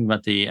were talking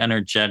about the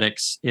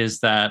energetics is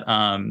that,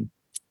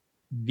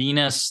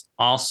 Venus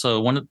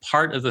also,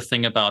 part of the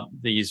thing about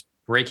these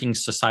breaking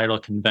societal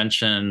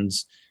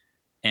conventions,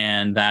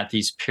 and that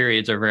these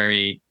periods are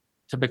very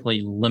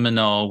typically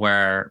liminal,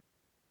 where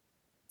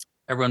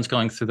everyone's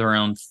going through their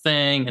own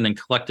thing, and then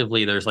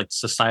collectively there's like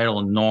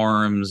societal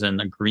norms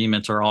and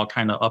agreements are all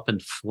kind of up in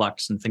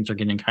flux, and things are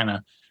getting kind of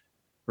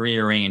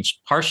rearranged.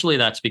 Partially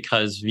that's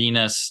because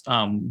Venus,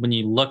 when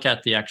you look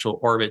at the actual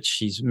orbit,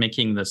 she's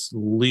making this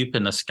loop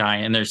in the sky,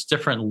 and there's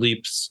different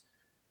loops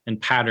and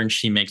patterns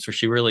she makes where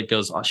she really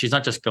goes, she's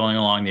not just going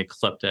along the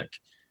ecliptic.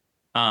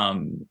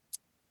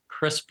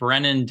 Chris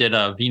Brennan did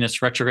a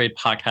Venus retrograde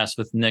podcast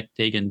with Nick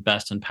Dagan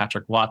Best and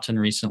Patrick Watson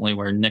recently,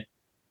 where Nick,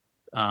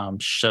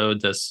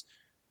 showed this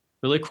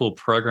really cool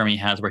program he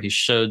has where he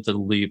showed the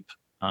loop,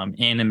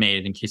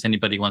 animated, in case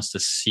anybody wants to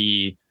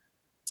see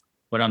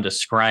what I'm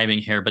describing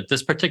here. But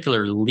this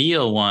particular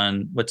Leo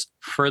one, what's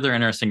further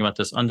interesting about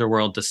this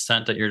underworld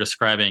descent that you're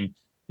describing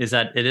is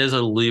that it is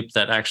a loop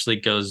that actually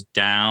goes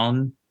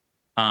down.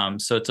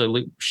 So it's a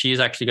loop. She's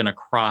actually going to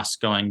cross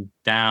going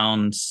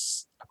down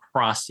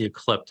across the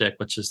ecliptic,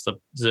 which is the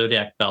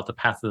zodiac belt, the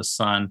path of the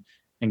sun,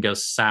 and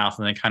goes south,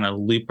 and then kind of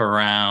loop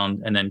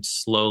around and then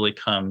slowly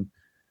come,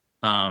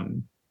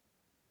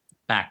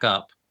 back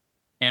up.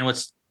 And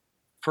what's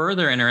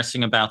further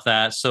interesting about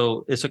that,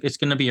 so it's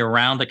going to be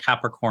around the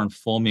Capricorn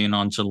full moon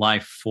on July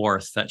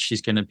 4th that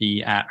she's going to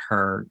be at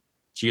her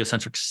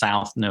geocentric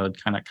south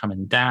node, kind of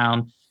coming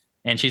down.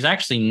 And she's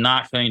actually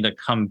not going to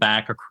come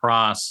back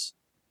across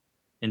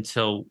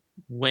until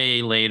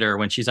way later,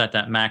 when she's at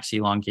that max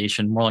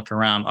elongation, more like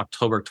around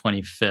October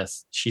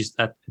 25th. It's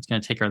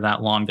going to take her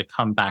that long to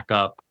come back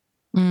up,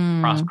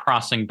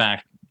 crossing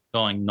back,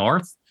 going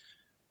north.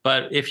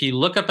 But if you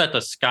look up at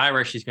the sky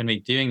where she's going to be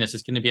doing this,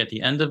 it's going to be at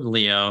the end of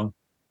Leo,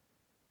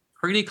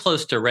 pretty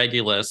close to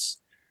Regulus.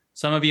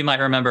 Some of you might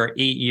remember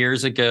 8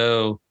 years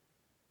ago,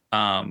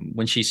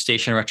 when she's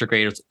stationed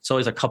retrograde, it's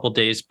always a couple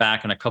days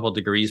back and a couple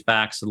degrees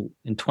back. So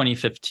in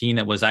 2015,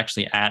 it was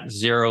actually at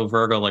 0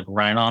 Virgo, like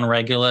right on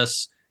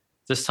Regulus.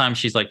 This time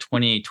she's like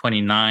 28,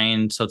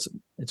 29. So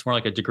it's more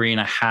like a degree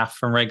and a half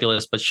from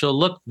Regulus, but she'll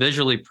look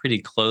visually pretty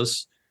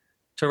close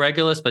to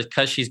Regulus. But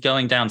because she's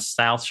going down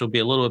south, she'll be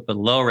a little bit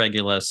below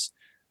Regulus.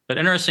 But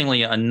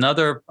interestingly,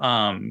 another,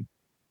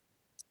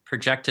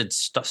 projected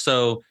stuff.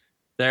 So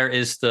there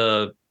is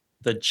the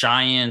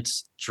giant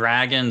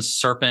dragon,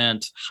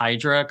 serpent,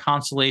 Hydra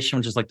constellation,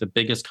 which is like the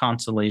biggest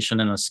constellation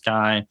in the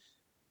sky.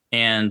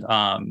 And,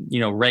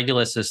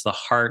 Regulus is the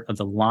heart of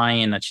the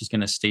lion that she's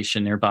going to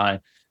station nearby.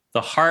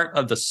 The heart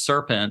of the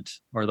serpent,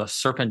 or the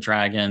serpent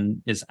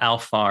dragon, is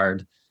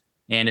Alphard.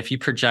 And if you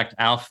project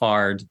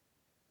Alphard,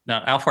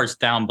 now Alphard's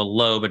down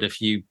below, but if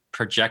you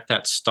project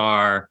that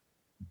star,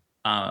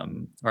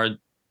 or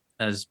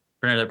as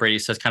Bernadette Brady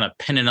says, kind of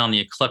pin it on the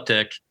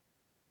ecliptic,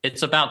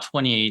 it's about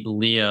 28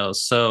 Leo.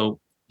 So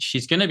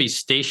she's going to be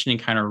stationing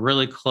kind of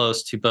really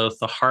close to both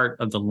the heart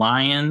of the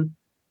lion,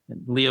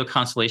 Leo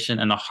constellation,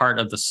 and the heart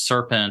of the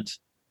serpent,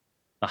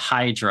 the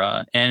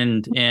Hydra.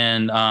 And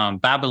in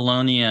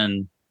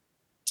Babylonian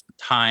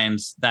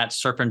times, that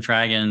serpent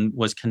dragon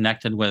was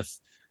connected with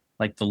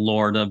like the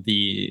lord of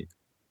the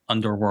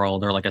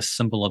underworld, or like a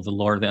symbol of the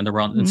lord of the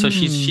underworld. And so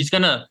she's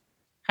going to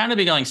kind of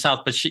be going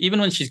south, but even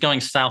when she's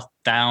going south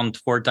down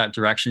toward that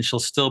direction, she'll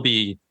still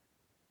be,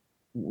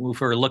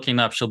 if we're looking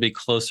up, she'll be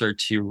closer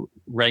to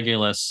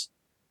Regulus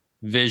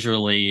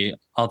visually,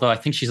 although I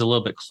think she's a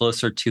little bit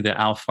closer to the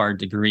Alphard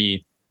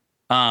degree.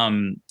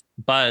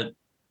 But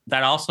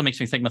that also makes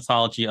me think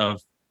mythology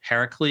of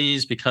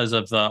Heracles, because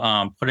of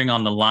the putting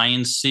on the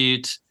lion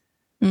suit,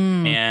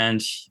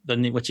 and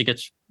what you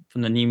get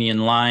from the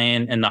Nemean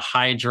lion. And the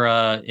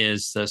Hydra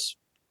is this,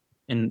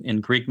 in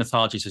Greek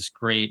mythology, is this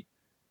great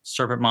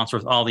serpent monster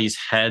with all these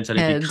heads that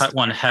if you cut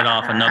one head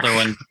off, another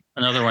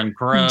one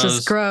grows.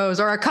 Just grows,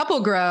 or a couple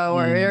grow,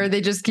 or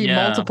they just keep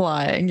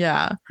multiplying.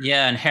 Yeah.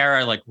 Yeah. And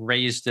Hera like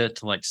raised it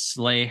to like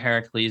slay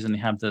Heracles, and they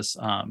have this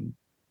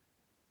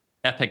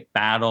epic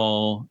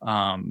battle,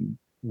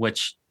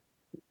 which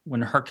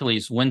when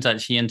Hercules wins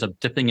that, he ends up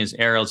dipping his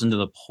arrows into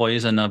the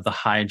poison of the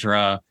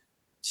Hydra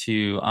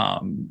to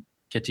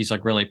get these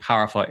like really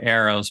powerful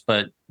arrows.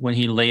 But when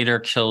he later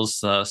kills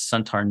the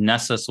centaur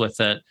Nessus with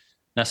it,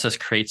 Nessus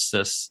creates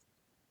this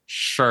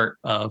shirt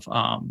of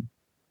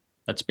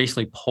that's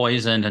basically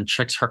poisoned and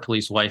tricks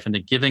Hercules' wife into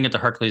giving it to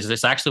Hercules.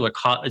 It's actually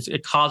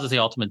it causes the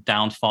ultimate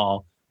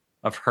downfall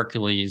of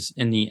Hercules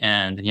in the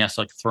end, and he has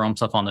to like throw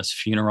himself on this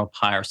funeral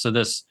pyre. So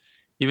this,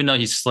 even though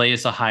he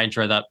slays the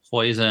Hydra, that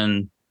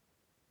poison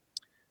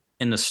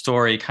in the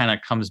story kind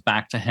of comes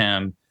back to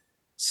him.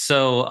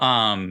 So,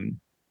 and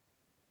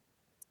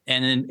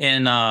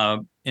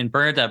in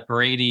Bernadette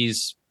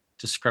Brady's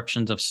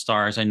descriptions of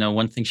stars, I know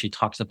one thing she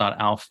talks about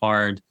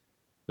Alphard,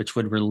 which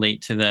would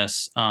relate to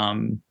this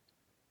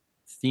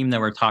theme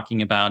that we're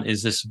talking about,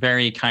 is this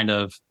very kind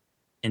of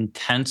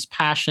intense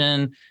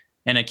passion.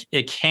 And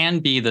it can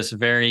be this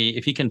very,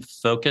 if you can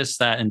focus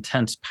that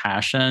intense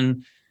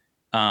passion,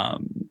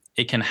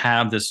 it can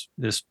have this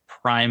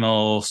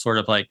primal sort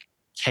of like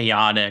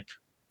chaotic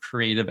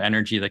creative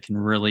energy that can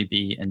really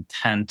be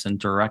intense and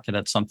directed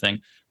at something,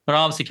 but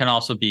obviously can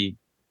also be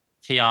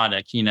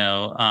chaotic,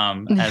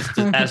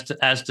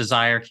 as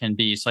desire can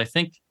be. So I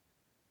think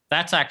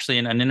that's actually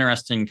an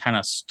interesting kind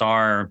of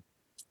star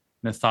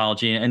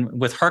mythology. And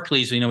with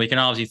Hercules, we can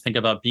obviously think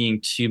about being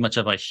too much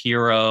of a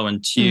hero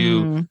and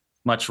too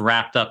much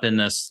wrapped up in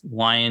this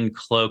lion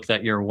cloak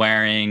that you're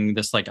wearing,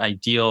 this like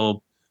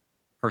ideal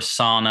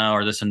persona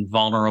or this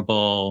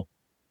invulnerable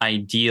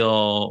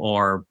ideal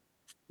or,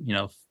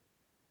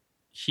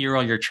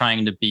 hero you're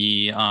trying to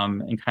be,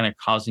 and kind of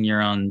causing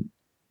your own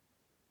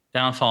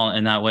downfall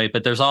in that way.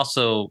 But there's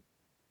also,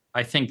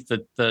 I think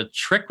that the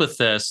trick with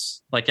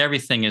this, like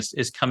everything,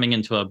 is coming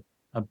into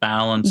a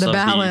balance. The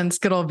balance,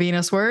 good old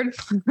Venus word.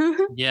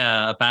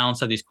 Yeah, a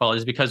balance of these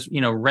qualities, because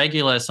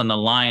Regulus on the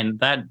line,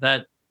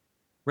 that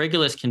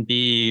Regulus can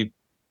be,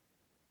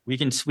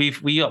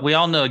 we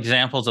all know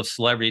examples of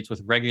celebrities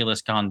with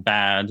Regulus gone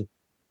bad,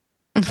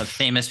 of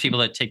famous people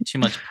that take too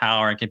much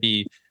power and can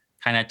be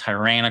kind of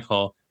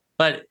tyrannical.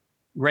 But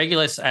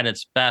Regulus at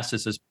its best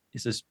is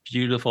this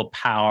beautiful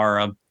power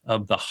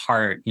of the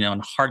heart,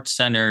 and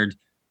heart-centered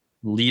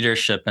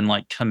leadership and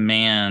like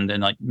command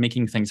and like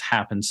making things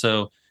happen.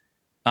 So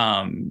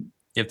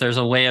if there's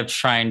a way of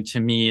trying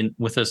to me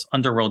with this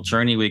underworld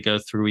journey we go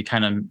through, we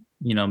kind of,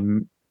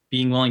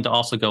 being willing to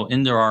also go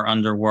into our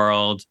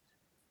underworld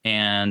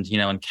and,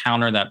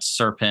 encounter that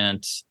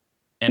serpent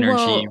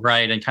energy,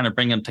 right? And kind of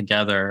bring them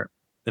together,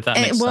 if that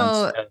makes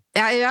sense.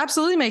 It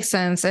absolutely makes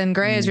sense. And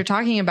Gray, as you're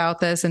talking about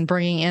this and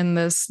bringing in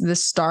this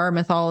star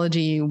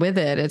mythology with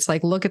it, it's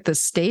like, look at the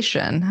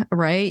station,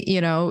 right?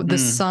 The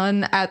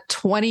sun at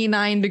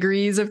 29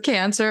 degrees of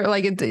Cancer,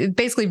 like it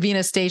basically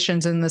Venus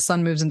stations and the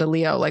sun moves into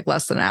Leo like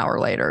less than an hour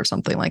later or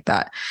something like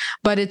that.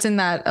 But it's in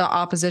that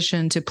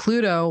opposition to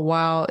Pluto,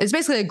 while it's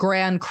basically a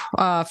grand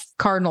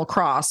cardinal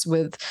cross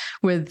with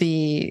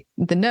the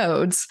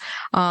nodes.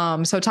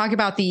 So talk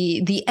about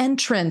the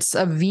entrance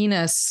of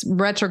Venus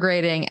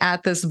retrograding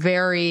at this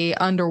very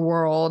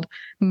underworld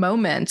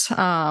moment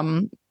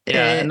in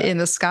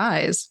the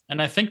skies.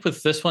 And I think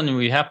with this one,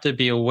 we have to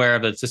be aware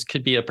that this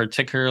could be a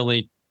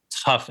particularly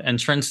tough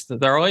entrance.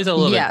 They're always a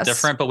little bit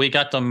different, but we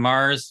got the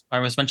Mars, I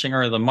was mentioning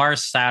earlier, the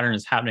Mars Saturn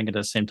is happening at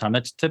the same time.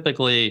 That's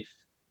typically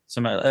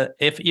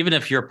even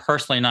if you're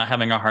personally not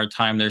having a hard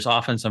time, there's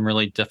often some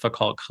really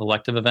difficult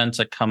collective events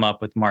that come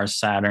up with Mars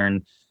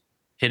Saturn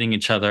hitting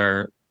each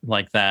other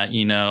like that,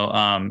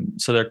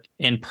 so there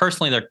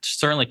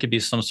certainly could be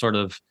some sort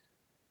of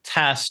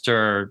test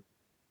or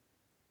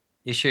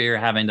issue you're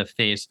having to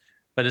face.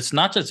 But it's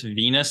not just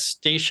Venus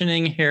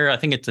stationing here. I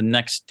think it's the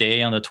next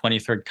day on the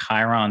 23rd,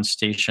 Chiron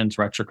stations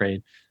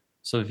retrograde.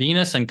 So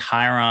Venus and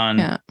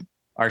Chiron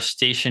are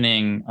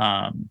stationing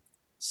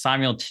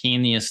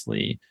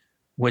simultaneously,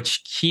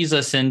 which keys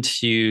us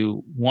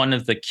into one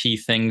of the key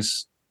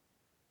things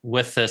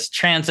with this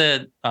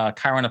transit.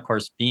 Chiron, of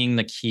course, being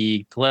the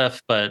key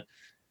glyph, but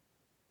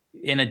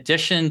in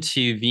addition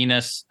to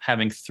Venus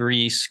having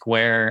 3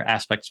 square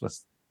aspects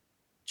with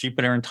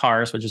Jupiter and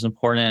Taurus, which is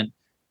important,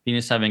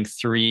 Venus having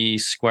 3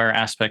 square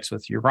aspects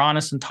with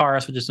Uranus and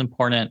Taurus, which is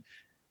important,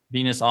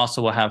 Venus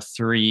also will have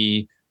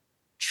 3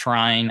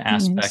 trine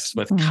aspects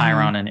with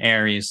Chiron and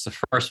Aries. The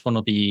first one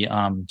will be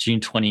June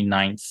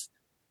 29th.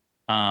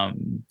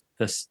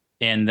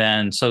 And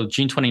then, so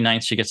June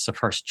 29th, she gets the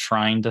first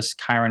trine to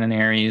Chiron and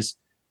Aries.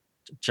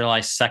 July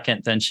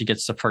 2nd, then she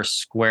gets the first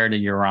square to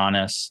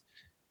Uranus.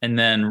 And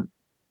then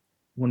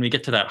when we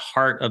get to that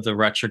heart of the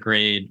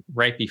retrograde,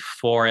 right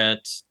before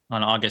it,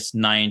 on August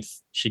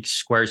 9th, she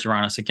squares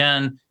Uranus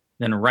again.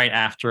 Then right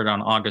after it,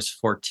 on August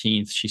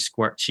 14th,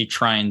 she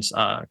trines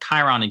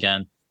Chiron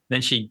again.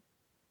 Then she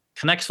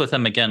connects with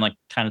him again, like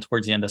kind of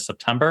towards the end of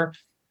September.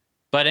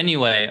 But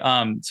anyway,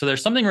 so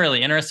there's something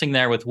really interesting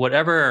there with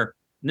whatever.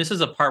 This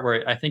is a part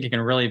where I think it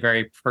can really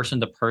vary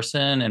person to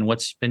person and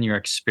what's been your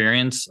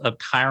experience of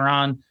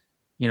Chiron.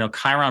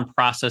 Chiron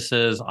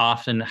processes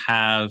often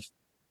have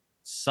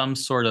some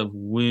sort of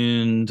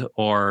wound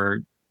or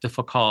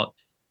difficult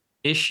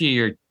issue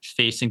you're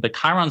facing, but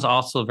Chiron's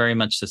also very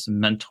much this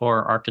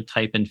mentor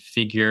archetype and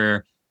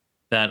figure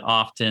that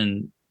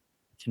often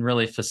can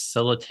really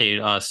facilitate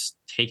us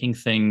taking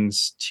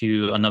things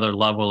to another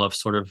level of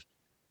sort of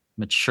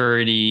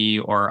maturity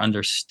or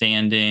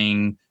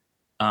understanding.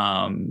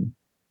 Um,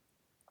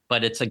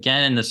 but it's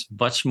again in this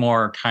much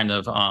more kind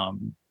of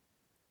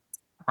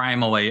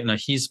primal way.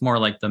 He's more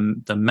like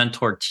the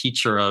mentor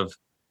teacher of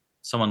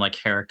someone like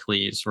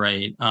Heracles,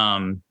 right?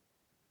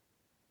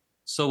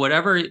 So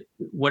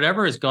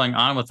whatever is going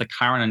on with the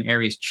Chiron and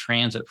Aries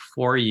transit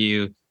for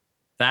you,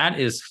 that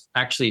is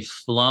actually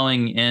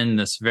flowing in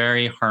this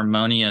very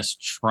harmonious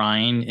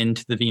trine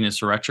into the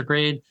Venus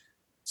retrograde.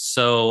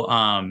 So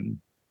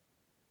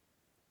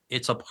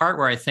it's a part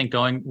where I think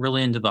going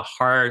really into the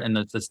heart and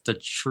the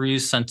true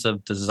sense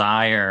of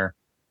desire,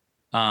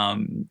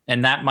 and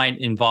that might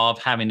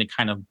involve having to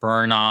kind of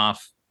burn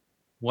off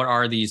what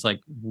are these like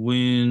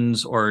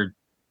wounds or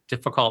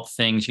difficult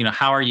things.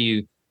 How are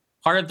you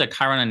part of the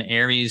Chiron and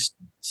Aries?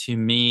 To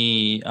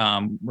me,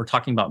 we're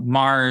talking about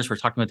Mars, we're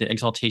talking about the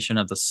exaltation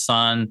of the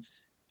sun.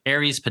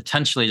 Aries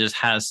potentially just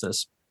has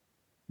this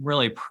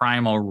really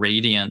primal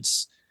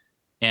radiance,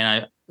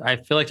 and I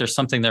feel like there's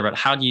something there. But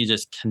how do you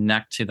just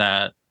connect to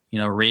that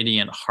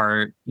radiant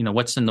heart?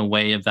 What's in the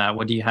way of that?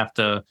 What do you have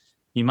to?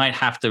 You might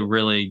have to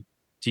really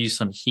do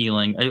some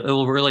healing. It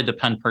will really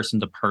depend person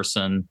to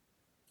person,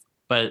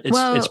 but it's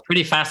Well,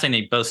 pretty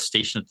fascinating. Both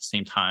stationed at the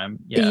same time.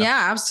 Yeah.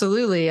 yeah,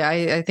 absolutely.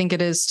 I think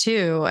it is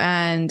too.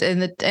 And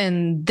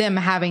them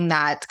having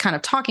that kind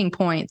of talking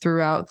point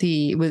throughout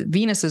with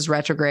Venus's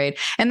retrograde,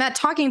 and that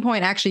talking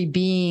point actually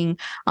being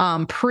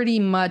pretty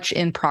much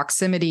in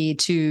proximity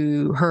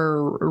to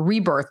her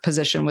rebirth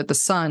position with the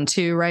sun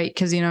too, right?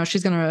 Because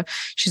she's gonna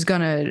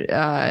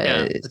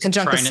Yeah.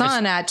 conjunct the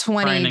sun at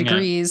 20 trining it.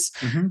 degrees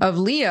Mm-hmm. of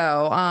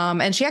Leo.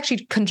 And she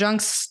actually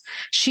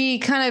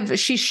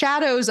she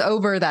shadows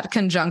over that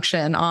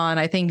conjunction on,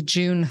 I think,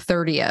 June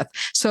 30th.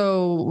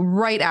 So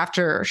right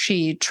after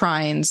she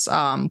trines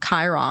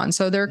Chiron.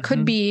 So there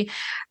could be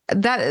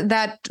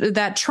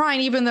that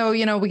trine, even though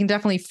we can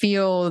definitely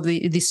feel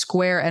the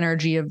square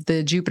energy of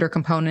the Jupiter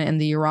component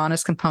and the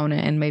Uranus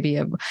component in maybe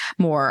a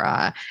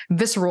more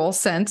visceral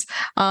sense.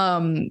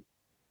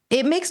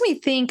 It makes me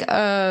think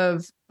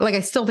of, like, I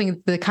still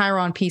think the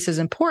Chiron piece is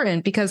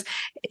important because,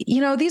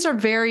 these are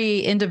very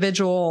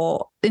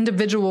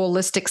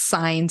individualistic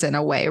signs in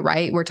a way,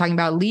 right? We're talking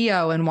about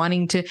Leo and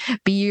wanting to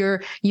be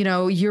your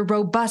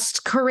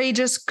robust,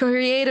 courageous,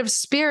 creative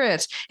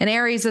spirit. And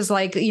Aries is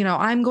like,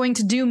 I'm going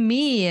to do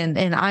me, and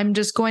I'm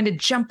just going to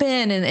jump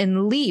in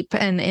and leap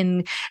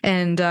and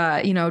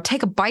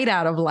take a bite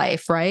out of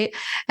life, right?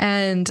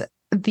 And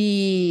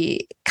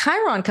the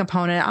Chiron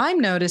component, I'm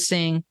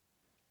noticing,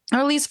 or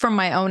at least from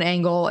my own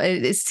angle,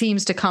 it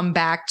seems to come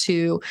back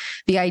to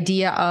the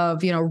idea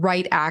of,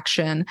 right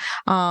action.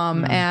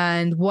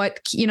 And what,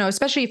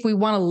 especially if we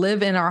want to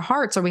live in our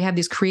hearts, or we have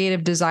these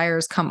creative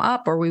desires come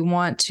up, or we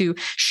want to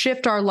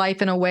shift our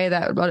life in a way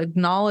that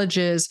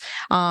acknowledges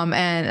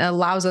and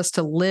allows us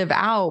to live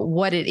out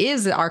what it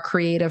is that our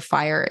creative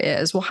fire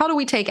is. Well, how do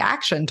we take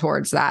action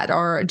towards that?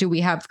 Or do we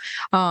have,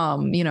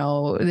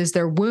 is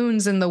there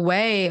wounds in the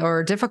way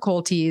or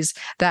difficulties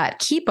that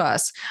keep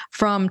us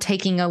from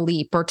taking a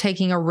leap or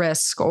taking a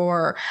risk,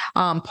 or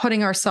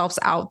putting ourselves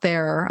out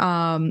there,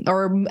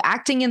 or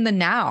acting in the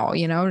now,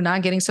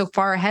 not getting so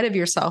far ahead of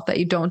yourself that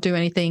you don't do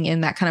anything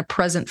in that kind of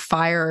present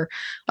fire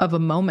of a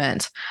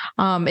moment?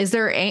 Is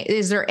there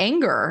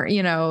anger,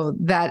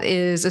 that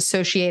is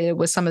associated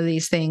with some of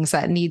these things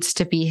that needs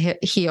to be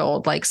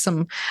healed? Like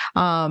some,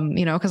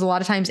 because a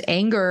lot of times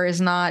anger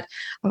is not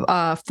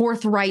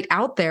forthright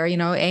out there.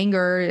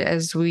 Anger,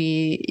 as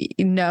we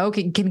know,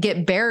 can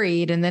get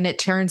buried, and then it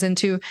turns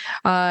into,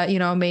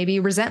 maybe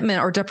resentment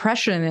or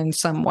depression in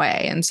some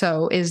way. And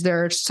so is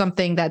there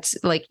something that's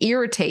like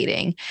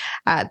irritating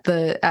at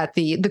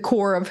the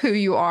core of who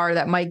you are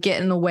that might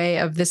get in the way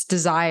of this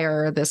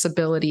desire, this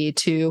ability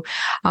to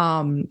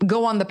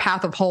go on the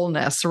path of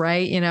wholeness,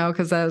 right?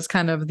 Because that was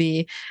kind of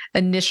the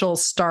initial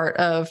start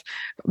of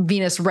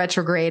Venus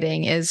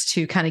retrograding, is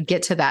to kind of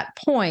get to that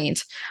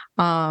point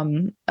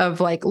of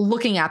like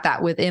looking at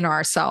that within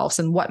ourselves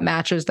and what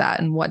matches that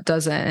and what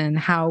doesn't, and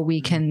how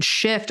we can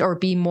shift or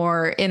be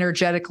more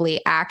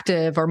energetically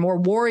active or more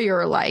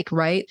warrior-like,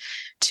 right,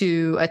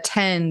 to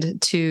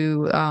attend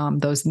to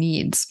those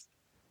needs.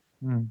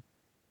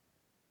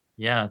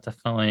 Yeah,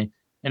 definitely.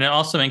 And it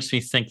also makes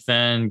me think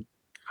then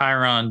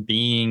Chiron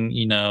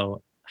being,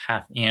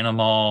 half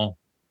animal,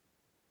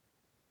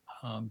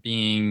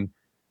 being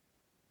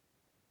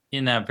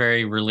in that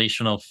very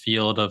relational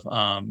field of,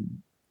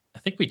 I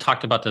think we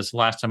talked about this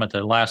last time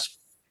when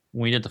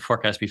we did the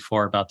forecast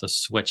before, about the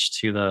switch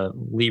to the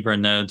Libra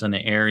nodes and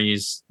the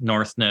Aries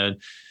North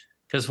node.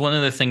 Because one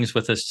of the things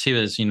with this too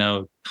is,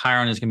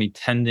 Chiron is going to be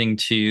tending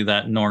to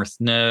that North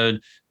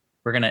node.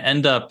 We're going to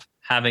end up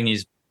having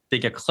these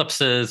big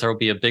eclipses. There will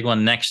be a big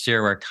one next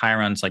year where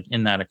Chiron's like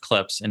in that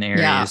eclipse in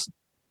Aries,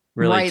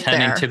 really right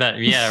tending there. to that.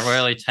 Yeah,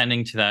 really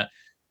tending to that.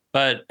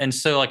 And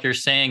so like you're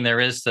saying, there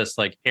is this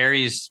like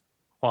Aries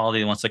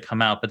quality that wants to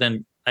come out. But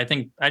then I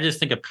just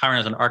think of Chiron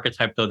as an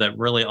archetype though, that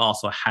really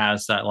also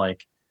has that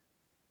like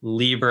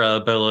Libra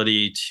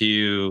ability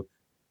to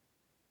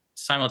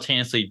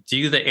simultaneously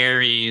do the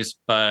Aries,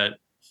 but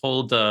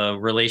hold the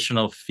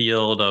relational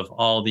field of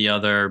all the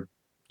other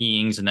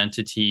beings and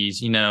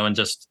entities, and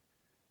just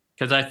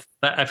because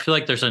I feel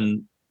like there's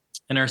an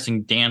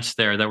interesting dance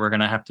there that we're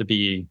going to have to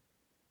be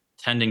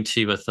tending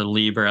to with the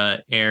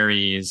Libra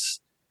Aries.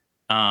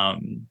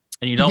 And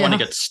you don't want to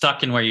Yeah. get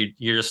stuck in where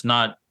you're just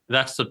not.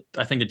 That's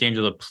I think the danger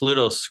of the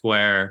Pluto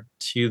square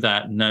to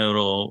that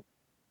nodal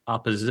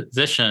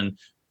opposition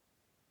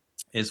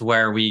is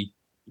where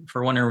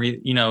for one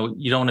reason, you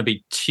don't want to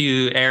be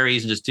too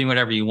Aries and just doing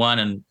whatever you want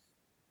and,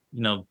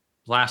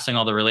 blasting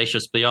all the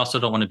relationships, but you also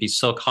don't want to be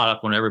so caught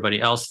up when everybody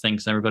else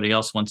thinks and everybody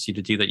else wants you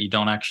to do that you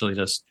don't actually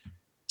just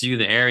do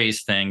the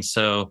Aries thing.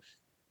 So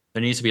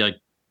there needs to be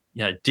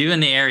doing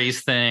the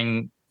Aries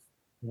thing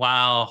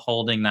while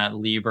holding that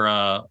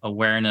Libra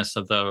awareness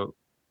of the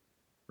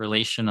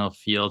relational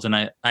fields. And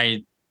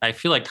I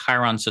feel like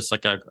Chiron's just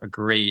like a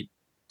great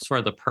sort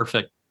of the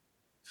perfect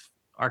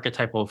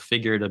archetypal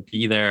figure to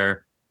be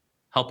there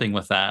helping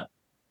with that.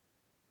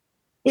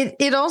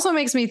 It also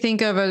makes me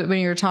think of when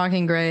you're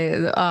talking, Gray,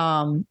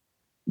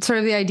 sort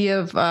of the idea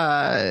of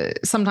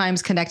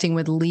sometimes connecting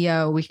with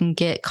Leo, we can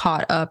get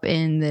caught up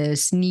in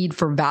this need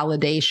for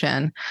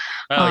validation.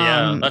 Oh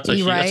yeah, that's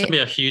right? gonna be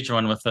a huge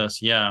one with this.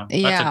 Yeah,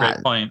 that's a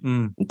great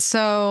point.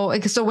 So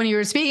when you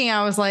were speaking,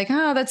 I was like,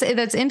 oh,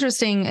 that's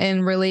interesting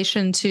in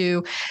relation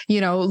to,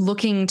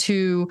 looking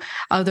to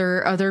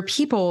other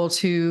people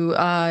to,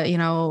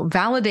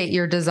 validate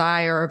your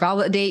desire or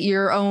validate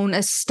your own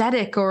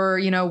aesthetic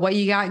or, what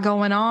you got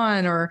going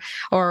on or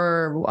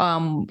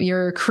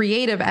your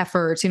creative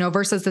efforts,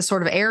 versus this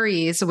sort of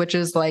Aries, which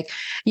is like,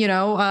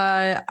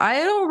 I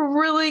don't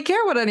really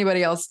care what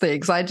anybody else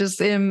thinks. I just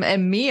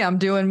am me. I'm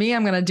doing me.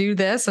 I'm going to do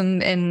this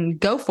and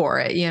go for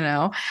it,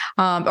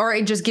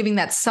 or just giving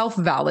that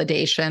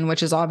self-validation,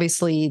 which is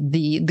obviously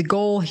the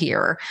goal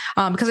here.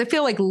 Because I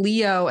feel like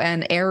Leo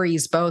and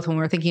Aries both, when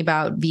we're thinking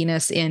about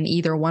Venus in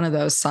either one of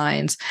those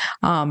signs,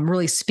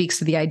 really speaks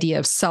to the idea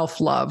of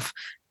self-love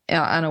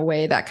in a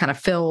way that kind of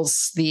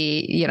fills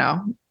the,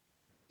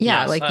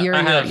 Yes, like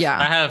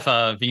I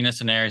have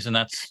Venus and Aries, and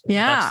that's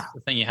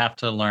the thing you have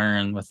to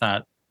learn with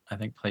that. I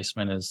think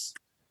placement is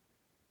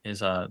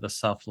the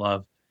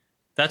self-love.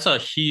 That's a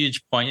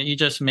huge point that you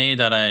just made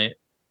that I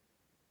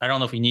don't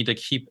know if we need to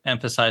keep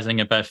emphasizing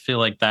it, but I feel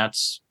like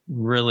that's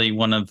really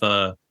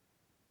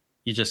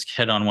you just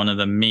hit on one of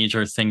the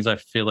major things. I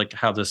feel like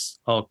how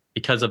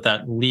because of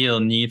that Leo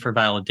need for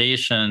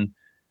validation.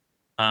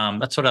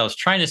 That's what I was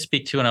trying to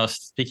speak to when I was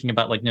speaking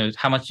about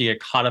how much you get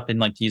caught up in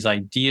these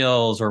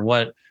ideals or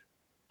what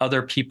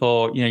other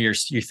people,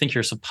 you think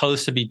you're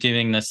supposed to be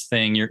doing this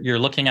thing. You're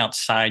looking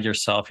outside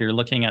yourself. You're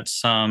looking at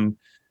some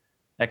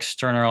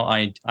external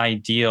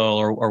ideal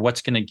or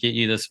what's going to get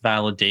you this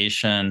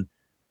validation.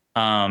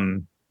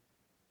 And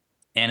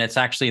it's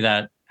actually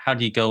that how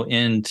do you go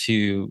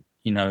into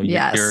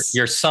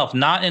yourself,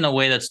 not in a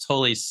way that's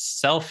totally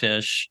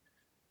selfish,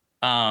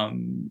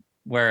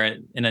 where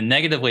in a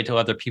negative way to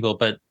other people,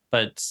 but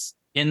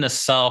in the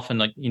self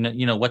and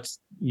what's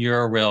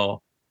your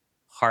real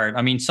heart.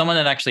 I mean, someone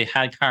that actually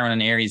had Chiron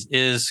and Aries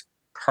is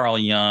Carl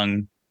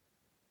Jung,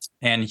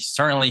 and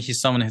certainly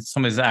some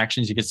of his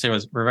actions you could say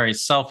were very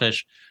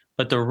selfish,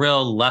 but the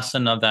real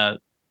lesson of that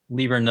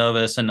Liber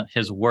Novus and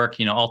his work,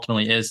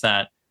 ultimately is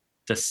that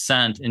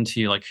descent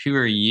into who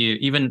are you?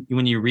 Even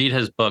when you read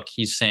his book,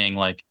 he's saying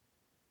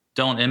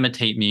don't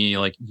imitate me.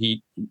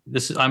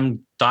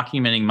 I'm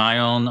documenting my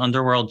own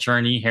underworld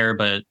journey here,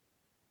 but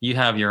you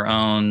have your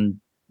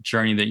own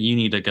journey that you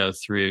need to go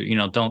through.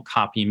 Don't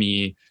copy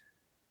me.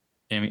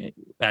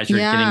 As you're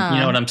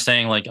getting, what I'm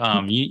saying?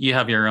 You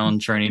have your own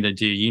journey to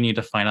do. You need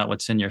to find out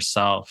what's in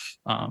yourself.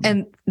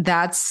 And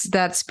that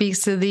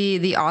speaks to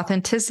the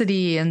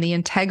authenticity and the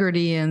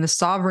integrity and the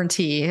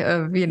sovereignty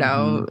of,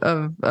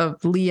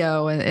 of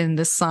Leo in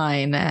this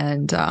sign.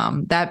 And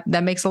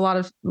that makes a lot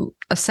of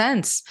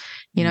sense.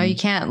 You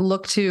can't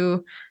look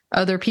to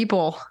other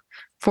people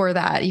for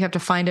that. You have to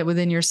find it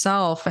within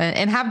yourself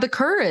and have the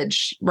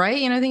courage, right?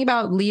 Think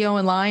about Leo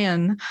and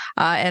Lion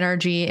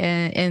energy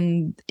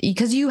and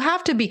because you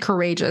have to be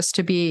courageous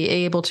to be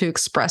able to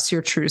express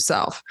your true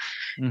self,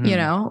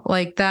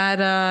 like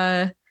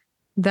that,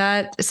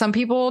 that some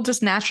people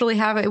just naturally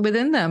have it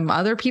within them.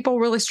 Other people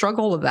really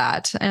struggle with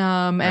that.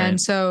 Right. And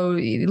so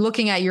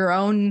looking at your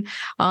own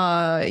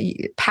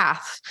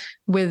path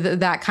with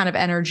that kind of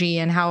energy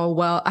and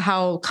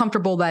how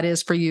comfortable that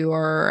is for you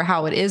or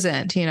how it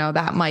isn't,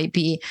 that might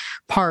be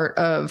part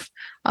of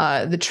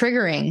the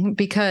triggering.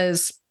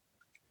 Because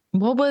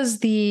what was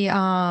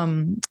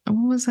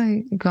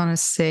I gonna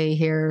say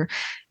here?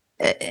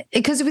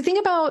 Because if we think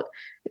about,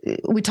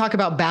 we talk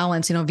about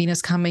balance,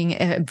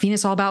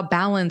 Venus all about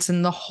balance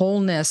and the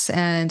wholeness.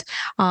 And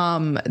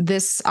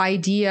this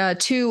idea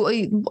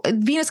too,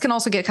 Venus can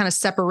also get kind of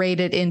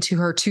separated into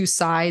her two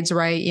sides,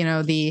 right?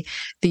 The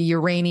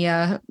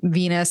Urania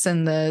Venus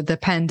and the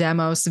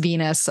Pandemos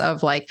Venus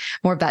of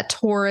more of that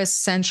Taurus,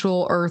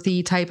 sensual,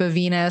 earthy type of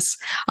Venus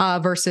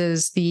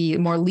versus the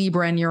more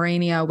Libra and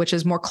Urania, which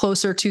is more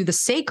closer to the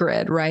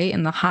sacred, right?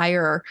 And the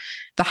higher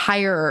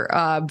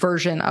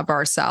version of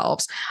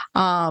ourselves,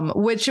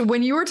 which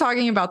when you you were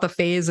talking about the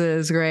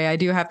phases, Gray, I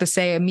do have to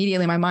say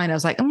immediately in my mind, I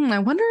was like, I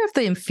wonder if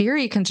the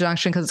Inferi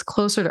conjunction, because it's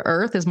closer to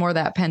Earth, is more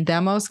that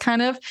Pandemos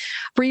kind of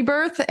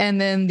rebirth. And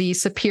then the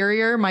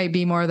Superior might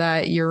be more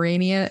that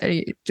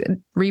Uranian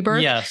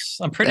rebirth. Yes,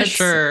 I'm pretty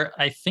sure.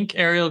 I think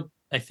Ariel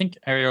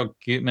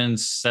Gutman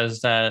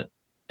says that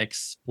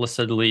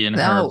explicitly in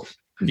her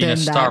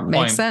Venus Star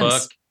Point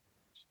book.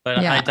 But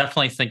I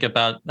definitely think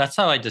about, that's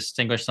how I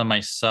distinguish them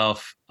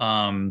myself.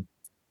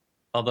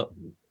 Although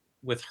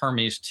with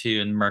Hermes too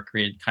and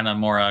Mercury, kind of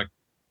more a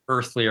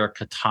earthly or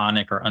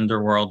chthonic or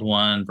underworld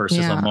one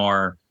versus a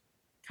more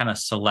kind of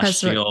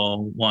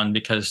celestial one,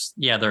 because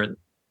they're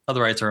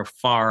otherwise they're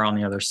far on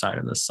the other side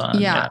of the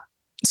sun. Yeah.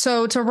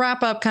 So to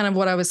wrap up kind of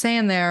what I was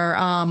saying there,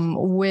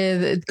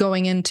 with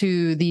going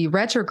into the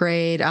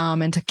retrograde,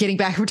 and to getting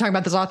back, we're talking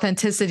about this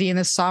authenticity and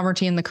this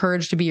sovereignty and the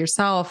courage to be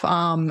yourself,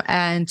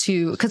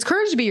 because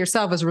courage to be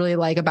yourself is really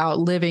like about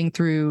living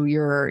through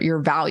your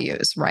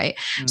values, right?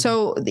 Mm-hmm.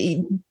 So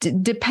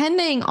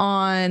depending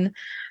on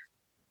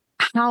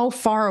how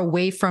far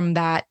away from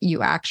that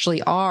you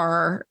actually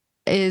are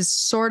is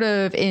sort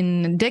of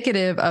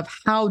indicative of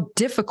how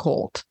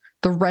difficult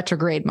the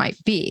retrograde might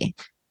be.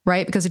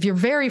 Right? Because if you're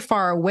very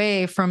far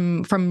away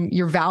from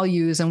your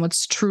values and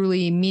what's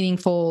truly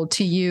meaningful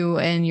to you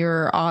and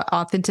your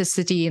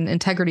authenticity and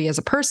integrity as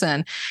a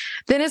person,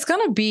 then it's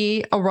going to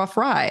be a rough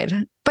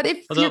ride. But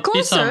if you're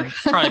closer,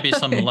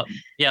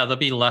 there'll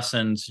be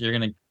lessons you're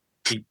going to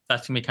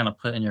that's going to be kind of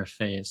put in your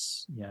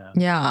face. Yeah.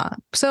 Yeah.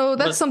 So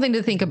that's something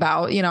to think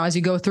about, as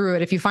you go through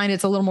it. If you find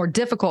it's a little more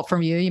difficult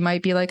from you, you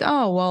might be like,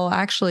 oh, well,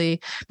 actually,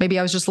 maybe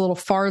I was just a little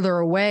farther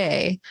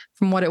away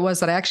from what it was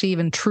that I actually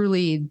even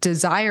truly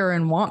desire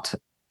and want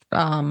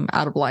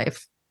out of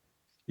life.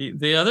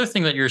 The other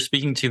thing that you're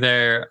speaking to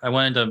there, I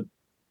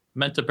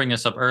meant to bring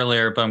this up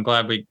earlier, but I'm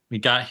glad we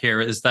got here,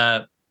 is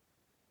that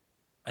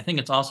I think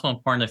it's also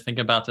important to think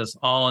about this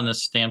all in the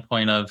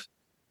standpoint of,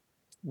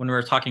 when we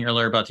were talking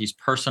earlier about these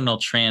personal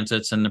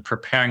transits and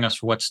preparing us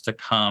for what's to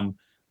come,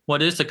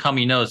 what is to come,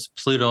 is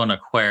Pluto and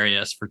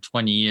Aquarius for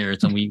 20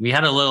 years. And we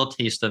had a little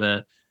taste of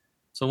it.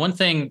 So one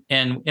thing,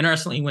 and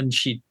interestingly, when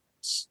she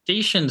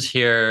stations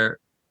here,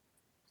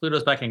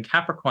 Pluto's back in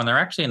Capricorn, they're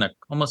actually in a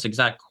almost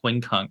exact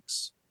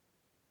quincunx.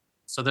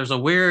 So there's a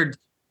weird,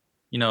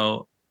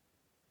 that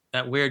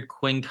weird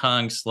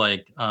quincunx,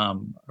 like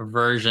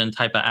aversion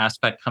type of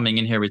aspect coming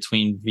in here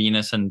between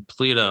Venus and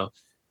Pluto.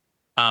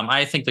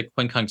 I think the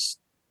quincunx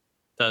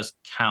does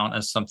count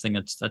as something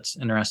that's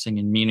interesting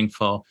and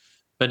meaningful.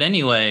 But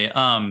anyway,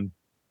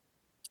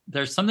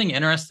 there's something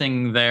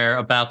interesting there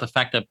about the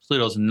fact that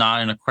Pluto's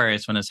not in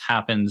Aquarius when this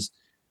happens.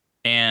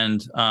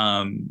 And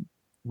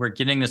we're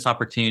getting this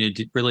opportunity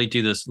to really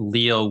do this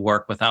Leo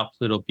work without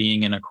Pluto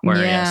being in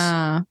Aquarius.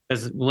 Yeah.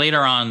 Because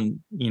later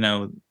on,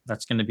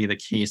 that's going to be the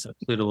case, that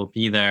Pluto will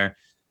be there.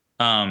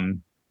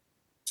 And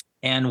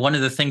one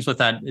of the things with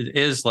that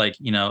is like,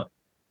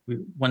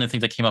 one of the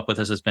things that came up with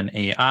this has been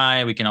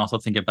AI. We can also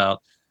think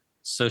about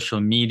social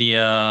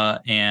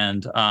media.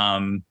 And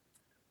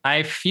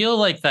I feel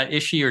like that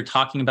issue you're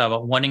talking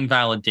about wanting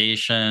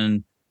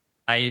validation,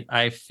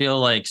 I feel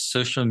like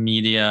social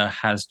media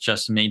has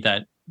just made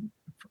that,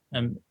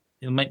 and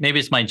maybe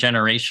it's my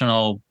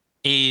generational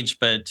age,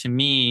 but to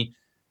me,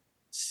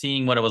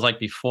 seeing what it was like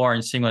before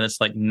and seeing what it's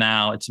like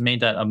now, it's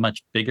made that a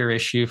much bigger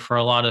issue for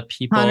a lot of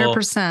people.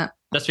 100%.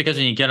 That's because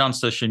when you get on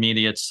social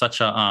media, it's such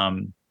a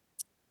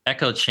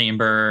echo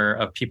chamber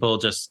of people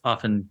just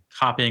often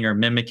copying or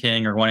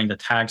mimicking or wanting to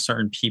tag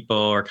certain people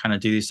or kind of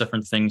do these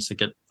different things to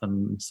get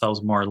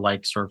themselves more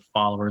likes or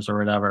followers or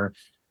whatever.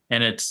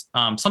 And it's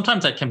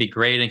sometimes that can be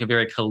great and it can be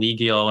very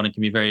collegial and it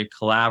can be very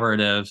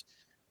collaborative.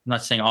 I'm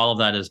not saying all of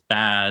that is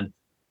bad,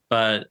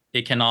 but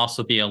it can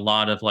also be a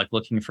lot of like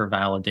looking for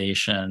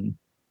validation.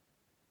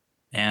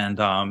 And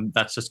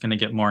that's just going to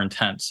get more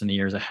intense in the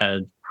years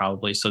ahead,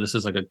 probably. So this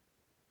is like a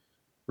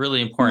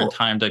really important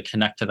time to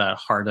connect to that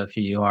heart of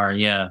who you are.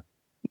 Yeah.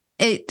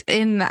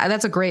 And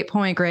that's a great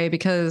point, Gray,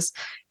 because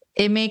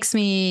it makes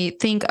me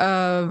think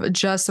of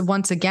just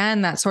once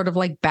again that sort of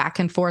like back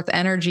and forth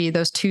energy,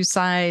 those two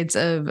sides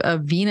of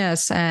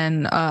Venus.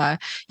 And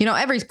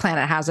every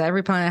planet has it.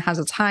 Every planet has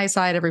its high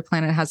side. Every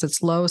planet has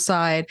its low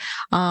side.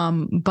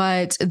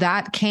 But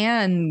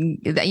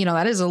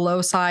that is a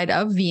low side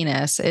of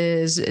Venus,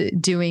 is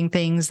doing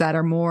things that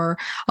are more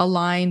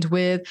aligned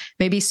with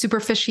maybe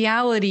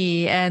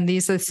superficiality and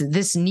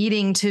this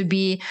needing to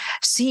be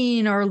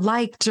seen or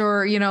liked,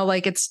 or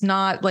like it's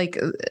not like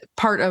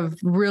part of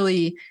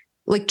really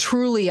like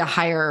truly a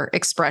higher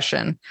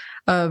expression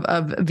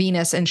of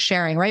Venus and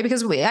sharing, right?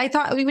 Because I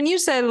thought when you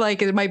said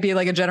like it might be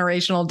like a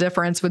generational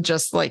difference with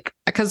just like,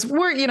 because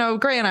we're,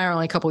 Gray and I are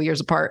only a couple of years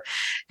apart.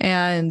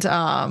 And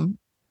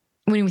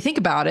when we think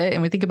about it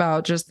and we think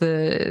about just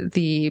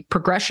the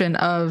progression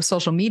of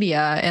social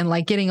media and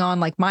like getting on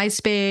like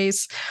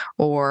MySpace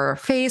or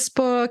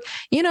Facebook,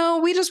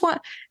 we just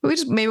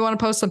maybe want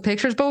to post some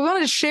pictures, but we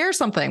wanted to share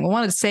something. We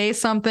wanted to say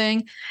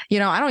something.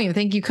 I don't even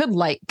think you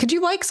could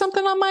you like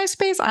something on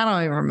MySpace? I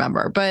don't even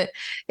remember, but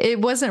it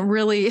wasn't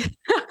really,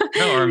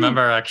 don't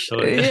remember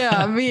actually.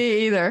 Yeah,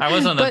 me either. I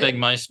wasn't a big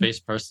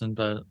MySpace person,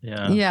 but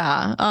yeah.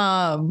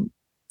 Yeah.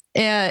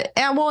 And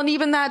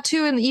even that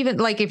too, and even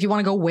like if you want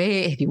to go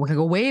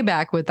way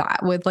back with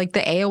that, with like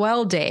the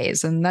AOL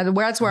days, and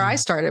that's where I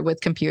started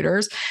with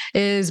computers,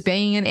 is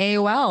being in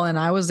AOL, and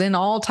I was in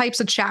all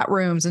types of chat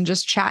rooms and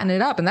just chatting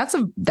it up, and that's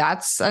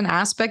an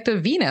aspect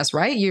of Venus,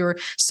 right? You're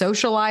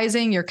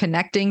socializing, you're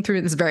connecting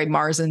through this, very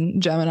Mars and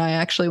Gemini,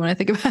 actually, when I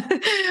think about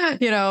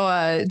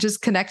it,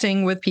 just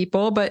connecting with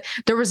people, but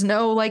there was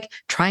no like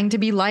trying to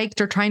be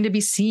liked or trying to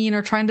be seen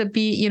or trying to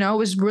be, it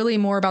was really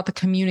more about the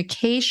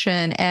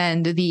communication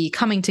and the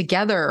coming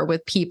together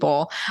with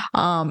people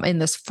in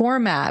this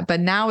format. But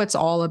now it's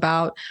all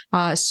about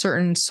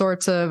certain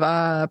sorts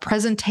of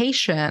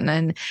presentation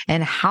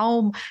and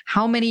how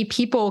many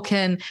people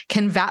can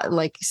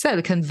like you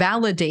said, can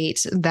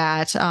validate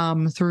that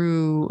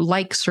through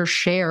likes or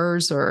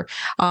shares or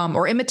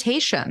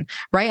imitation,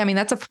 right? I mean,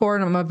 that's a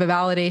form of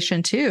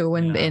validation too.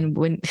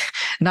 When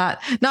not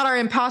our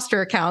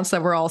imposter accounts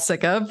that we're all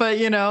sick of, but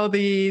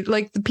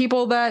the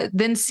people that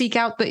then seek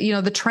out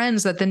the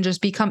trends that then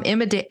just become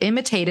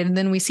imitated, and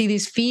then we see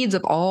these feeds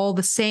of all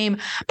the same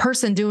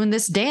person doing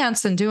this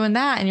dance and doing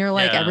that, and you're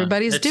like,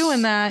 everybody's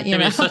doing that.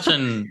 It's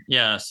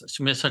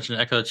such an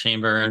echo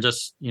chamber, and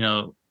just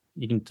you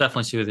can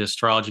definitely see with the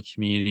astrology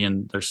community,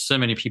 and there's so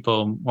many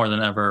people more than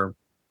ever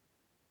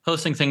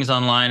posting things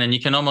online, and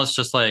you can almost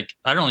just like,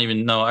 I don't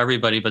even know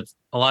everybody, but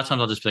a lot of times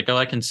I'll just be like, oh,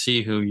 I can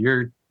see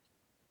who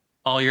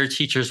all your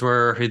teachers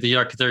were, who they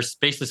are, because they're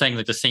basically saying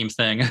like the same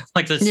thing.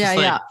 Like this,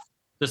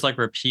 just like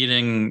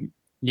repeating.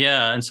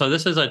 Yeah. And so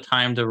this is a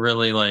time to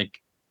really like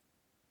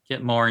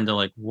get more into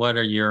like, what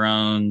are your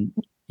own,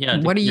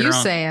 what are you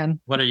saying?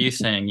 What are you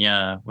saying?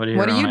 Yeah. What are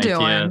you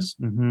doing?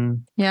 Mm-hmm.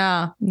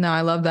 Yeah. No,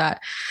 I love that.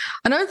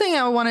 Another thing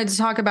I wanted to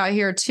talk about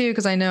here too,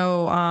 because I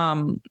know,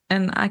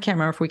 and I can't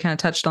remember if we kind of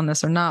touched on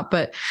this or not,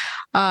 but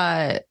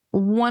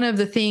one of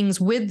the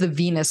things with the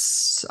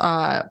Venus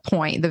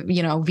point,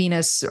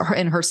 Venus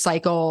in her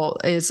cycle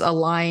is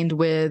aligned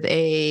with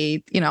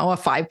a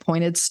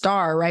 5-pointed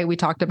star, right? We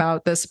talked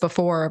about this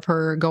before, of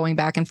her going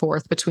back and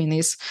forth between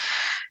these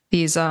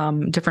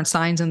different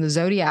signs in the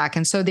zodiac.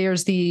 And so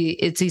it's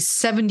these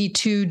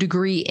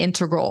 72-degree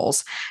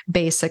integrals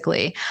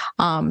basically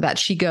that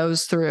she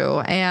goes through.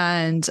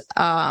 And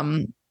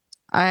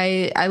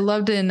I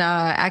loved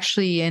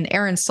actually in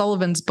Erin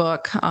Sullivan's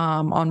book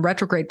on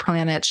retrograde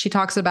planets, she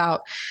talks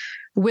about,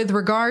 with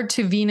regard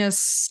to Venus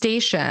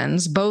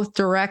stations, both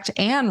direct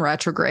and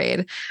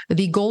retrograde,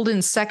 the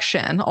golden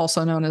section,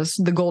 also known as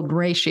the golden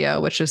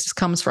ratio, which this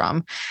comes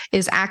from,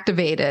 is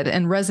activated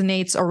and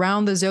resonates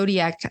around the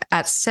zodiac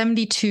at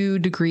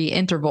 72-degree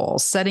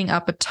intervals, setting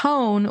up a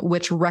tone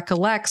which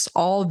recollects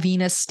all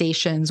Venus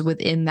stations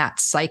within that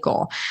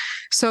cycle.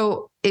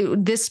 So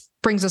this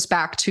brings us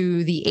back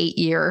to the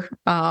 8-year,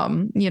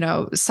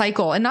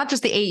 cycle, and not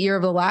just the 8-year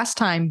of the last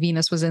time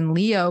Venus was in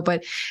Leo,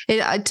 but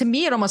to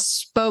me, it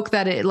almost spoke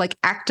that it like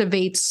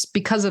activates,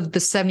 because of the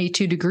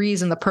 72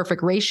 degrees and the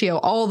perfect ratio,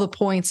 all the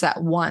points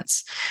at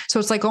once. So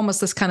it's like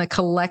almost this kind of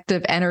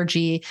collective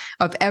energy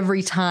of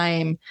every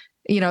time,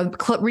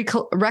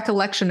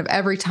 recollection of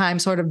every time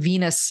sort of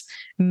Venus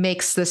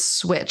makes this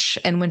switch,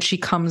 and when she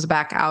comes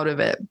back out of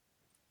it.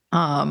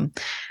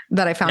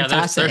 That I found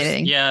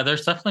fascinating.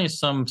 There's definitely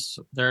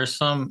there's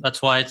some,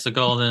 that's why it's a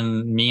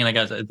golden mean, I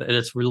guess.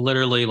 It's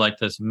literally like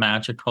this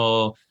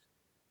magical,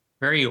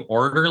 very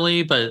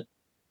orderly, but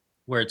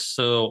where it's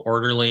so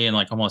orderly and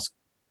like almost,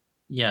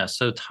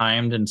 so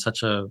timed in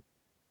such a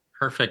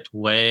perfect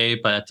way,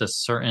 but at a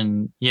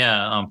certain,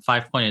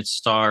 5-pointed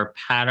star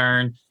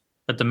pattern.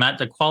 But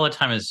the quality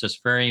time is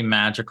just very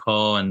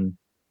magical, and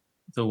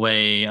the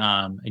way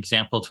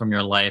examples from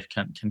your life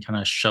can kind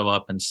of show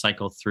up and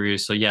cycle through.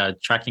 So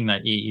tracking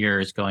that 8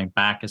 years going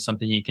back is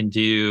something you can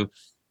do.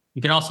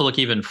 You can also look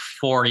even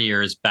 4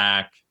 years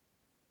back,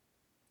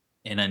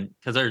 and then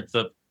because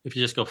if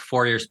you just go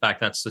 4 years back,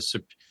 that's this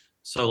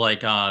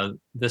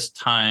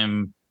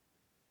time,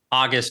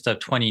 August of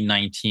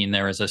 2019,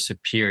 there was a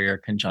superior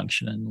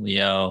conjunction in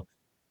Leo,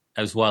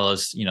 as well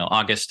as,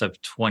 August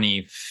of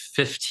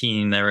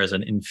 2015, there is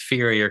an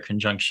inferior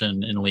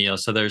conjunction in Leo.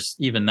 So there's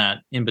even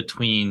that in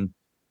between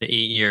the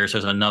 8 years,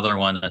 there's another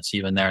one that's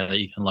even there that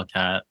you can look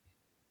at.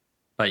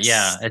 But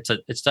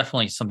it's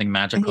definitely something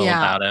magical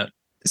about it.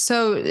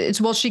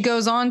 So she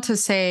goes on to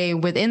say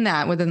within the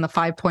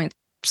 5-point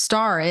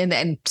star,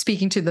 and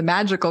speaking to the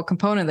magical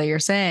component that you're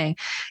saying,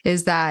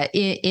 is that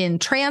in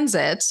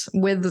transit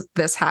with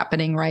this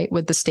happening, right,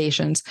 with the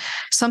stations,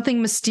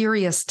 something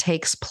mysterious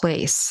takes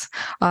place,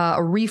 a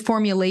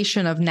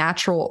reformulation of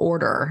natural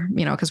order,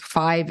 because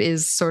 5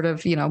 is sort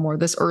of, more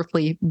this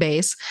earthly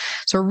base.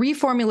 So a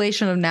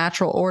reformulation of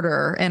natural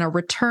order and a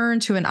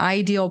return to an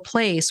ideal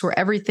place where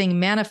everything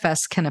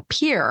manifests can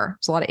appear.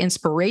 There's a lot of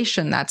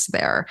inspiration that's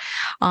there.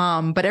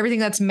 But everything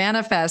that's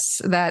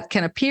manifests that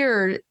can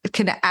appear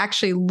can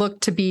actually actually look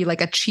to be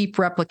like a cheap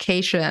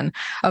replication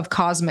of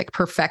cosmic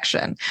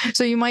perfection.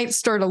 So you might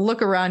start to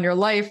look around your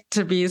life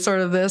to be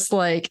sort of this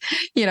like,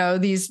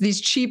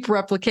 these cheap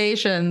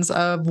replications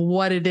of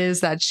what it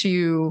is that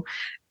you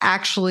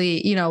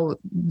actually,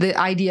 the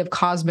idea of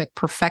cosmic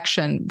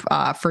perfection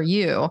for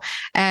you,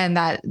 and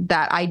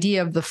that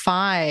idea of the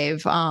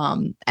five,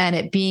 and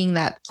it being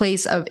that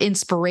place of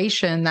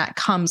inspiration that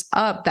comes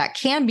up that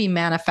can be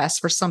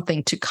manifest for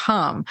something to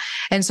come.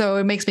 And so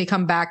it makes me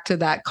come back to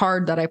that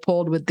card that I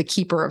pulled with the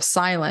Keeper of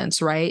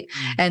Silence, right?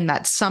 And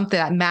that's something,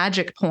 that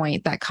magic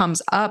point that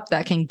comes up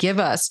that can give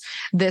us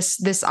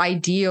this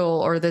ideal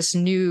or this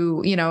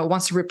new, it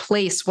wants to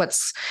replace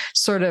what's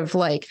sort of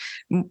like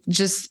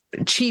just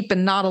cheap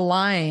and not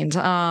aligned,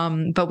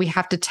 but we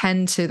have to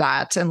tend to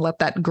that and let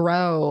that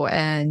grow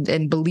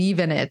and believe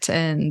in it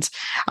and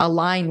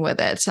align with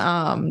it.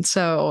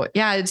 So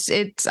yeah,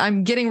 it's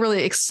I'm getting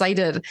really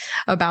excited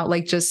about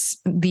like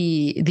just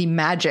the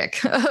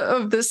magic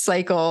of this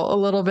cycle a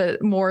little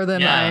bit more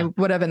than I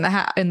would have in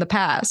the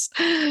past.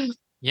 And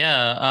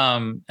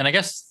I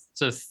guess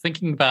so,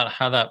 thinking about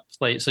how that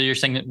plays, so you're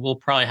saying that we'll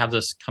probably have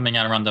this coming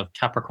out around the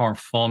Capricorn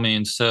full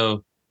moon.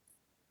 So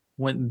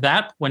when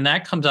that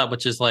comes out,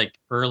 which is like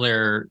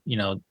earlier,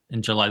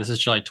 in July, this is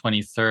July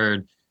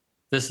 23rd,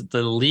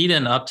 the lead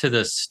in up to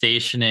the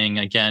stationing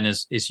again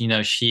is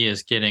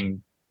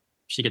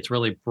she gets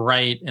really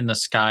bright in the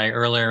sky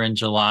earlier in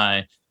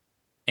July.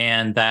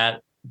 And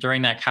that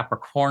during that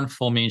Capricorn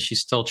full moon,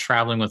 she's still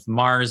traveling with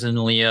Mars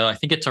in Leo. I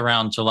think it's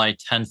around July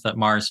 10th that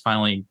Mars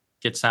finally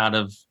gets out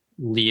of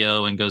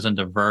Leo and goes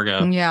into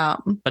Virgo. Yeah.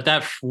 But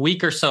that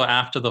week or so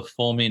after the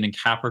full moon in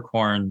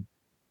Capricorn,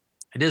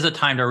 it is a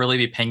time to really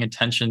be paying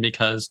attention,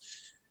 because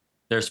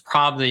there's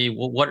probably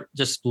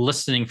just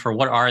listening for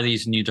what are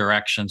these new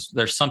directions.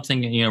 There's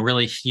something,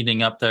 really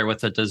heating up there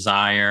with a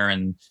desire,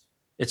 and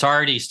it's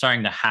already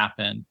starting to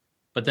happen.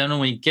 But then when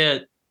we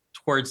get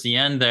towards the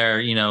end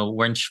there,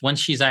 when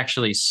she's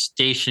actually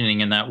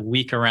stationing in that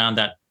week around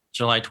that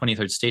July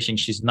 23rd station,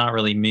 she's not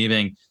really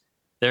moving.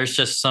 There's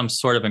just some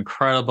sort of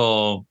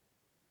incredible,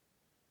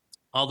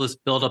 all this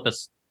buildup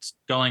that's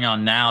going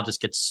on now just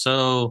gets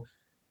so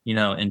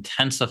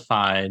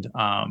intensified.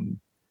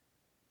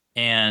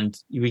 And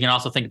we can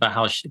also think about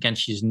how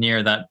she's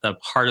near the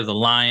heart of the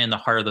lion, the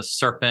heart of the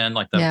serpent,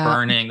 like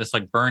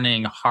the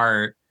burning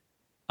heart.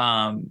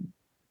 And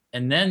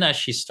then as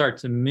she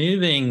starts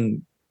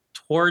moving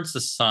towards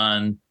the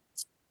sun,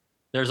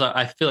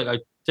 I feel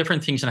like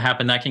different things can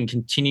happen that can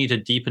continue to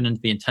deepen into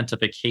the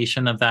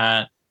intensification of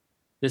that.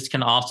 This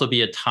can also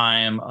be a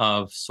time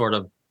of sort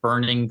of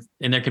burning,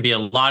 and there could be a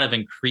lot of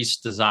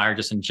increased desire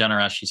just in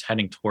general as she's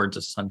heading towards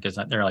the sun, because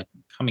they're like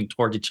coming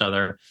towards each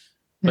other.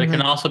 But it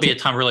can also be a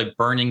time really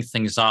burning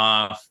things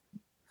off,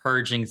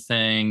 purging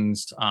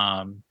things,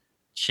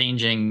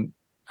 changing.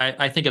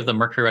 I think of the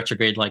Mercury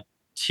retrograde like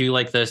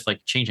this,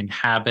 like changing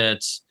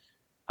habits.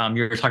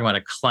 You're talking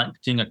about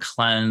doing a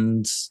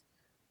cleanse,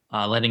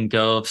 letting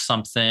go of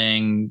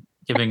something,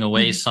 giving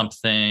away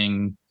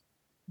something,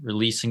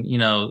 releasing.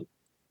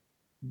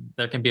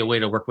 There can be a way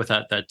to work with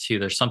that too.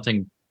 There's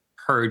something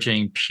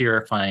purging,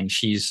 purifying.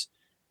 She's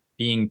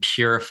being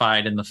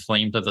purified in the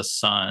flames of the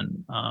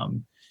sun.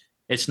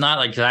 It's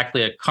not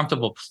exactly a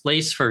comfortable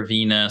place for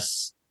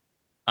Venus,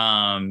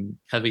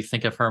 because we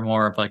think of her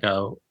more of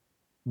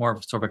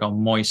sort of like a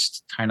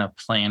moist kind of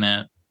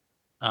planet.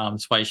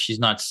 That's why she's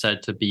not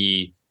said to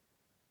be.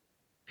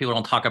 People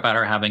don't talk about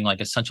her having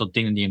like essential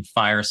dignity in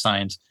fire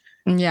signs.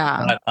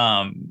 Yeah,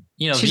 but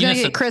she's Venus gonna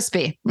get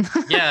crispy.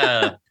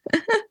 Yeah,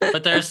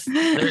 but there's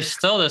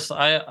still this.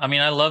 I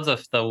mean, I love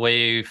the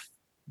way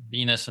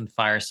Venus and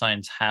fire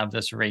signs have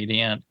this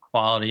radiant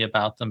quality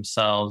about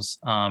themselves,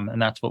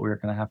 and that's what we're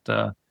going to have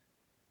to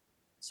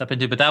step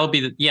into. But that would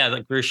be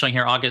like we're showing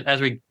here, August,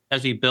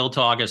 as we build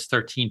to August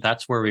 13th.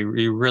 That's where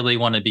we really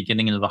want to be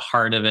getting into the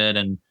heart of it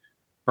and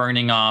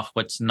burning off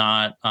what's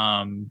not.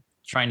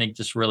 Trying to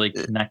just really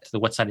connect to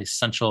what's that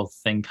essential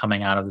thing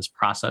coming out of this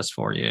process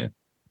for you.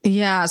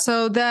 Yeah.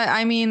 So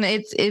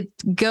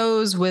it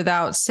goes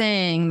without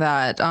saying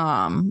that,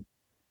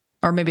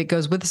 or maybe it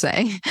goes with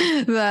saying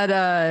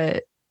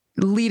that,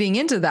 leading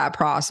into that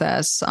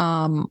process,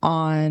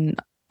 on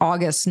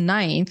August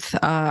 9th,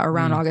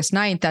 around August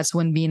 9th, that's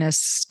when Venus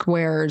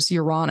squares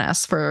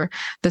Uranus for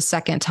the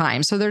second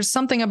time. So there's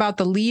something about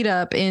the lead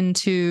up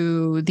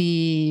into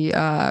the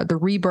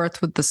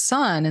rebirth with the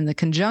sun and the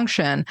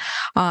conjunction,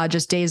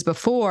 just days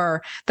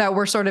before, that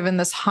we're sort of in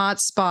this hot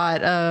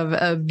spot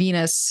of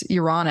Venus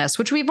Uranus,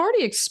 which we've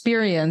already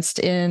experienced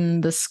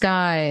in the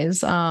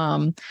skies.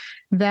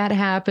 That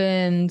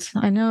happened.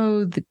 I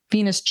know the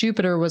Venus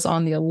Jupiter was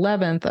on the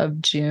 11th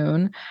of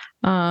June.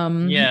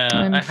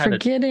 I'm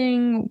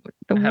forgetting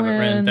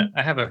when.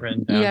 I have it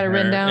written down. You got it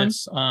written down?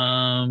 It's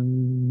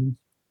the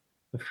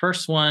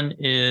first one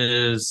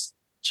is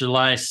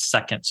July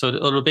 2nd. So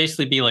it'll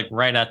basically be like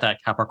right at that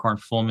Capricorn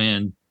full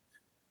moon.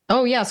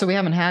 Oh yeah, so we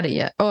haven't had it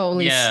yet. Oh, at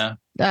least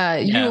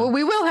Yeah.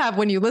 we will have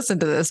when you listen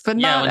to this, but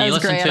Yeah, not when you as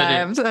listen Gray to and I it,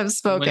 have when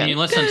spoken. you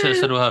listen to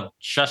this, it will have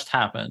just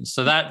happened.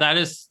 So that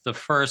is the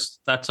first.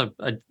 That's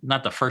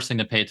not the first thing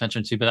to pay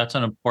attention to, but that's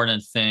an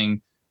important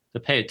thing to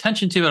pay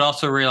attention to. And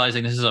also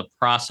realizing this is a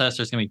process.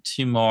 There's going to be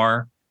two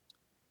more.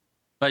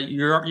 But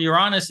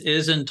Uranus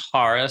is in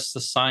Taurus,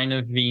 the sign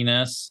of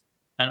Venus,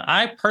 and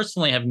I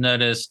personally have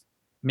noticed,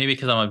 maybe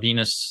because I'm a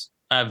Venus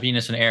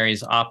and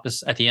Aries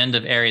opposite at the end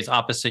of Aries,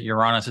 opposite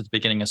Uranus at the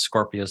beginning of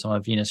Scorpio. So I'm a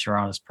Venus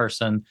Uranus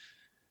person.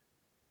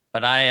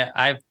 But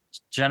I've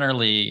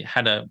generally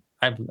had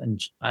I've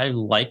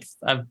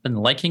been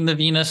liking the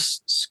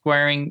Venus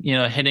squaring,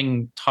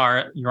 hitting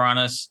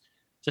Uranus,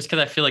 just because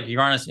I feel like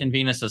Uranus in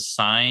Venus is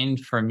signed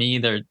for me.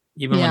 There,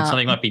 even when Yeah.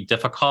 something might be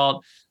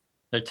difficult,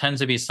 there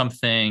tends to be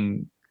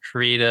something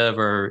creative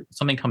or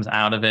something comes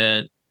out of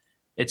it.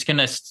 It's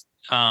gonna.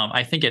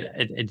 I think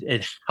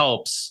it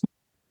helps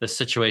the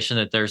situation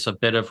that there's a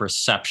bit of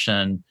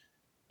reception.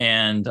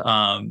 And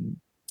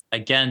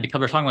again, because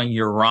we're talking about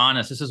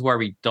Uranus, this is where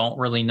we don't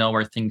really know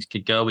where things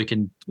could go. We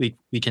can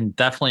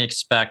definitely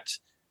expect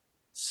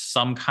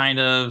some kind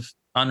of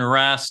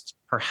unrest.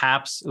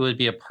 Perhaps it would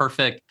be a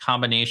perfect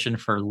combination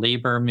for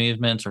labor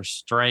movements or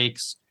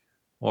strikes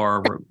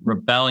or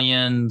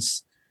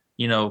rebellions.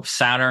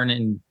 Saturn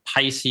in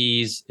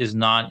Pisces is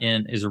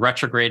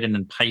retrograded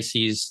in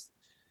Pisces.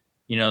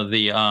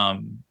 The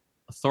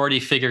authority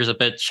figure is a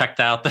bit checked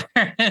out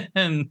there,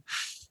 and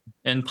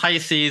in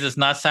Pisces, it's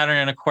not Saturn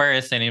in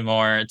Aquarius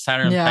anymore. It's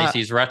Saturn in Yeah.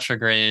 Pisces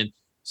retrograde.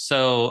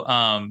 So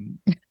and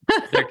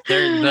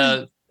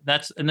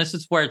this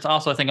is where it's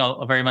also, I think,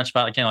 very much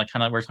about, again, like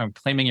kind of we're talking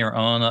claiming your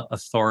own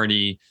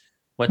authority.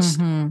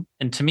 Mhm.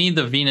 And to me,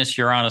 the Venus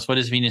Uranus, what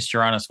does Venus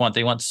Uranus want?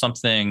 They want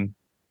something.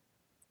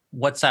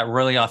 What's that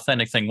really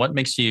authentic thing? What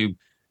makes you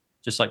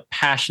just like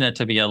passionate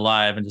to be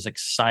alive and just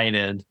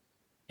excited?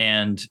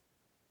 And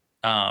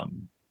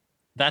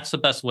that's the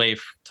best way,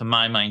 to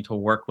my mind, to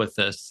work with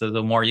this. So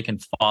the more you can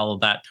follow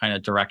that kind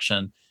of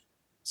direction,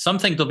 some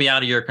things will be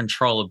out of your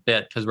control a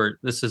bit, because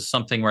this is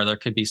something where there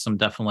could be some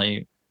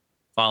definitely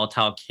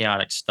volatile,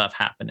 chaotic stuff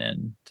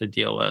happening to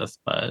deal with.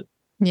 But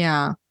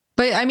Yeah.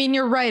 But I mean,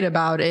 you're right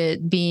about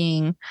it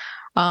being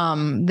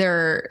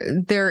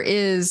there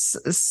is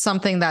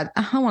something that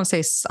I don't want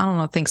to say, I don't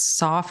know, think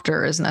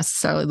softer is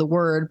necessarily the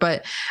word,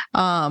 but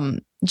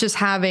just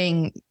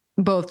having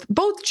both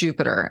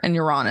Jupiter and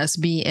Uranus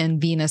be in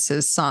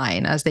Venus's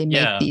sign as they make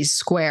yeah, these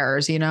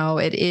squares.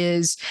 It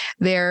is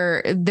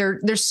they're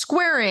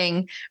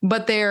squaring,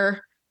 but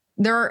they're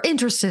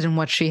interested in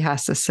what she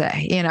has to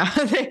say.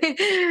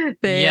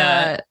 They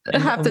yeah,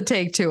 have to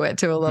take to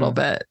it a little mhm.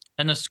 bit.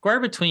 And the square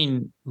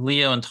between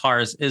Leo and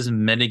Taurus is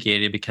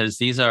mitigated because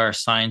these are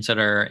signs that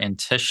are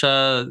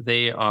antisha.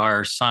 They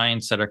are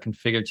signs that are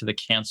configured to the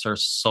Cancer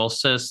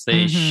solstice.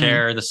 They Mm-hmm.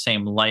 share the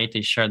same light.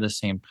 They share the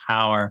same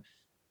power.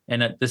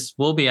 And this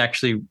will be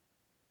actually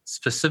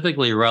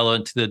specifically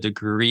relevant to the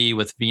degree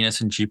with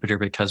Venus and Jupiter,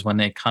 because when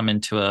they come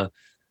into a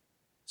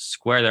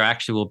square, there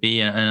actually will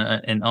be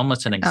an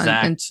almost an And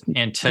exact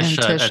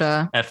antisha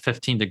Tisha. at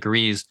 15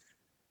 degrees,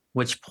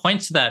 which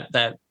points to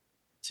that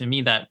to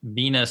me, that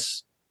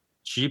Venus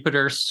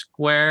Jupiter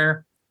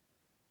square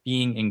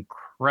being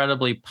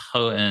incredibly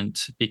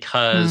potent,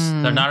 because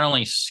they're Hmm. not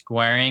only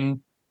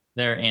squaring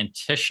their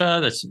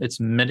antisha, it's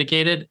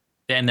mitigated,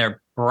 and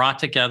they're brought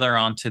together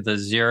onto the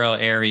zero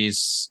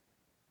Aries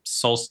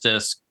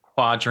solstice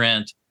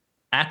quadrant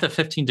at the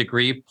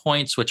 15-degree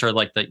points, which are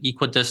like the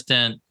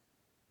equidistant.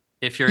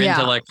 If you're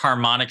into Yeah. like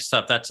harmonic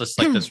stuff, that's just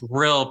like this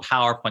real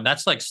power point.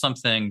 That's like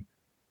something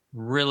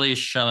really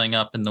showing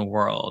up in the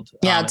world,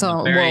 Yeah, it's in a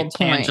a very world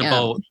point.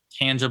 Yeah.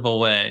 tangible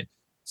way.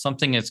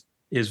 Something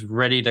is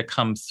ready to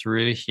come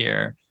through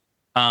here.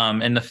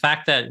 And the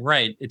fact that,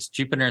 right, it's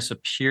Jupiter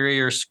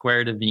superior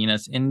square to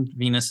Venus in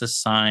Venus's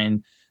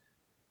sign,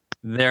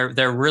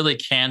 there really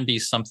can be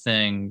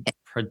something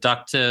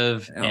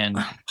productive and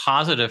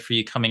positive for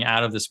you coming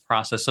out of this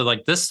process. So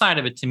like this side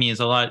of it to me is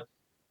a lot.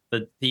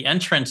 The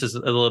entrance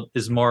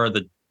is more of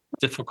the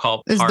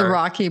difficult Is the part.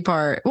 rocky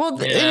part. Well,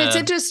 and it's Yeah.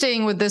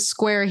 interesting with this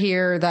square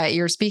here that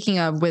you're speaking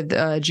of with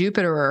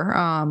Jupiter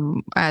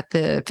at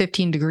the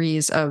 15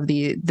 degrees of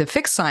the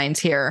fixed signs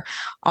here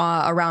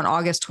around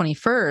August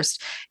 21st,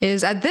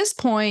 is at this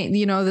point,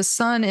 the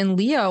sun in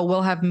Leo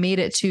will have made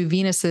it to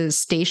Venus's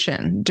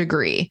station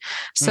degree.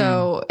 Mm.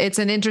 So it's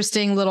an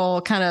interesting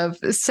little kind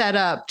of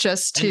setup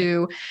just And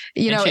to,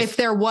 and if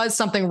there was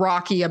something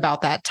rocky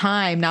about that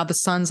time, now the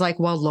sun's like,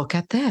 well, look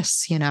at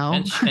this.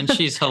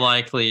 she's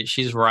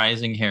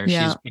rising here.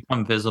 Yeah. She's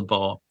become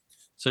visible.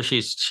 So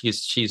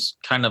she's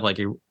kind of like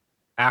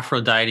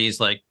Aphrodite's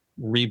like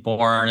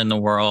reborn in the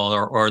world,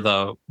 or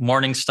the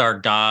morning star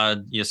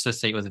god you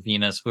associate with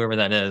Venus, whoever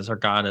that is, or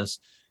goddess.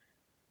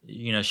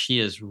 She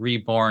is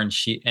reborn.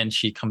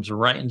 She comes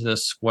right into the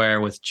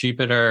square with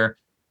Jupiter,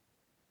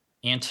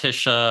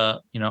 Antisha,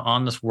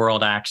 on this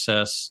world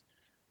axis.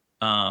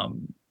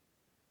 Um,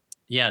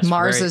 Yeah, it's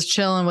Mars very is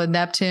chilling with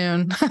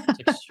Neptune.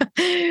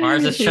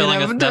 Mars is chilling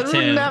with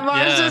Neptune.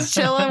 Mars is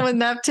chilling with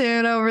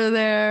Neptune over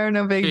there.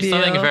 No big Could be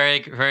deal. something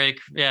very,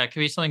 yeah, it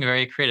could be something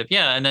very creative.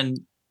 Yeah, and then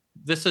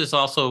this is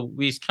also,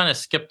 we kind of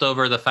skipped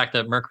over the fact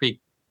that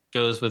Mercury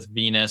goes with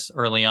Venus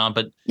early on,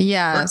 but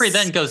Mercury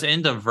then Yes. goes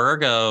into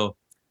Virgo,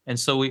 and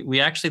so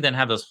we actually then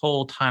have this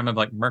whole time of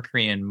like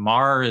Mercury and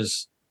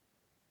Mars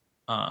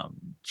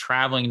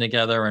traveling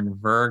together in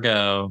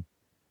Virgo.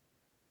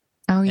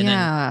 Oh, And then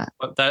yeah.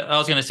 I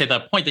was going to say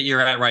that point that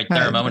you're at right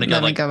there a moment ago,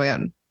 Let me like go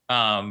again.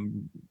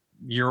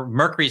 your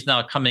Mercury's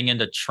now coming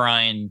into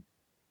trine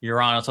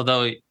Uranus,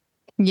 although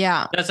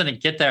Yeah.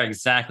 doesn't get there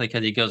exactly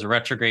because he goes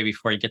retrograde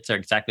before he gets there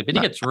exactly, but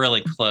he gets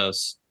really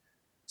close.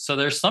 So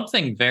there's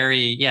something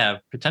very,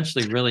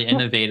 potentially really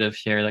innovative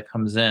here that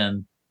comes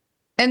in.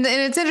 And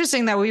it's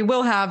interesting that we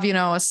will have,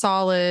 a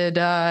solid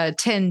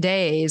 10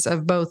 days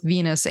of both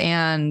Venus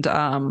and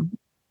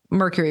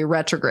Mercury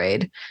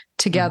retrograde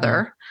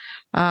together.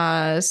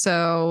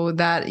 So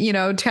that,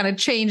 kind of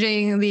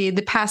changing the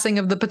passing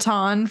of the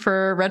baton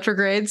for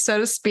retrograde, so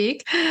to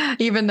speak,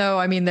 even though,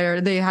 I mean,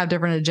 they have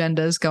different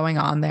agendas going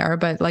on there.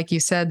 But like you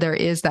said, there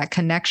is that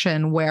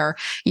connection where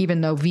even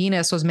though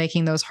Venus was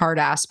making those hard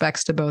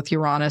aspects to both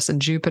Uranus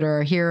and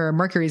Jupiter, here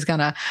Mercury's going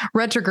to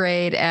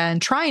retrograde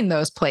and trine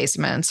those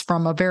placements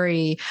from a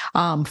very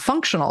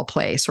functional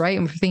place, right?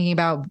 And thinking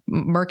about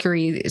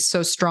Mercury is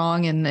so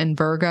strong in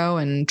Virgo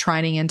and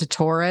trining into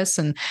Taurus.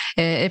 And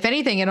if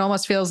anything, it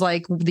almost feels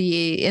like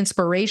the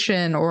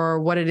inspiration or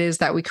what it is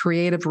that we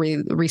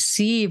creatively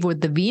receive with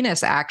the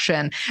Venus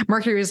action.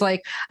 Mercury is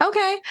like,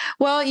 okay,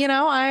 well,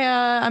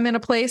 I'm in a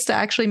place to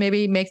actually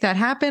maybe make that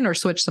happen or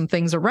switch some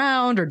things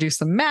around or do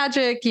some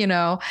magic,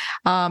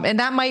 and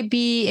that might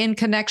be in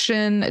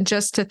connection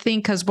just to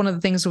think, because one of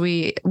the things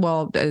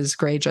as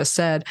Gray just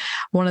said,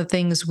 one of the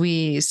things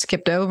we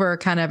skipped over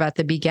kind of at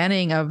the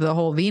beginning of the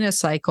whole Venus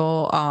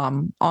cycle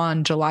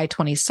on July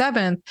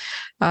 27th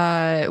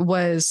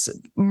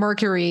was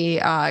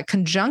Mercury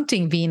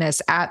conjuncting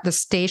Venus at the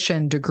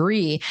station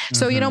degree.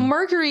 So,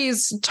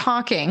 Mercury's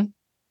talking.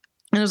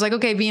 And it was like,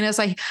 okay, Venus,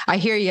 I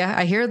hear you.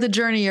 I hear the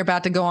journey you're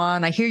about to go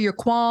on. I hear your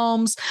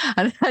qualms.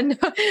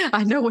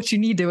 I know what you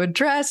need to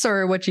address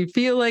or what you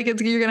feel like you're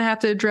going to have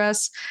to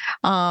address.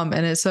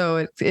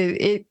 So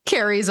it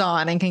carries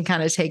on and can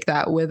kind of take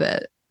that with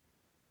it.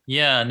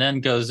 Yeah, and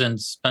then goes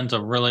and spends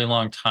a really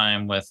long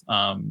time with,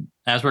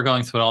 as we're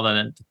going through all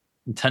that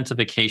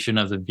intensification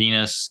of the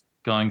Venus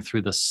going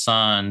through the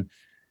sun,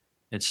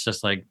 it's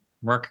just like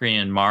Mercury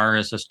and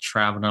Mars just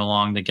traveling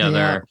along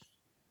together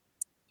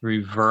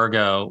through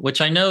Virgo,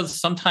 which I know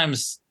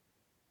sometimes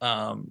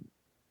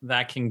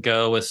that can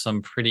go with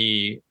some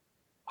pretty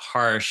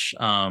harsh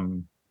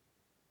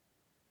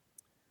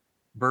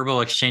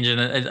verbal exchange, and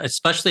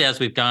especially as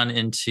we've gone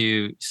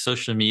into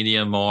social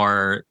media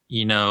more,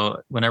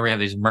 whenever we have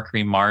these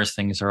Mercury Mars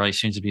things, there always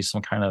seems to be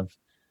some kind of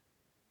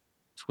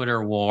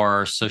Twitter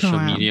war, social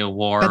media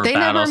war, but they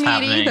battles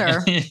never meet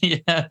happening.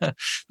 Either. Yeah,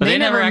 but they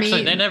never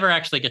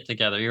actually get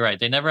together. You're right;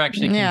 they never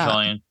actually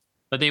conjoin,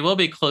 but they will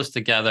be close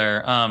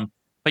together.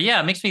 But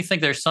yeah, it makes me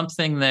think there's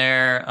something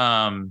there.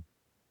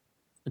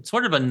 It's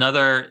sort of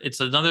another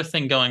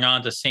thing going on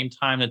at the same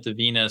time that the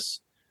Venus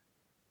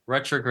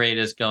retrograde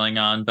is going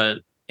on. But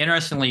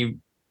interestingly,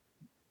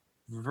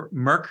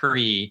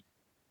 Mercury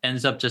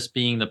ends up just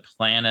being the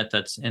planet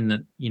that's in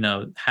the,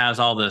 has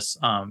all this,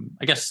 I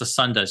guess the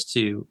sun does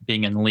too,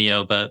 being in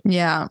Leo, but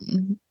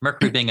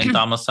Mercury being in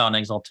domicile and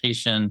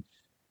exaltation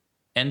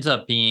ends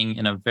up being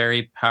in a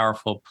very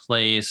powerful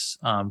place.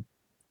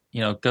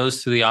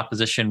 Goes through the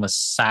opposition with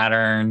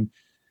Saturn.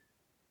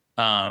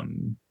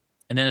 And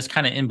then it's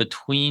kind of in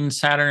between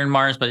Saturn and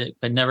Mars, but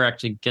it never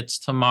actually gets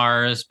to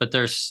Mars. But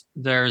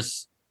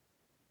there's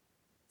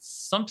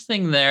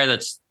something there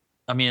it's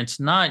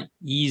not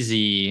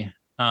easy.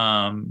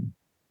 But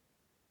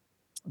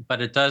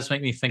it does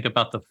make me think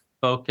about the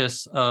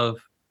focus of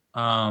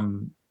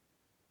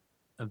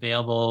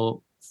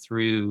available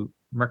through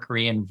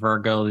Mercury and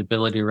Virgo, the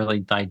ability to really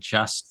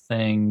digest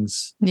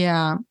things.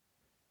 Yeah.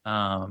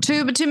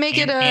 To make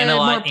it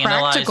more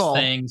practical.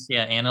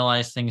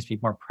 Analyze things, be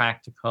more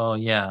practical.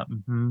 Yeah.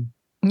 Mm-hmm.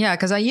 Yeah,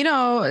 because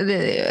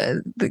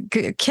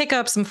kick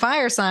up some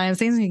fire signs,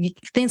 things can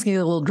get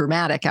a little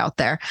dramatic out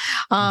there.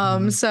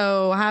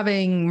 So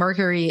having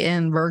Mercury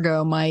in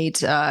Virgo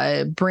might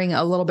bring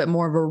a little bit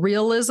more of a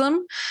realism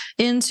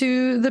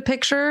into the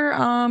picture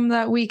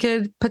that we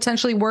could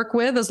potentially work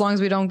with, as long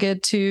as we don't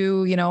get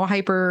too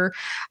hyper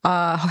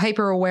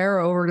aware or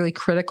overly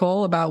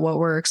critical about what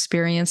we're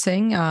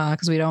experiencing,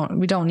 because we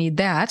don't need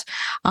that.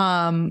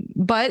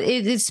 But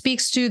it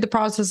speaks to the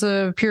process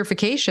of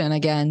purification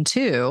again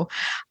too.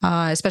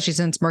 especially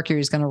since Mercury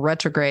is going to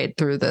retrograde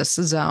through this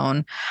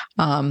zone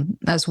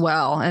as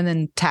well, and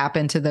then tap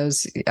into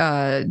those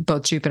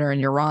both Jupiter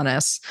and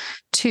Uranus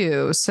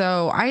too.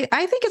 So I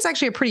think it's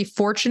actually a pretty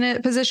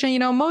fortunate position. You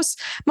know, most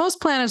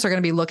planets are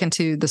going to be looking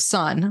to the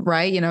sun,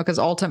 right? You know, because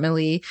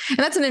ultimately, and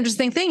that's an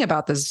interesting thing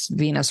about this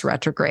Venus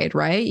retrograde,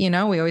 right? You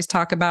know, we always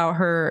talk about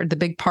the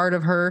big part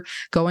of her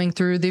going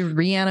through the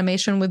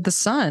reanimation with the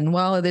sun.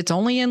 Well, it's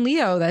only in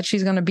Leo that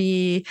she's going to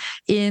be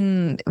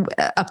in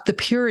up the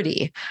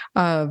purity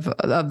of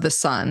the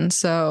sun.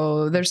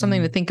 So there's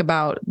something to think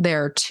about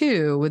there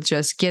too, with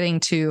just getting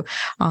to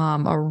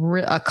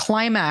a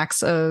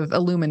climax of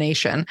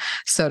illumination,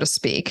 so to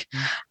speak.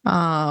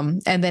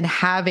 And then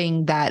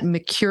having that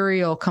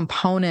mercurial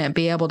component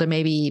be able to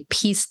maybe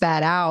piece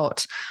that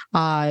out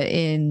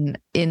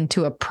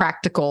into a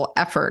practical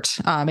effort,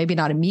 maybe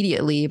not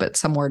immediately, but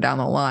somewhere down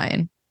the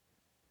line.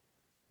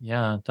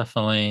 Yeah,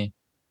 definitely.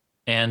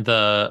 And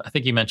I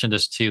think you mentioned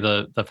this too,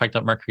 the fact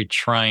that Mercury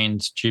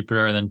trines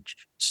Jupiter and then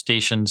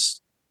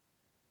stations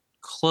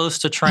close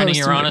to trining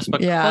Uranus,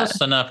 but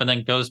close enough, and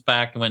then goes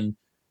back. When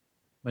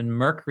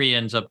Mercury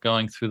ends up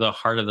going through the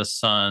heart of the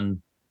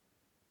sun,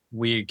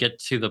 we get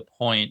to the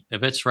point,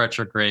 if it's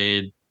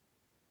retrograde,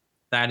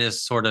 that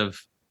is sort of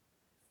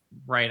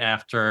right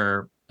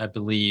after, I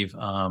believe,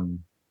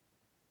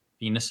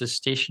 Venus is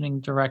stationing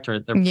direct, or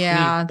they're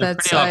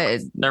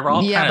they're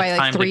all kind of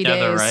timed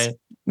together, right?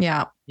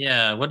 Yeah.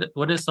 Yeah.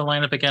 What is the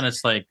lineup again?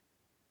 It's like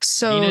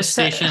Venus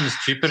stations,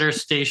 Jupiter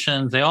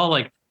stations. They all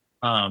like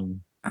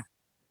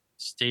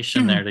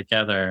station there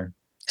together.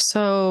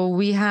 So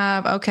we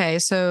have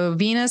so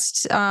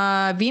Venus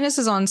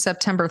is on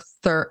September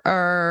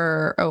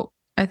 3rd,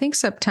 I think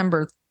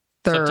September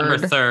 3rd. September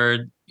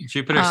 3rd.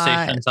 Jupiter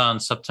stations on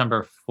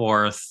September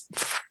 4th.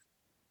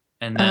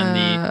 And then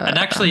and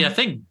actually I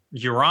think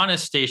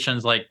Uranus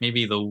stations like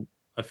maybe a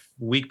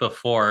week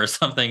before or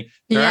something.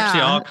 They're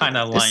actually all kind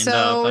of lined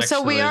up. Actually.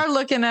 So we are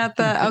looking at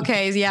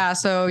the,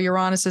 so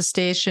Uranus is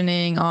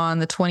stationing on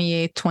the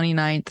 28th,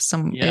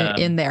 29th,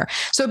 in there.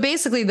 So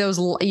basically those,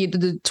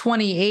 the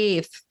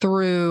 28th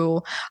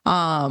through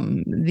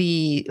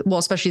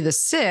especially the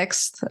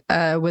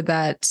 6th with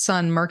that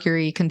Sun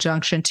Mercury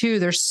conjunction too,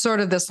 there's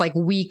sort of this like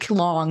week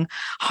long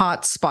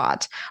hot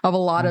spot of a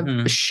lot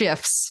of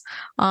shifts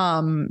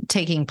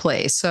taking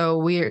place.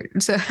 So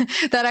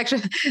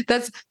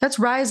that's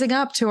rising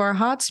up to our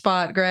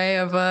hotspot, Gray,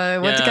 of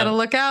what to kind of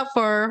look out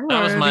for.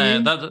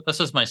 This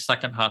is my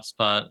second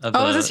hotspot.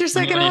 Is this your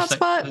second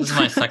hotspot? This is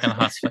my second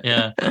hotspot.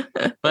 Yeah,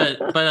 but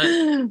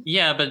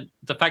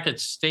the fact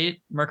that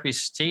Mercury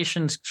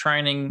stations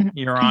trining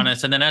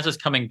Uranus, and then as it's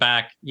coming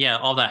back,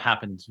 all that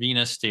happens.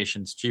 Venus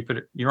stations,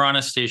 Jupiter,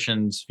 Uranus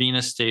stations,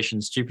 Venus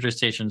stations, Jupiter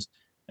stations,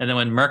 and then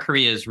when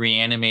Mercury is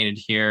reanimated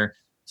here,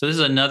 so this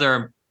is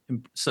another.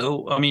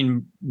 So I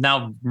mean,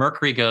 now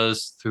Mercury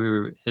goes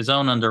through his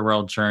own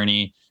underworld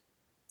journey.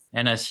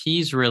 And as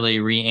he's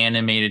really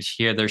reanimated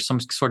here, there's some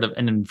sort of,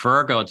 and in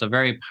Virgo, it's a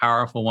very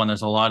powerful one.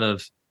 There's a lot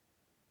of,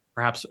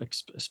 perhaps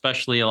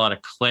especially a lot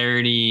of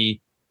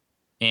clarity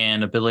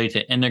and ability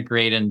to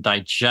integrate and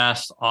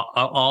digest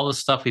all the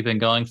stuff we've been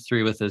going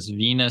through with this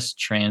Venus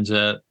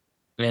transit.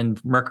 And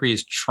Mercury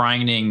is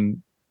trining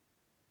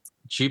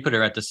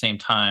Jupiter at the same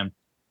time.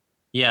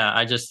 Yeah,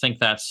 I just think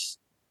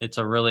it is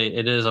a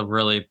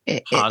really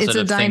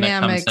positive thing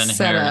that comes in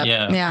setup.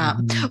 Here. Yeah.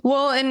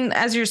 Well, and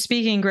as you're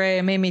speaking, Gray,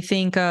 it made me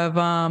think of,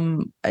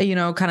 kind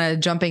of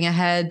jumping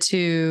ahead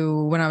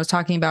to when I was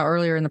talking about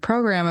earlier in the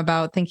program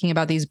about thinking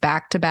about these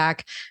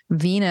back-to-back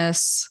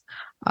Venus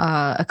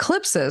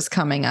eclipses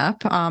coming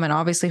up, and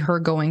obviously her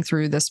going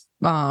through this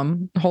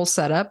whole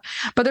setup.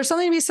 But there's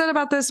something to be said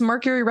about this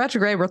Mercury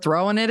retrograde. We're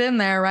throwing it in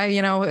there, right?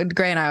 You know,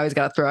 Gray and I always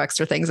got to throw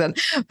extra things in.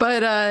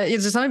 But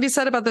there's something to be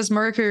said about this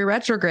Mercury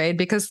retrograde,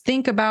 because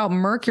think about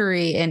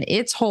Mercury and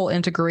its whole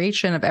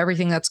integration of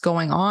everything that's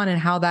going on and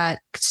how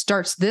that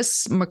starts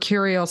this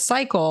mercurial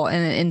cycle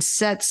and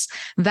sets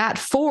that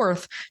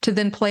forth to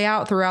then play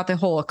out throughout the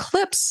whole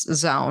eclipse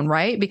zone,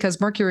 right? Because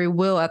Mercury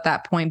will at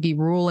that point be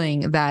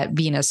ruling that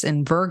Venus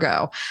in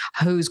Virgo,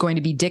 who's going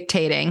to be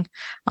dictating,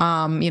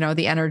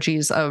 the energy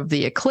of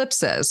the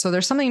eclipses. So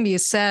there's something to be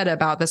said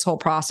about this whole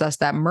process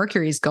that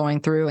Mercury's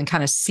going through and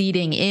kind of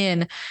seeding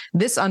in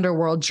this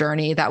underworld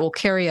journey that will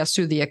carry us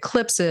through the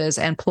eclipses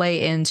and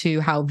play into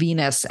how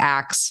Venus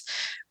acts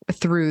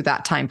through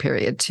that time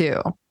period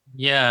too.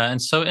 Yeah.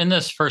 And so in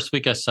this first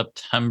week of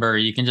September,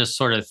 you can just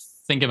sort of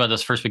think about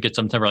this first week of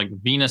September, like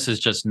Venus is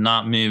just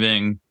not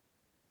moving.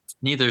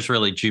 Neither's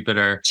really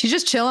Jupiter. She's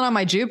just chilling on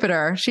my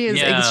Jupiter. She's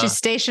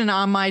stationed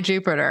on my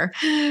Jupiter.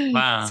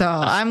 Wow. So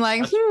I'm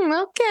like,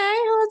 okay,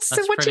 let's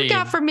see what you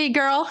got for me,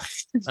 girl.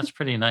 That's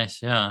pretty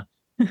nice. Yeah.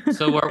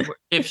 So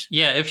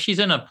if she's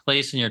in a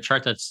place in your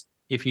chart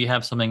if you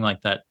have something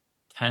like that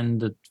 10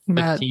 to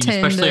 15,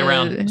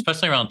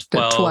 especially around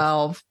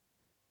 12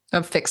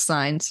 of fixed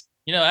signs.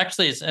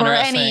 Actually, it's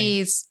interesting.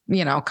 Or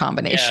any,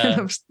 combination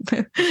of.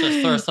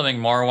 Just throw something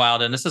more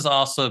wild. And this is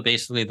also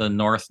basically the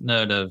north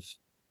node of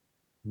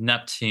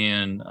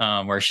Neptune,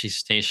 where she's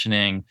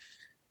stationing,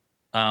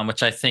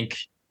 which I think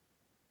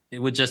it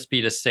would just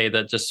be to say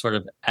that just sort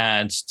of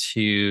adds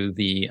to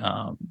the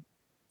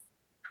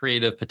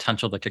creative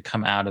potential that could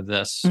come out of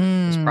this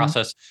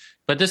process.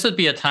 But this would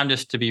be a time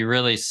just to be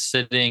really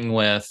sitting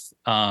with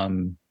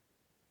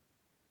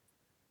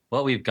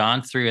what we've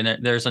gone through,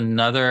 and there's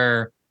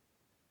another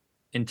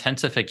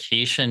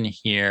intensification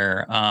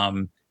here.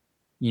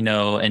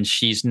 And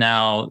she's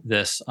now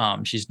this.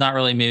 She's not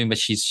really moving, but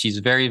she's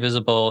very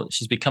visible.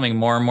 She's becoming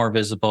more and more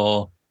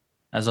visible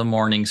as a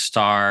morning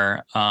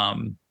star.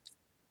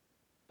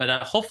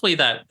 But hopefully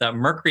that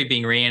Mercury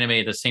being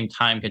reanimated at the same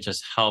time could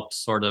just help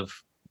sort of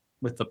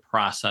with the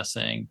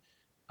processing,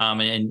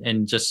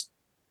 and just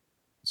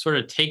sort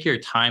of take your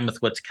time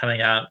with what's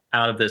coming out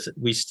of this.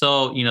 We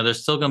still,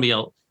 there's still going to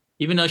be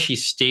even though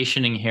she's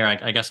stationing here,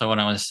 I guess what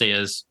I want to say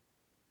is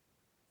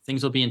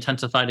things will be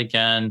intensified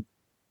again.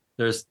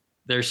 There's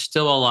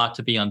still a lot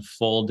to be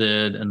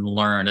unfolded and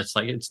learned. It's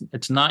like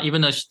it's not, even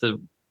though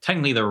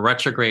technically the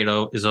retrograde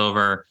is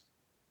over,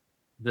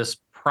 this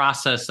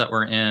process that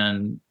we're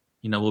in,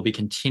 will be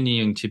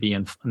continuing to be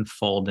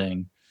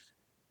unfolding,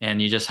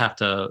 and you just have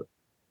to,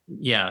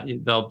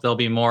 there'll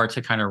be more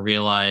to kind of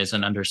realize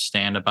and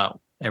understand about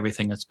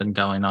everything that's been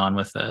going on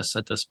with this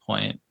at this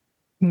point.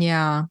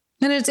 Yeah.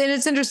 And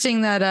it's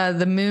interesting that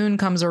the moon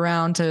comes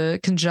around to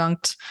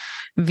conjunct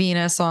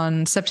Venus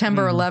on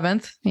September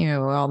 11th. We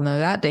all know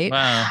that date.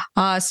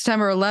 Wow.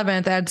 September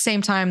 11th, at the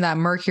same time that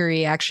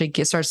Mercury actually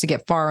starts to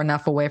get far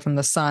enough away from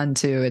the sun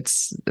to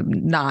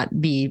not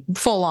be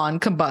full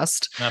on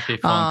combust. Not be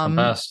full on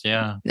combust,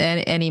 yeah.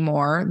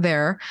 Anymore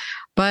there.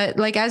 But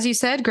like, as you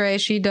said, Gray,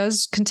 she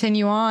does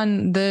continue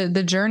on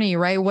the journey,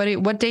 right?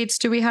 What dates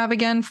do we have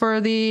again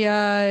for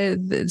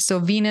so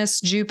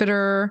Venus,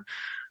 Jupiter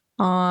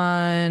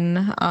on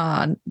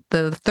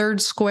the third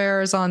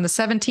square is on the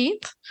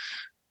 17th of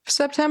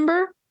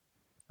September.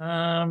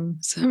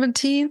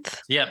 17th.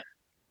 Yep.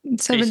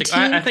 17th.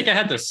 I think I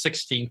had the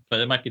 16th,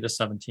 but it might be the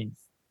 17th.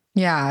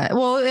 Yeah.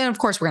 Well, and of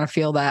course we're going to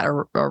feel that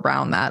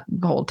around that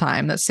whole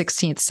time, that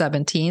 16th,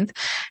 17th.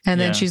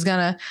 And then she's going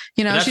to,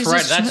 that's she's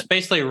right. That's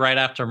basically right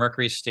after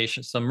Mercury's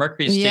station. So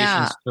Mercury's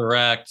station's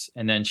direct,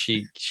 and then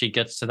she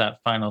gets to that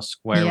final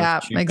square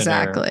with Jupiter.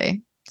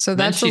 Exactly. So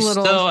that's she a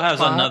little still has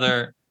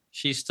another,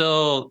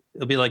 it'll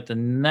be like the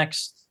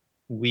next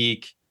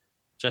week,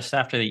 just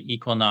after the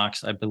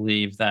equinox, I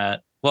believe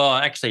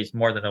actually it's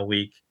more than a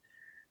week.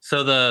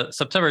 So the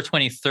September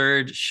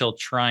 23rd, she'll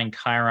trine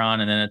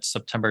Chiron, and then it's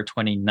September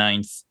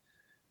 29th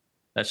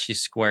that she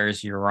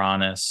squares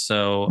Uranus.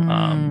 So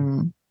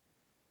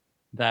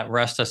that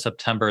rest of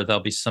September,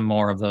 there'll be some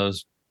more of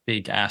those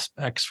big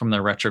aspects from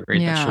the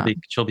retrograde that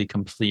she'll be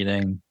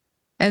completing.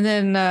 And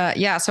then,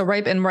 so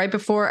right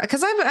before,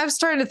 because I was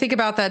starting to think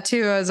about that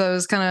too, as I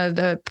was kind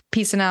of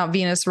piecing out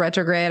Venus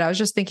retrograde. I was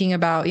just thinking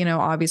about,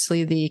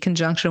 obviously the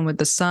conjunction with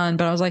the sun,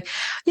 but I was like,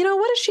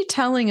 what is she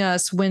telling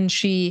us when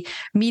she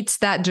meets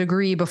that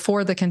degree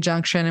before the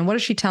conjunction? And what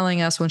is she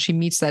telling us when she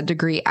meets that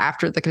degree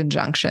after the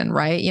conjunction?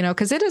 Right.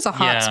 Because it is a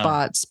hot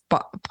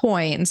spot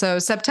point. And so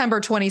September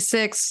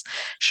 26th,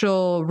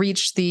 she'll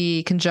reach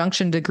the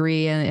conjunction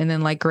degree. And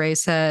then, like Gray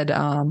said,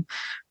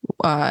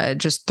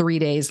 just 3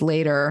 days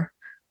later,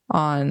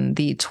 on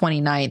the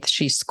 29th,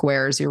 she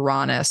squares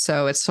Uranus.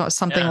 So it's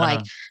something like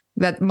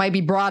that might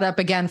be brought up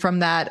again from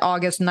that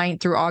August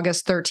 9th through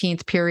August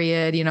 13th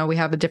period. We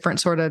have a different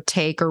sort of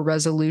take or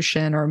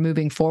resolution or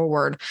moving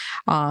forward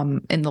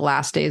in the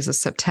last days of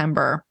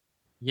September.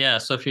 Yeah.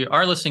 So if you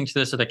are listening to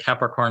this at a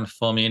Capricorn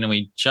full moon and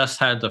we just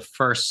had the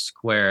first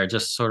square,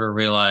 just sort of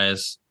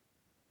realize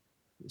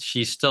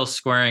she's still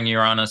squaring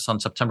Uranus on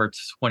September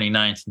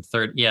 29th and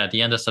 3rd. Yeah, at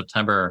the end of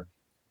September.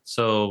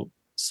 So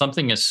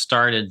something has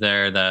started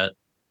there that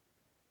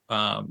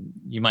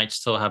you might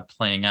still have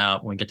playing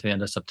out when we get to the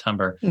end of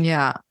September.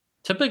 Yeah.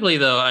 Typically,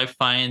 though, I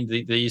find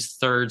these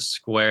third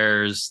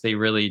squares, they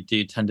really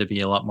do tend to be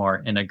a lot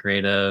more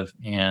integrative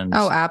and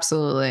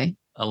absolutely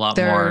a lot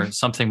more,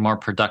 something more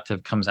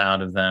productive comes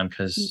out of them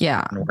because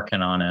I'm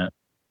working on it.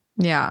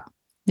 Yeah.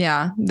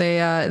 Yeah,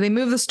 they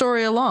move the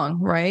story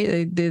along,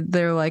 right?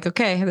 They're like,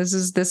 okay, this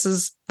is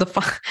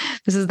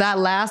that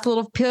last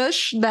little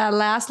push, that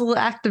last little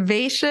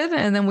activation,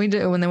 and then we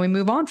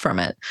move on from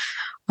it.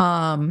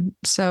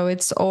 So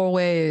it's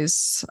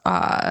always,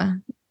 I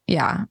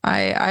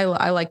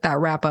like that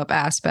wrap up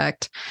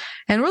aspect,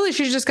 and really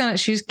she's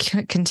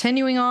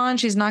continuing on.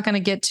 She's not gonna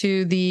get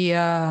to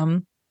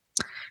the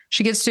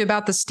she gets to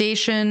about the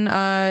station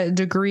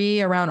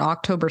degree around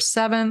October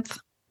 7th.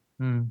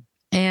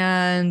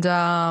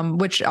 And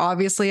which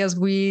obviously, as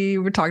we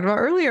were talking about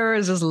earlier,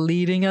 is just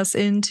leading us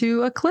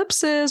into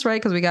eclipses,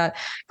 right? Because we got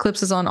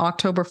eclipses on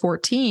October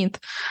 14th.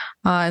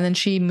 And then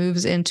she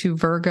moves into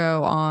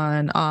Virgo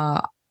on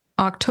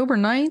October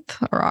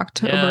 9th or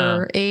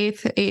October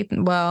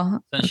 8th.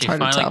 Well, then it's hard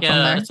to tell from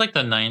there. It's like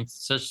the 9th.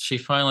 So she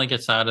finally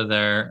gets out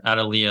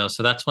of Leo.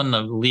 So that's when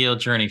the Leo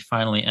journey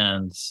finally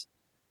ends.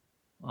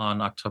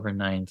 On October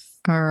 9th.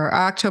 Or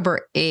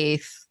October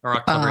 8th. Or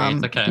October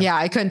 8th, okay. Yeah,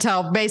 I couldn't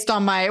tell based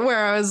on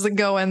where I was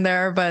going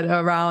there, but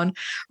around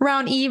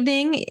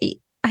evening,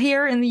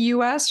 here in the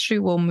US, she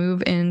will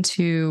move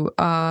into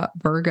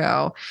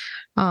Virgo,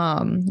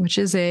 which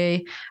is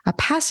a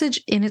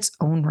passage in its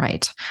own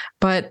right.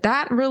 But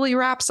that really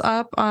wraps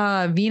up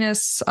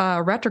Venus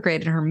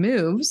retrograde and her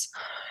moves.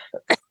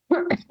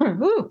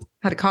 Ooh,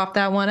 had to cough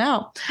that one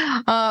out.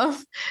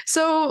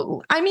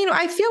 So, I mean,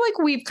 I feel like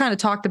we've kind of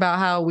talked about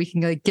how we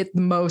can like get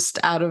the most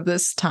out of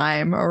this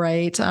time. All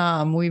right.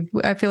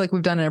 I feel like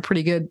we've done a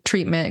pretty good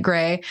treatment,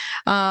 Gray.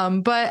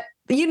 But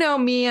you know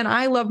me, and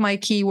I love my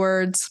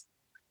keywords.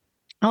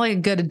 I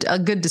like a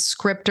good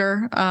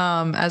descriptor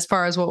as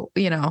far as what,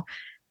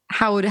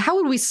 how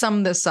would we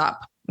sum this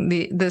up?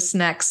 This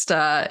next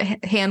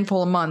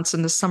handful of months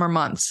in the summer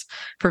months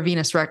for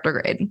Venus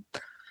retrograde.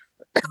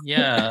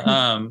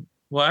 Yeah.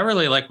 Well, I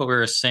really like what we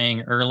were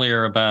saying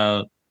earlier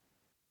about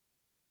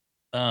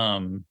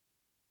um,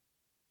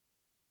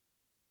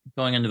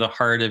 going into the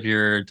heart of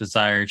your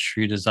desire,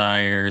 true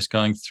desires,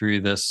 going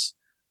through this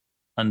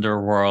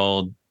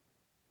underworld,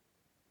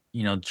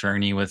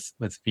 journey with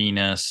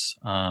Venus,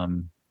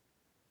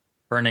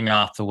 burning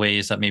off the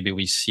ways that maybe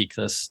we seek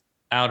this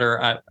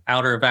outer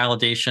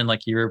validation,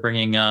 like you were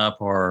bringing up,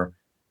 or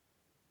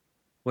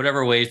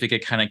whatever ways we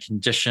get kind of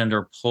conditioned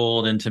or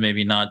pulled into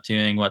maybe not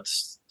doing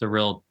what's the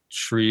real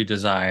true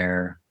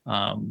desire.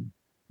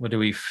 What do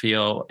we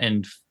feel?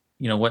 And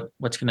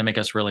what's going to make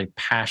us really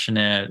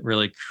passionate,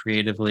 really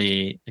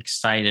creatively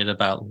excited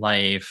about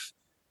life?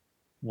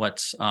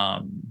 What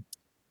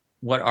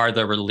are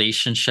the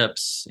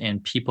relationships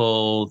and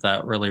people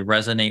that really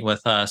resonate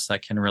with us,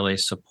 that can really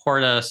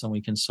support us and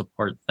we can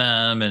support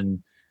them,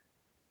 and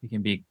we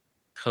can be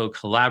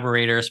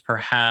co-collaborators,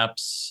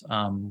 perhaps,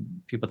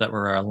 people that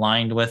we're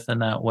aligned with in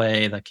that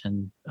way, that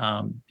can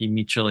be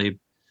mutually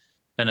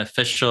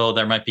beneficial.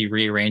 There might be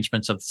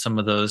rearrangements of some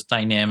of those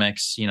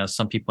dynamics.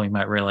 Some people you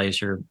might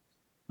realize you're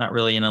not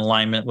really in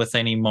alignment with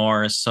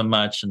anymore so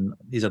much, and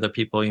these other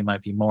people you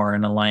might be more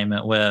in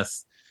alignment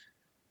with.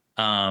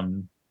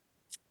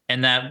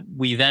 And that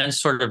we then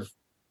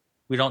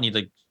we don't need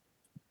to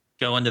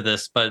go into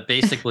this, but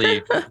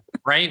basically,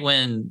 right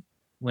when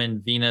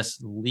Venus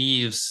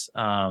leaves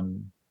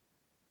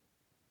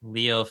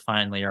Leo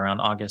finally around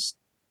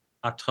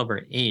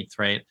October 8th,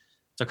 right?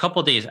 It's a couple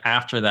of days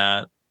after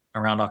that,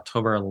 around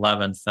October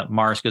 11th, that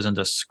Mars goes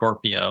into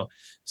Scorpio.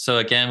 So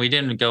again, we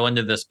didn't go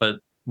into this, but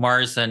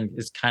Mars then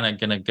is kind of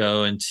going to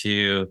go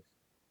into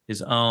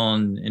his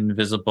own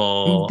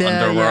invisible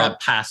underworld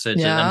passage.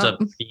 It ends up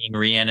being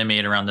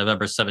reanimated around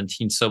November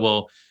 17th.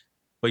 So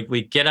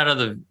we get out of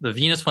the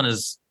Venus one,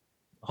 is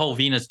whole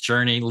Venus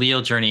journey,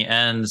 Leo journey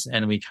ends,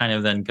 and we kind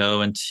of then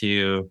go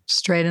into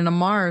straight into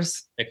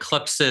Mars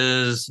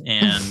eclipses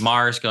and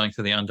Mars going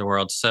through the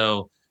underworld.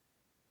 So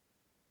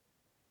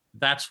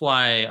that's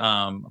why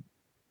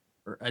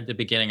at the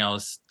beginning I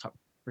was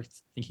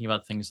thinking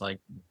about things like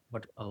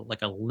like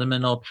a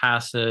liminal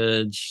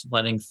passage,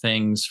 letting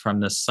things from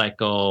this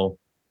cycle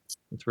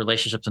with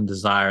relationships and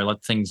desire,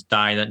 let things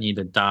die that need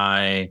to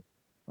die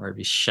or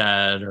be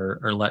shed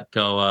or let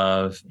go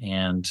of,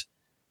 and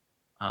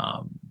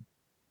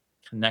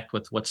connect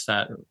with what's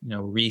that,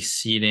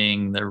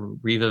 reseeding, the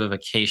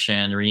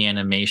revivification,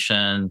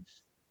 reanimation.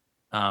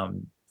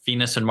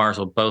 Venus and Mars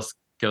will both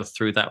go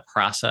through that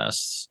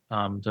process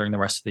during the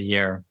rest of the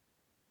year.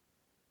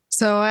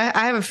 So I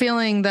have a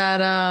feeling that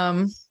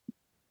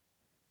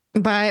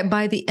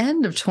by the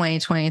end of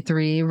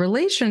 2023,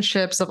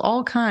 relationships of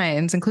all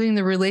kinds, including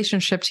the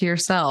relationship to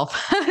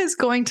yourself, is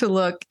going to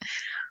look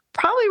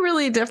probably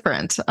really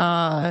different,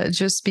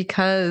 just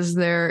because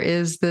there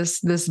is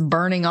this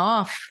burning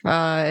off,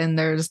 and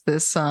there's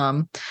this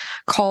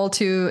call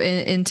to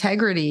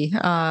integrity,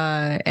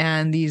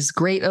 and these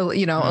great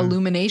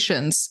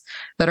illuminations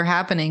that are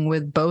happening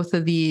with both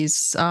of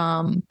these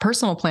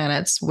personal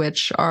planets,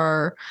 which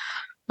are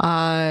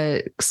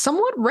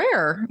somewhat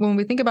rare when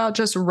we think about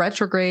just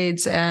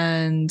retrogrades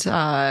and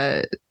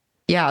the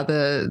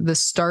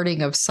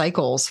starting of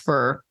cycles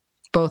for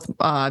both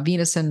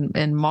Venus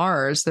and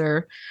Mars.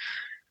 They're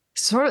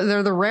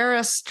the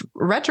rarest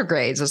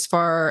retrogrades, as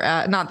far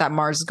not that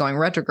Mars is going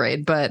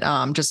retrograde, but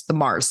just the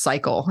Mars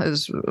cycle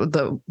is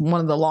one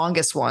of the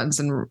longest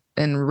ones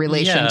in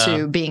relation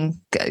to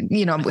being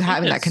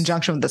having that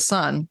conjunction with the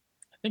sun.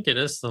 I think it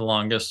is the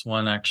longest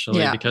one,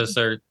 actually, because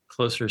they're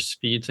closer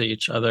speed to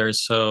each other.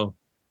 So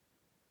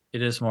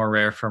it is more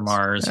rare for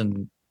Mars.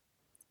 And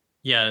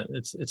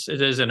it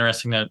is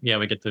interesting that,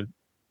 we get to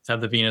have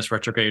the Venus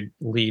retrograde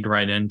lead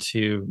right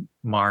into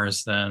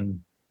Mars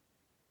then.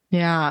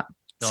 Yeah.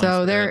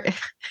 So there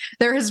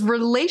is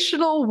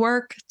relational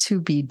work to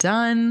be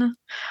done.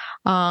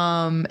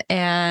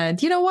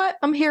 And you know what?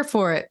 I'm here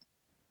for it.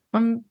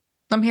 I'm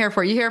here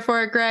for it. You here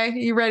for it, Gray?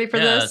 You ready for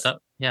this?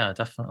 Yeah,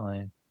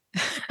 definitely.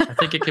 I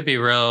think it could be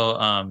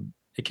real.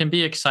 It can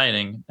be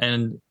exciting.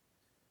 And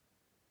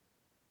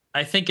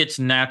I think it's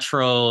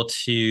natural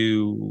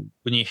to,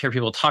 when you hear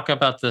people talk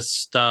about this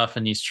stuff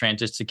and these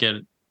transits, to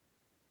get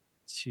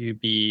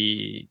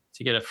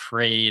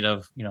afraid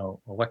of,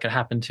 what could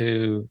happen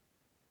to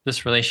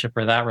this relationship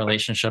or that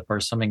relationship, or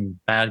something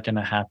bad going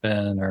to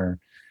happen,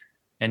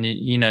 and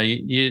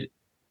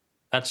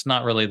that's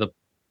not really the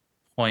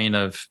point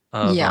of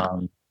Yeah.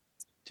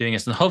 doing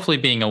this. And hopefully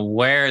being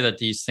aware that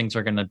these things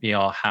are going to be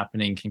all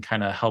happening can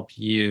kind of help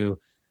you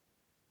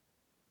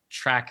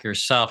track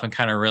yourself and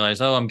kind of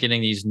realize, oh, I'm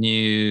getting these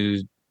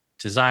new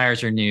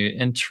desires or new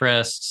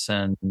interests,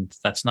 and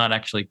that's not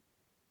actually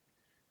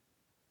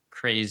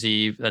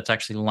crazy. That's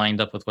actually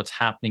lined up with what's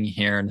happening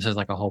here. And this is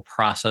like a whole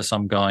process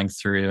I'm going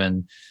through,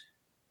 and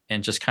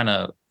just kind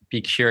of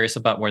be curious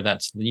about where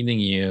that's leading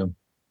you.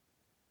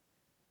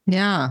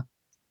 Yeah.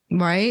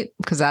 Right.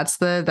 Because that's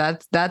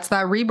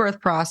that rebirth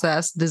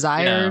process, Yeah.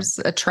 desires,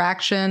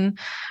 attraction,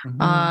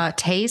 Hmm.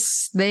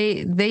 tastes,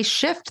 they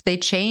shift, they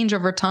change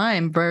over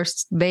time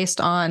based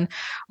on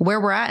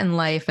where we're at in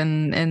life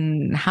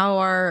and how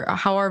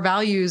our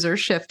values are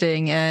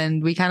shifting.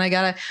 And we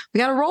gotta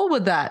roll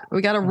with that.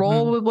 We gotta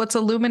roll Hmm. with what's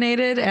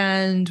illuminated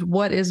and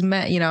what is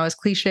meant, as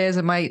cliche as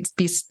it might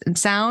be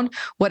sound,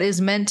 what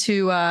is meant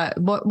to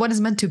what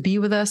is meant to be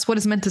with us, what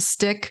is meant to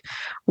stick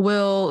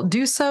will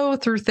do so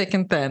through thick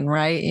and thin,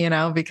 right?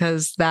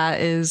 Because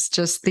that is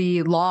just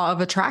the law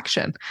of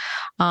attraction.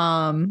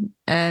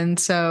 And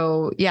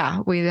so,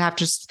 yeah, we have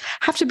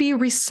to be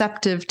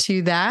receptive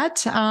to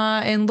that,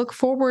 and look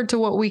forward to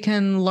what we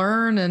can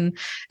learn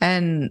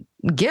and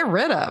get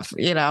rid of,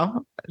 Yeah,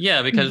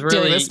 because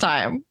during this really,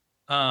 time.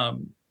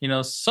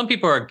 some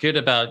people are good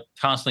about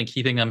constantly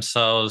keeping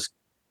themselves,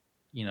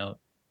 you know,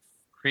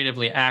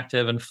 creatively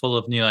active and full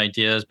of new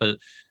ideas, but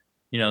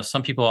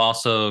some people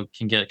also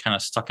can get kind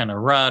of stuck in a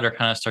rut or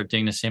kind of start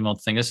doing the same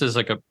old thing.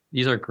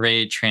 These are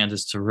great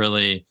transits to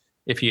really,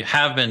 if you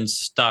have been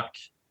stuck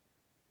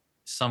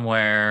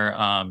somewhere,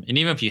 and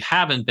even if you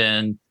haven't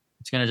been,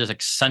 it's going to just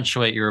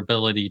accentuate your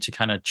ability to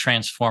kind of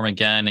transform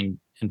again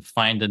and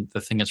find the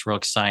thing that's real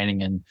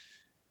exciting, and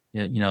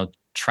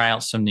try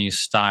out some new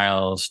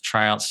styles,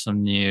 try out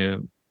some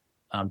new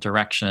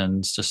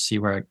directions, just see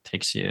where it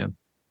takes you.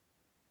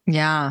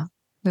 Yeah.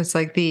 It's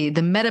like the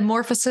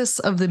metamorphosis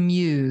of the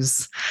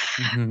muse.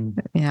 Hmm.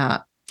 Yeah.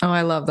 Oh,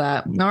 I love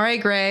that. All right,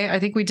 Gray. I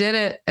think we did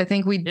it. I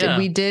think Yeah.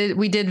 we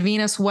did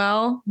Venus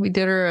well. We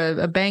did her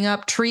a bang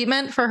up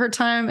treatment for her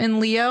time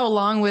in Leo,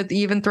 along with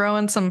even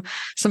throwing some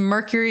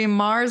Mercury and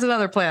Mars and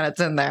other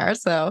planets in there.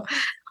 So,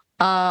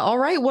 all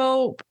right.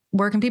 Well,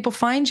 where can people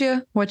find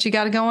you? What you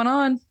got going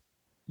on?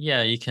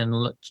 Yeah, you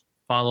can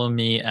follow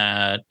me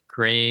at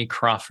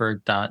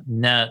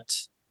graycrawford.net.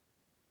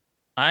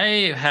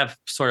 I have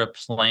sort of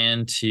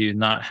planned to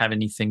not have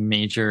anything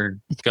major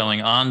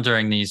going on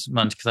during these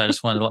months because I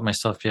just wanted to let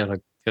myself be able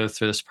to go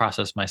through this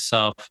process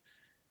myself.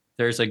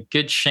 There's a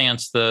good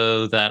chance,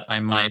 though, that I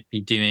might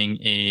be doing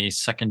a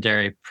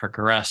secondary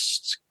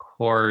progressed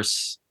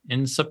course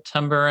in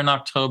September and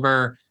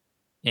October.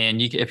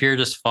 And if you're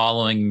just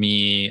following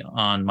me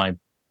on my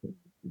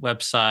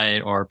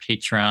website or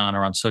Patreon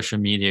or on social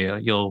media,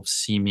 you'll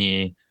see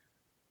me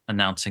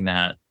announcing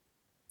that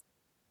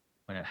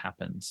when it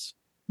happens.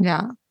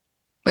 Yeah.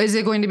 Is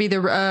it going to be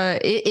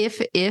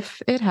if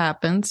it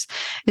happens,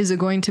 is it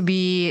going to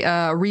be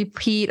a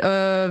repeat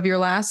of your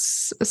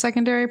last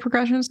secondary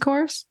progressions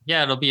course?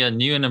 Yeah, it'll be a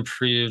new and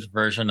improved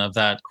version of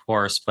that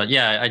course. But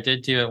yeah, I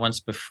did do it once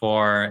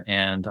before,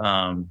 and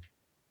I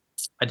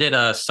did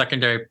a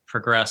secondary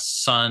progress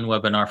Sun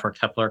webinar for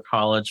Kepler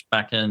College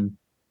back in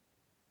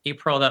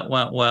April. That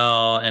went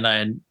well, and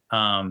I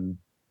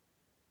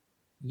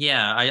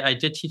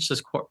did teach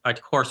this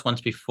course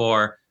once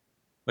before,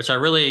 which I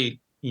really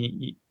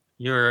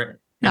you're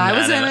in I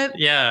was that, in and it.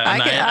 yeah,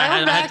 and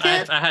I'll back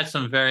it. I had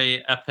some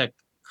very epic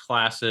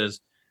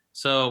classes.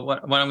 So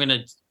what I'm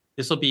gonna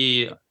this will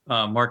be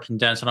more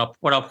condensed, and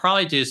what I'll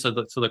probably do so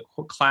the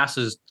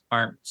classes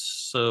aren't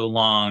so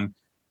long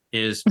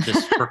is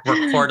just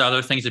record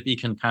other things that you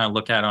can kind of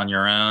look at on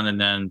your own,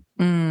 and then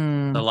the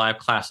Mm, live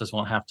classes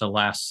won't have to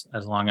last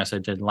as long as I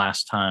did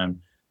last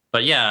time.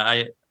 But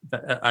yeah,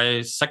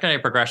 I secondary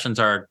progressions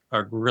are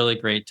a really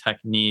great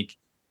technique.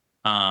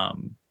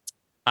 Um,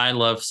 I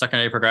love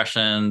secondary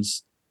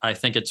progressions. I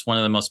think it's one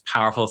of the most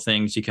powerful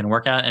things you can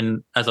work at.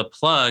 And as a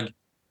plug,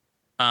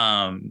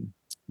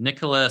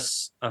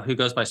 Nicholas, who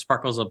goes by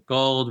Sparkles of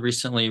Gold,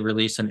 recently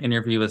released an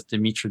interview with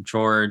Dimitra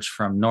George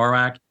from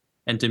NORWAC.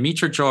 And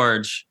Dimitra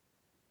George,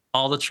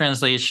 all the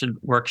translation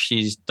work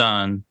she's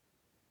done,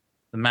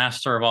 the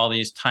master of all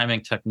these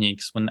timing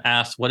techniques, when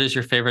asked, what is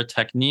your favorite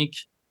technique?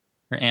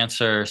 Her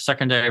answer,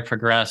 secondary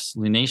progress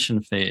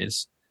lunation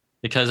phase,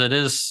 because it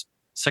is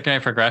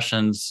secondary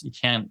progressions.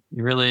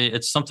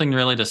 It's something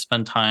really to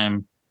spend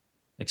time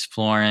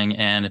exploring.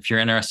 And if you're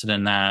interested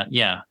in that,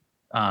 yeah,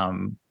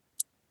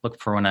 look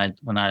for when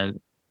I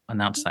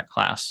announce that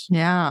class.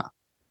 yeah.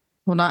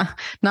 Well,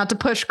 not to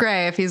push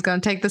Gray if he's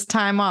going to take this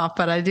time off,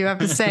 but I do have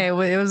to say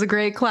it was a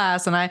great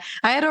class, and I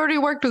had already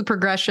worked with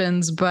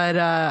progressions, but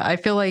I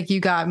feel like you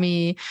got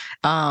me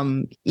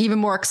even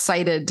more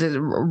excited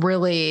to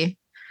really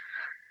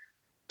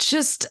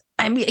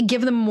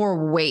give them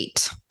more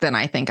weight than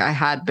I think I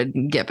had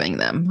been giving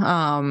them.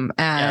 Yeah.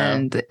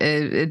 And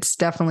it's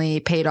definitely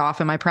paid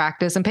off in my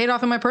practice and paid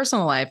off in my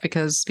personal life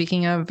because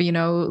speaking of,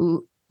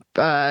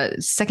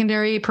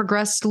 secondary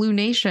progressed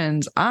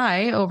lunations,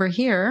 I over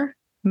here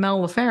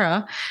Mel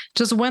LaFera,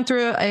 just went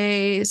through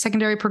a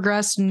secondary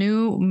progressed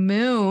new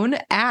moon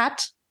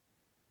at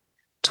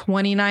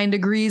 29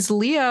 degrees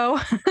Leo.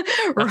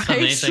 That's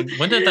amazing.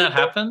 When did that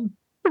happen?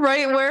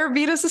 Right where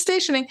Venus is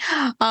stationing.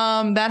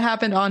 That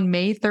happened on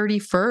May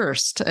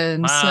 31st.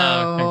 And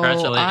Wow, so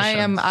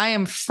congratulations. I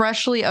am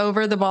freshly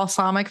over the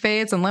balsamic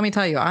phase. And let me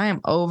tell you, I am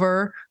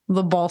over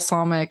the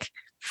balsamic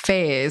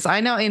phase. I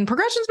know in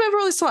progression's been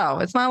really slow.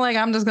 It's not like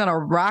I'm just gonna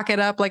rock it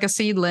up like a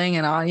seedling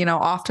and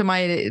off to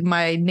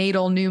my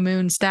natal new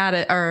moon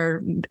status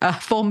or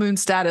full moon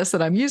status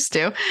that I'm used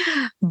to.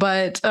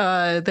 But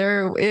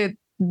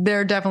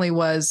there definitely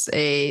was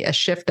a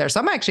shift there. So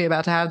I'm actually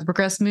about to have the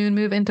progressed moon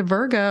move into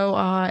Virgo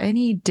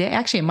any day.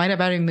 Actually, it might have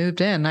already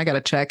moved in. I got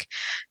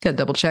to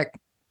double check.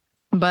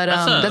 But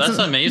that's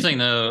amazing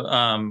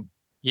though.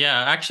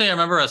 Yeah, actually, I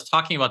remember us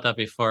talking about that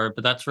before,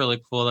 but that's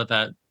really cool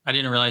that I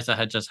didn't realize that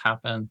had just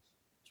happened.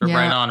 So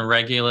right on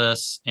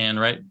Regulus and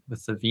right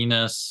with the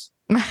Venus.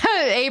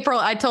 April,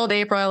 I told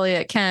April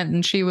Elliott Kent,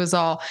 and she was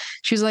like,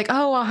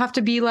 "Oh, I'll have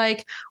to be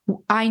like,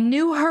 I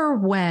knew her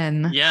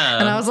when." Yeah,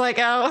 and I was like,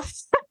 "Oh."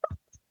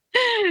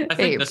 I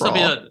think this will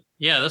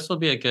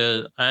be a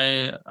good.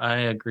 I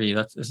agree.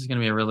 This is going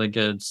to be a really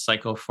good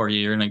cycle for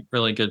you. You're in a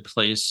really good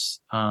place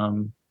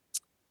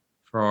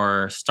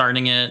for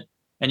starting it,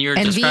 and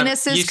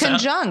Venus is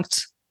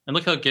conjunct. And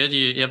look how good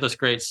you have this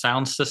great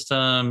sound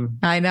system.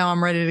 I know.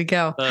 I'm ready to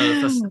go.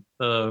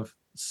 The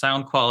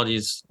sound quality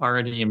has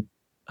already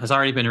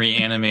been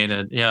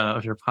reanimated. Yeah,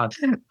 of your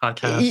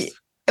podcast.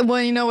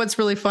 Well, what's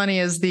really funny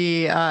is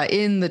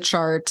in the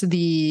chart,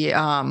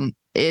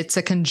 it's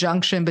a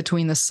conjunction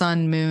between the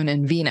sun, moon,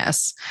 and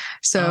Venus.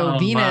 So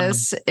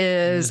Venus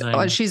is,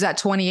 she's at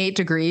 28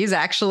 degrees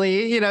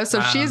actually,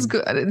 so she's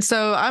good.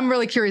 So I'm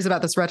really curious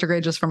about this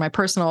retrograde just for my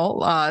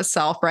personal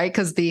self, right?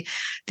 Because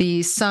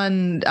the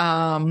sun,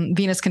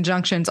 Venus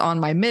conjunctions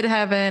on my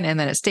midheaven and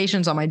then it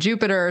stations on my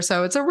Jupiter.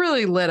 So it's a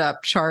really lit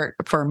up chart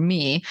for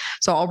me.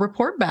 So I'll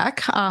report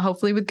back,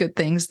 hopefully with good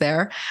things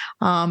there.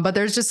 But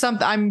there's just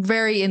something, I'm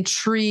very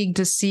intrigued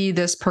to see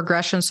this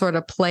progression sort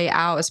of play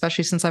out,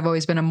 especially since I've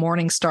always been a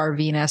morning star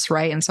Venus,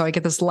 right? And so I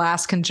get this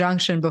last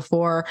conjunction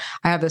before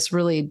I have this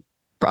really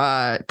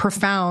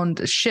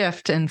profound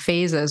shift in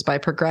phases by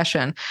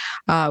progression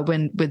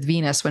with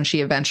Venus when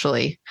she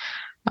eventually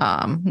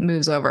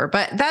moves over.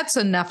 But that's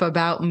enough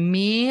about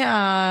me.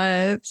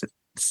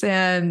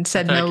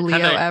 Said no Leo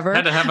ever.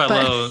 Had to have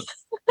a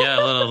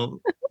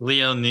little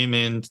Leo new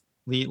moon.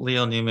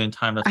 Leo new moon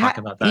time to talk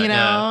about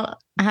that.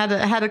 I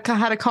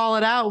had to call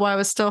it out while it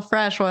was still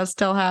fresh, while it's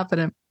still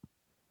happening.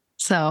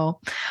 So,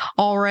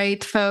 all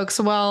right, folks.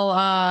 Well,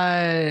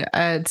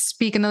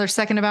 speak another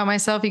second about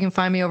myself. You can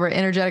find me over at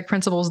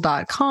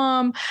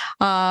energeticprinciples.com,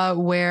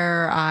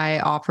 where I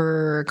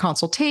offer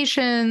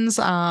consultations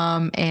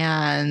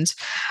and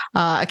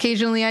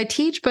occasionally I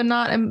teach, but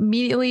not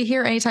immediately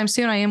here anytime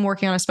soon. I am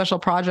working on a special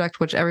project,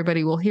 which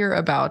everybody will hear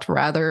about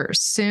rather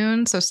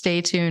soon. So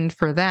stay tuned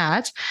for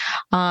that.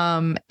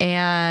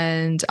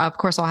 And of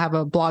course, I'll have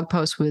a blog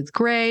post with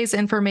Gray's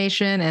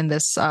information and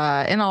this,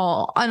 and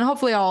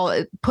hopefully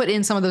I'll put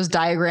in some of those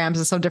diagrams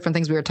and some different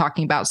things we were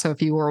talking about. So if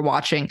you were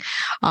watching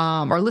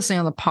or listening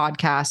on the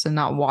podcast and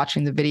not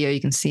watching the video, you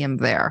can see them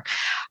there.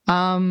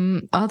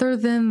 Other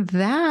than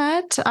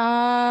that,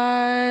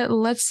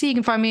 let's see. You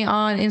can find me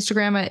on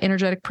Instagram at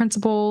Energetic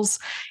Principles.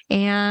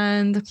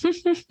 And I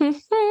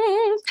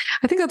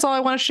think that's all I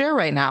want to share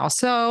right now.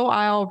 So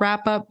I'll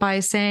wrap up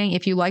by saying,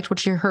 if you liked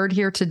what you heard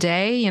here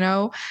today,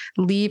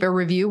 leave a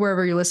review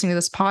wherever you're listening to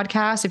this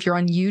podcast. If you're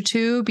on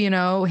YouTube,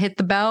 hit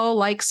the bell,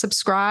 like,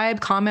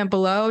 subscribe, comment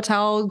below,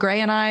 tell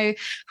Gray and I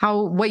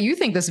what you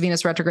think this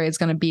Venus retrograde is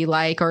going to be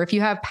like, or if you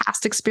have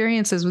past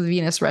experiences with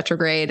Venus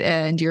retrograde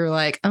and you're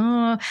like,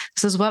 oh,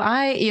 this is what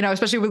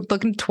especially with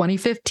looking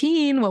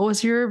 2015, what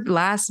was your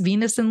last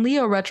Venus and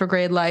Leo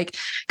retrograde like?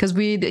 Because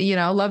we'd,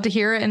 love to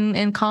hear it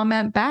and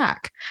comment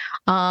back.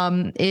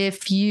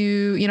 If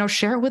you,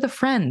 share it with a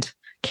friend.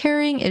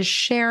 Caring is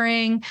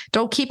sharing.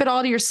 Don't keep it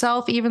all to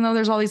yourself, even though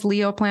there's all these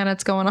Leo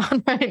planets going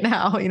on right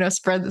now.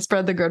 Spread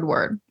the good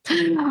word.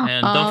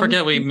 And don't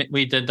forget,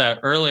 we did that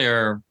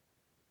earlier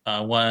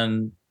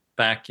one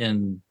back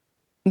in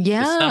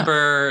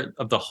December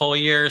of the whole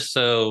year.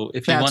 So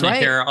if you want to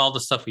hear all the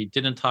stuff we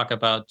didn't talk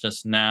about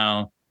just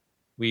now,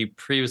 we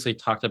previously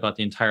talked about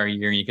the entire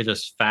year. And you could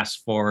just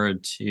fast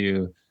forward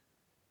to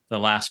the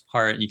last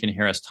part. You can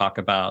hear us talk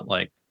about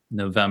like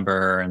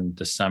November and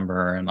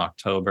December and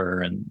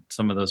October and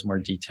some of those more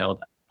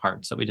detailed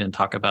parts that we didn't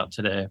talk about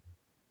today.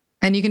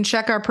 And you can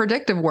check our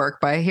predictive work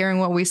by hearing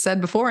what we said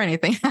before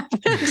anything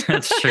happened.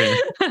 That's true.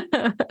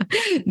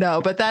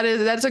 No, but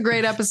that's a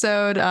great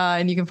episode.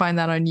 And you can find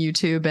that on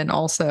YouTube and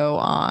also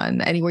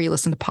on anywhere you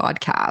listen to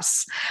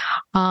podcasts.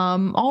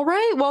 All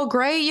right. Well,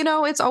 Gray,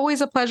 it's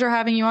always a pleasure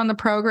having you on the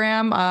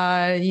program.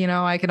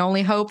 I can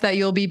only hope that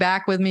you'll be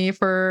back with me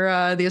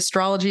for the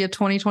astrology of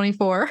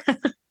 2024.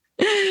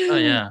 Oh,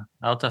 yeah.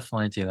 I'll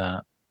definitely do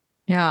that.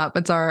 Yeah,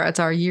 it's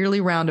our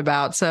yearly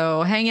roundabout.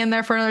 So hang in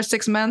there for another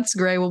 6 months.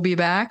 Gray will be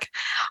back.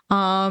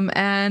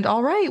 And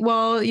all right.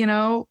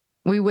 Well,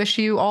 We wish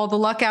you all the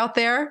luck out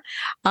there.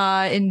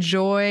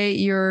 Enjoy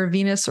your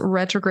Venus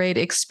retrograde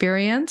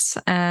experience.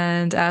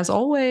 And as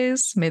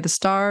always, may the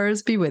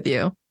stars be with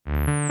you.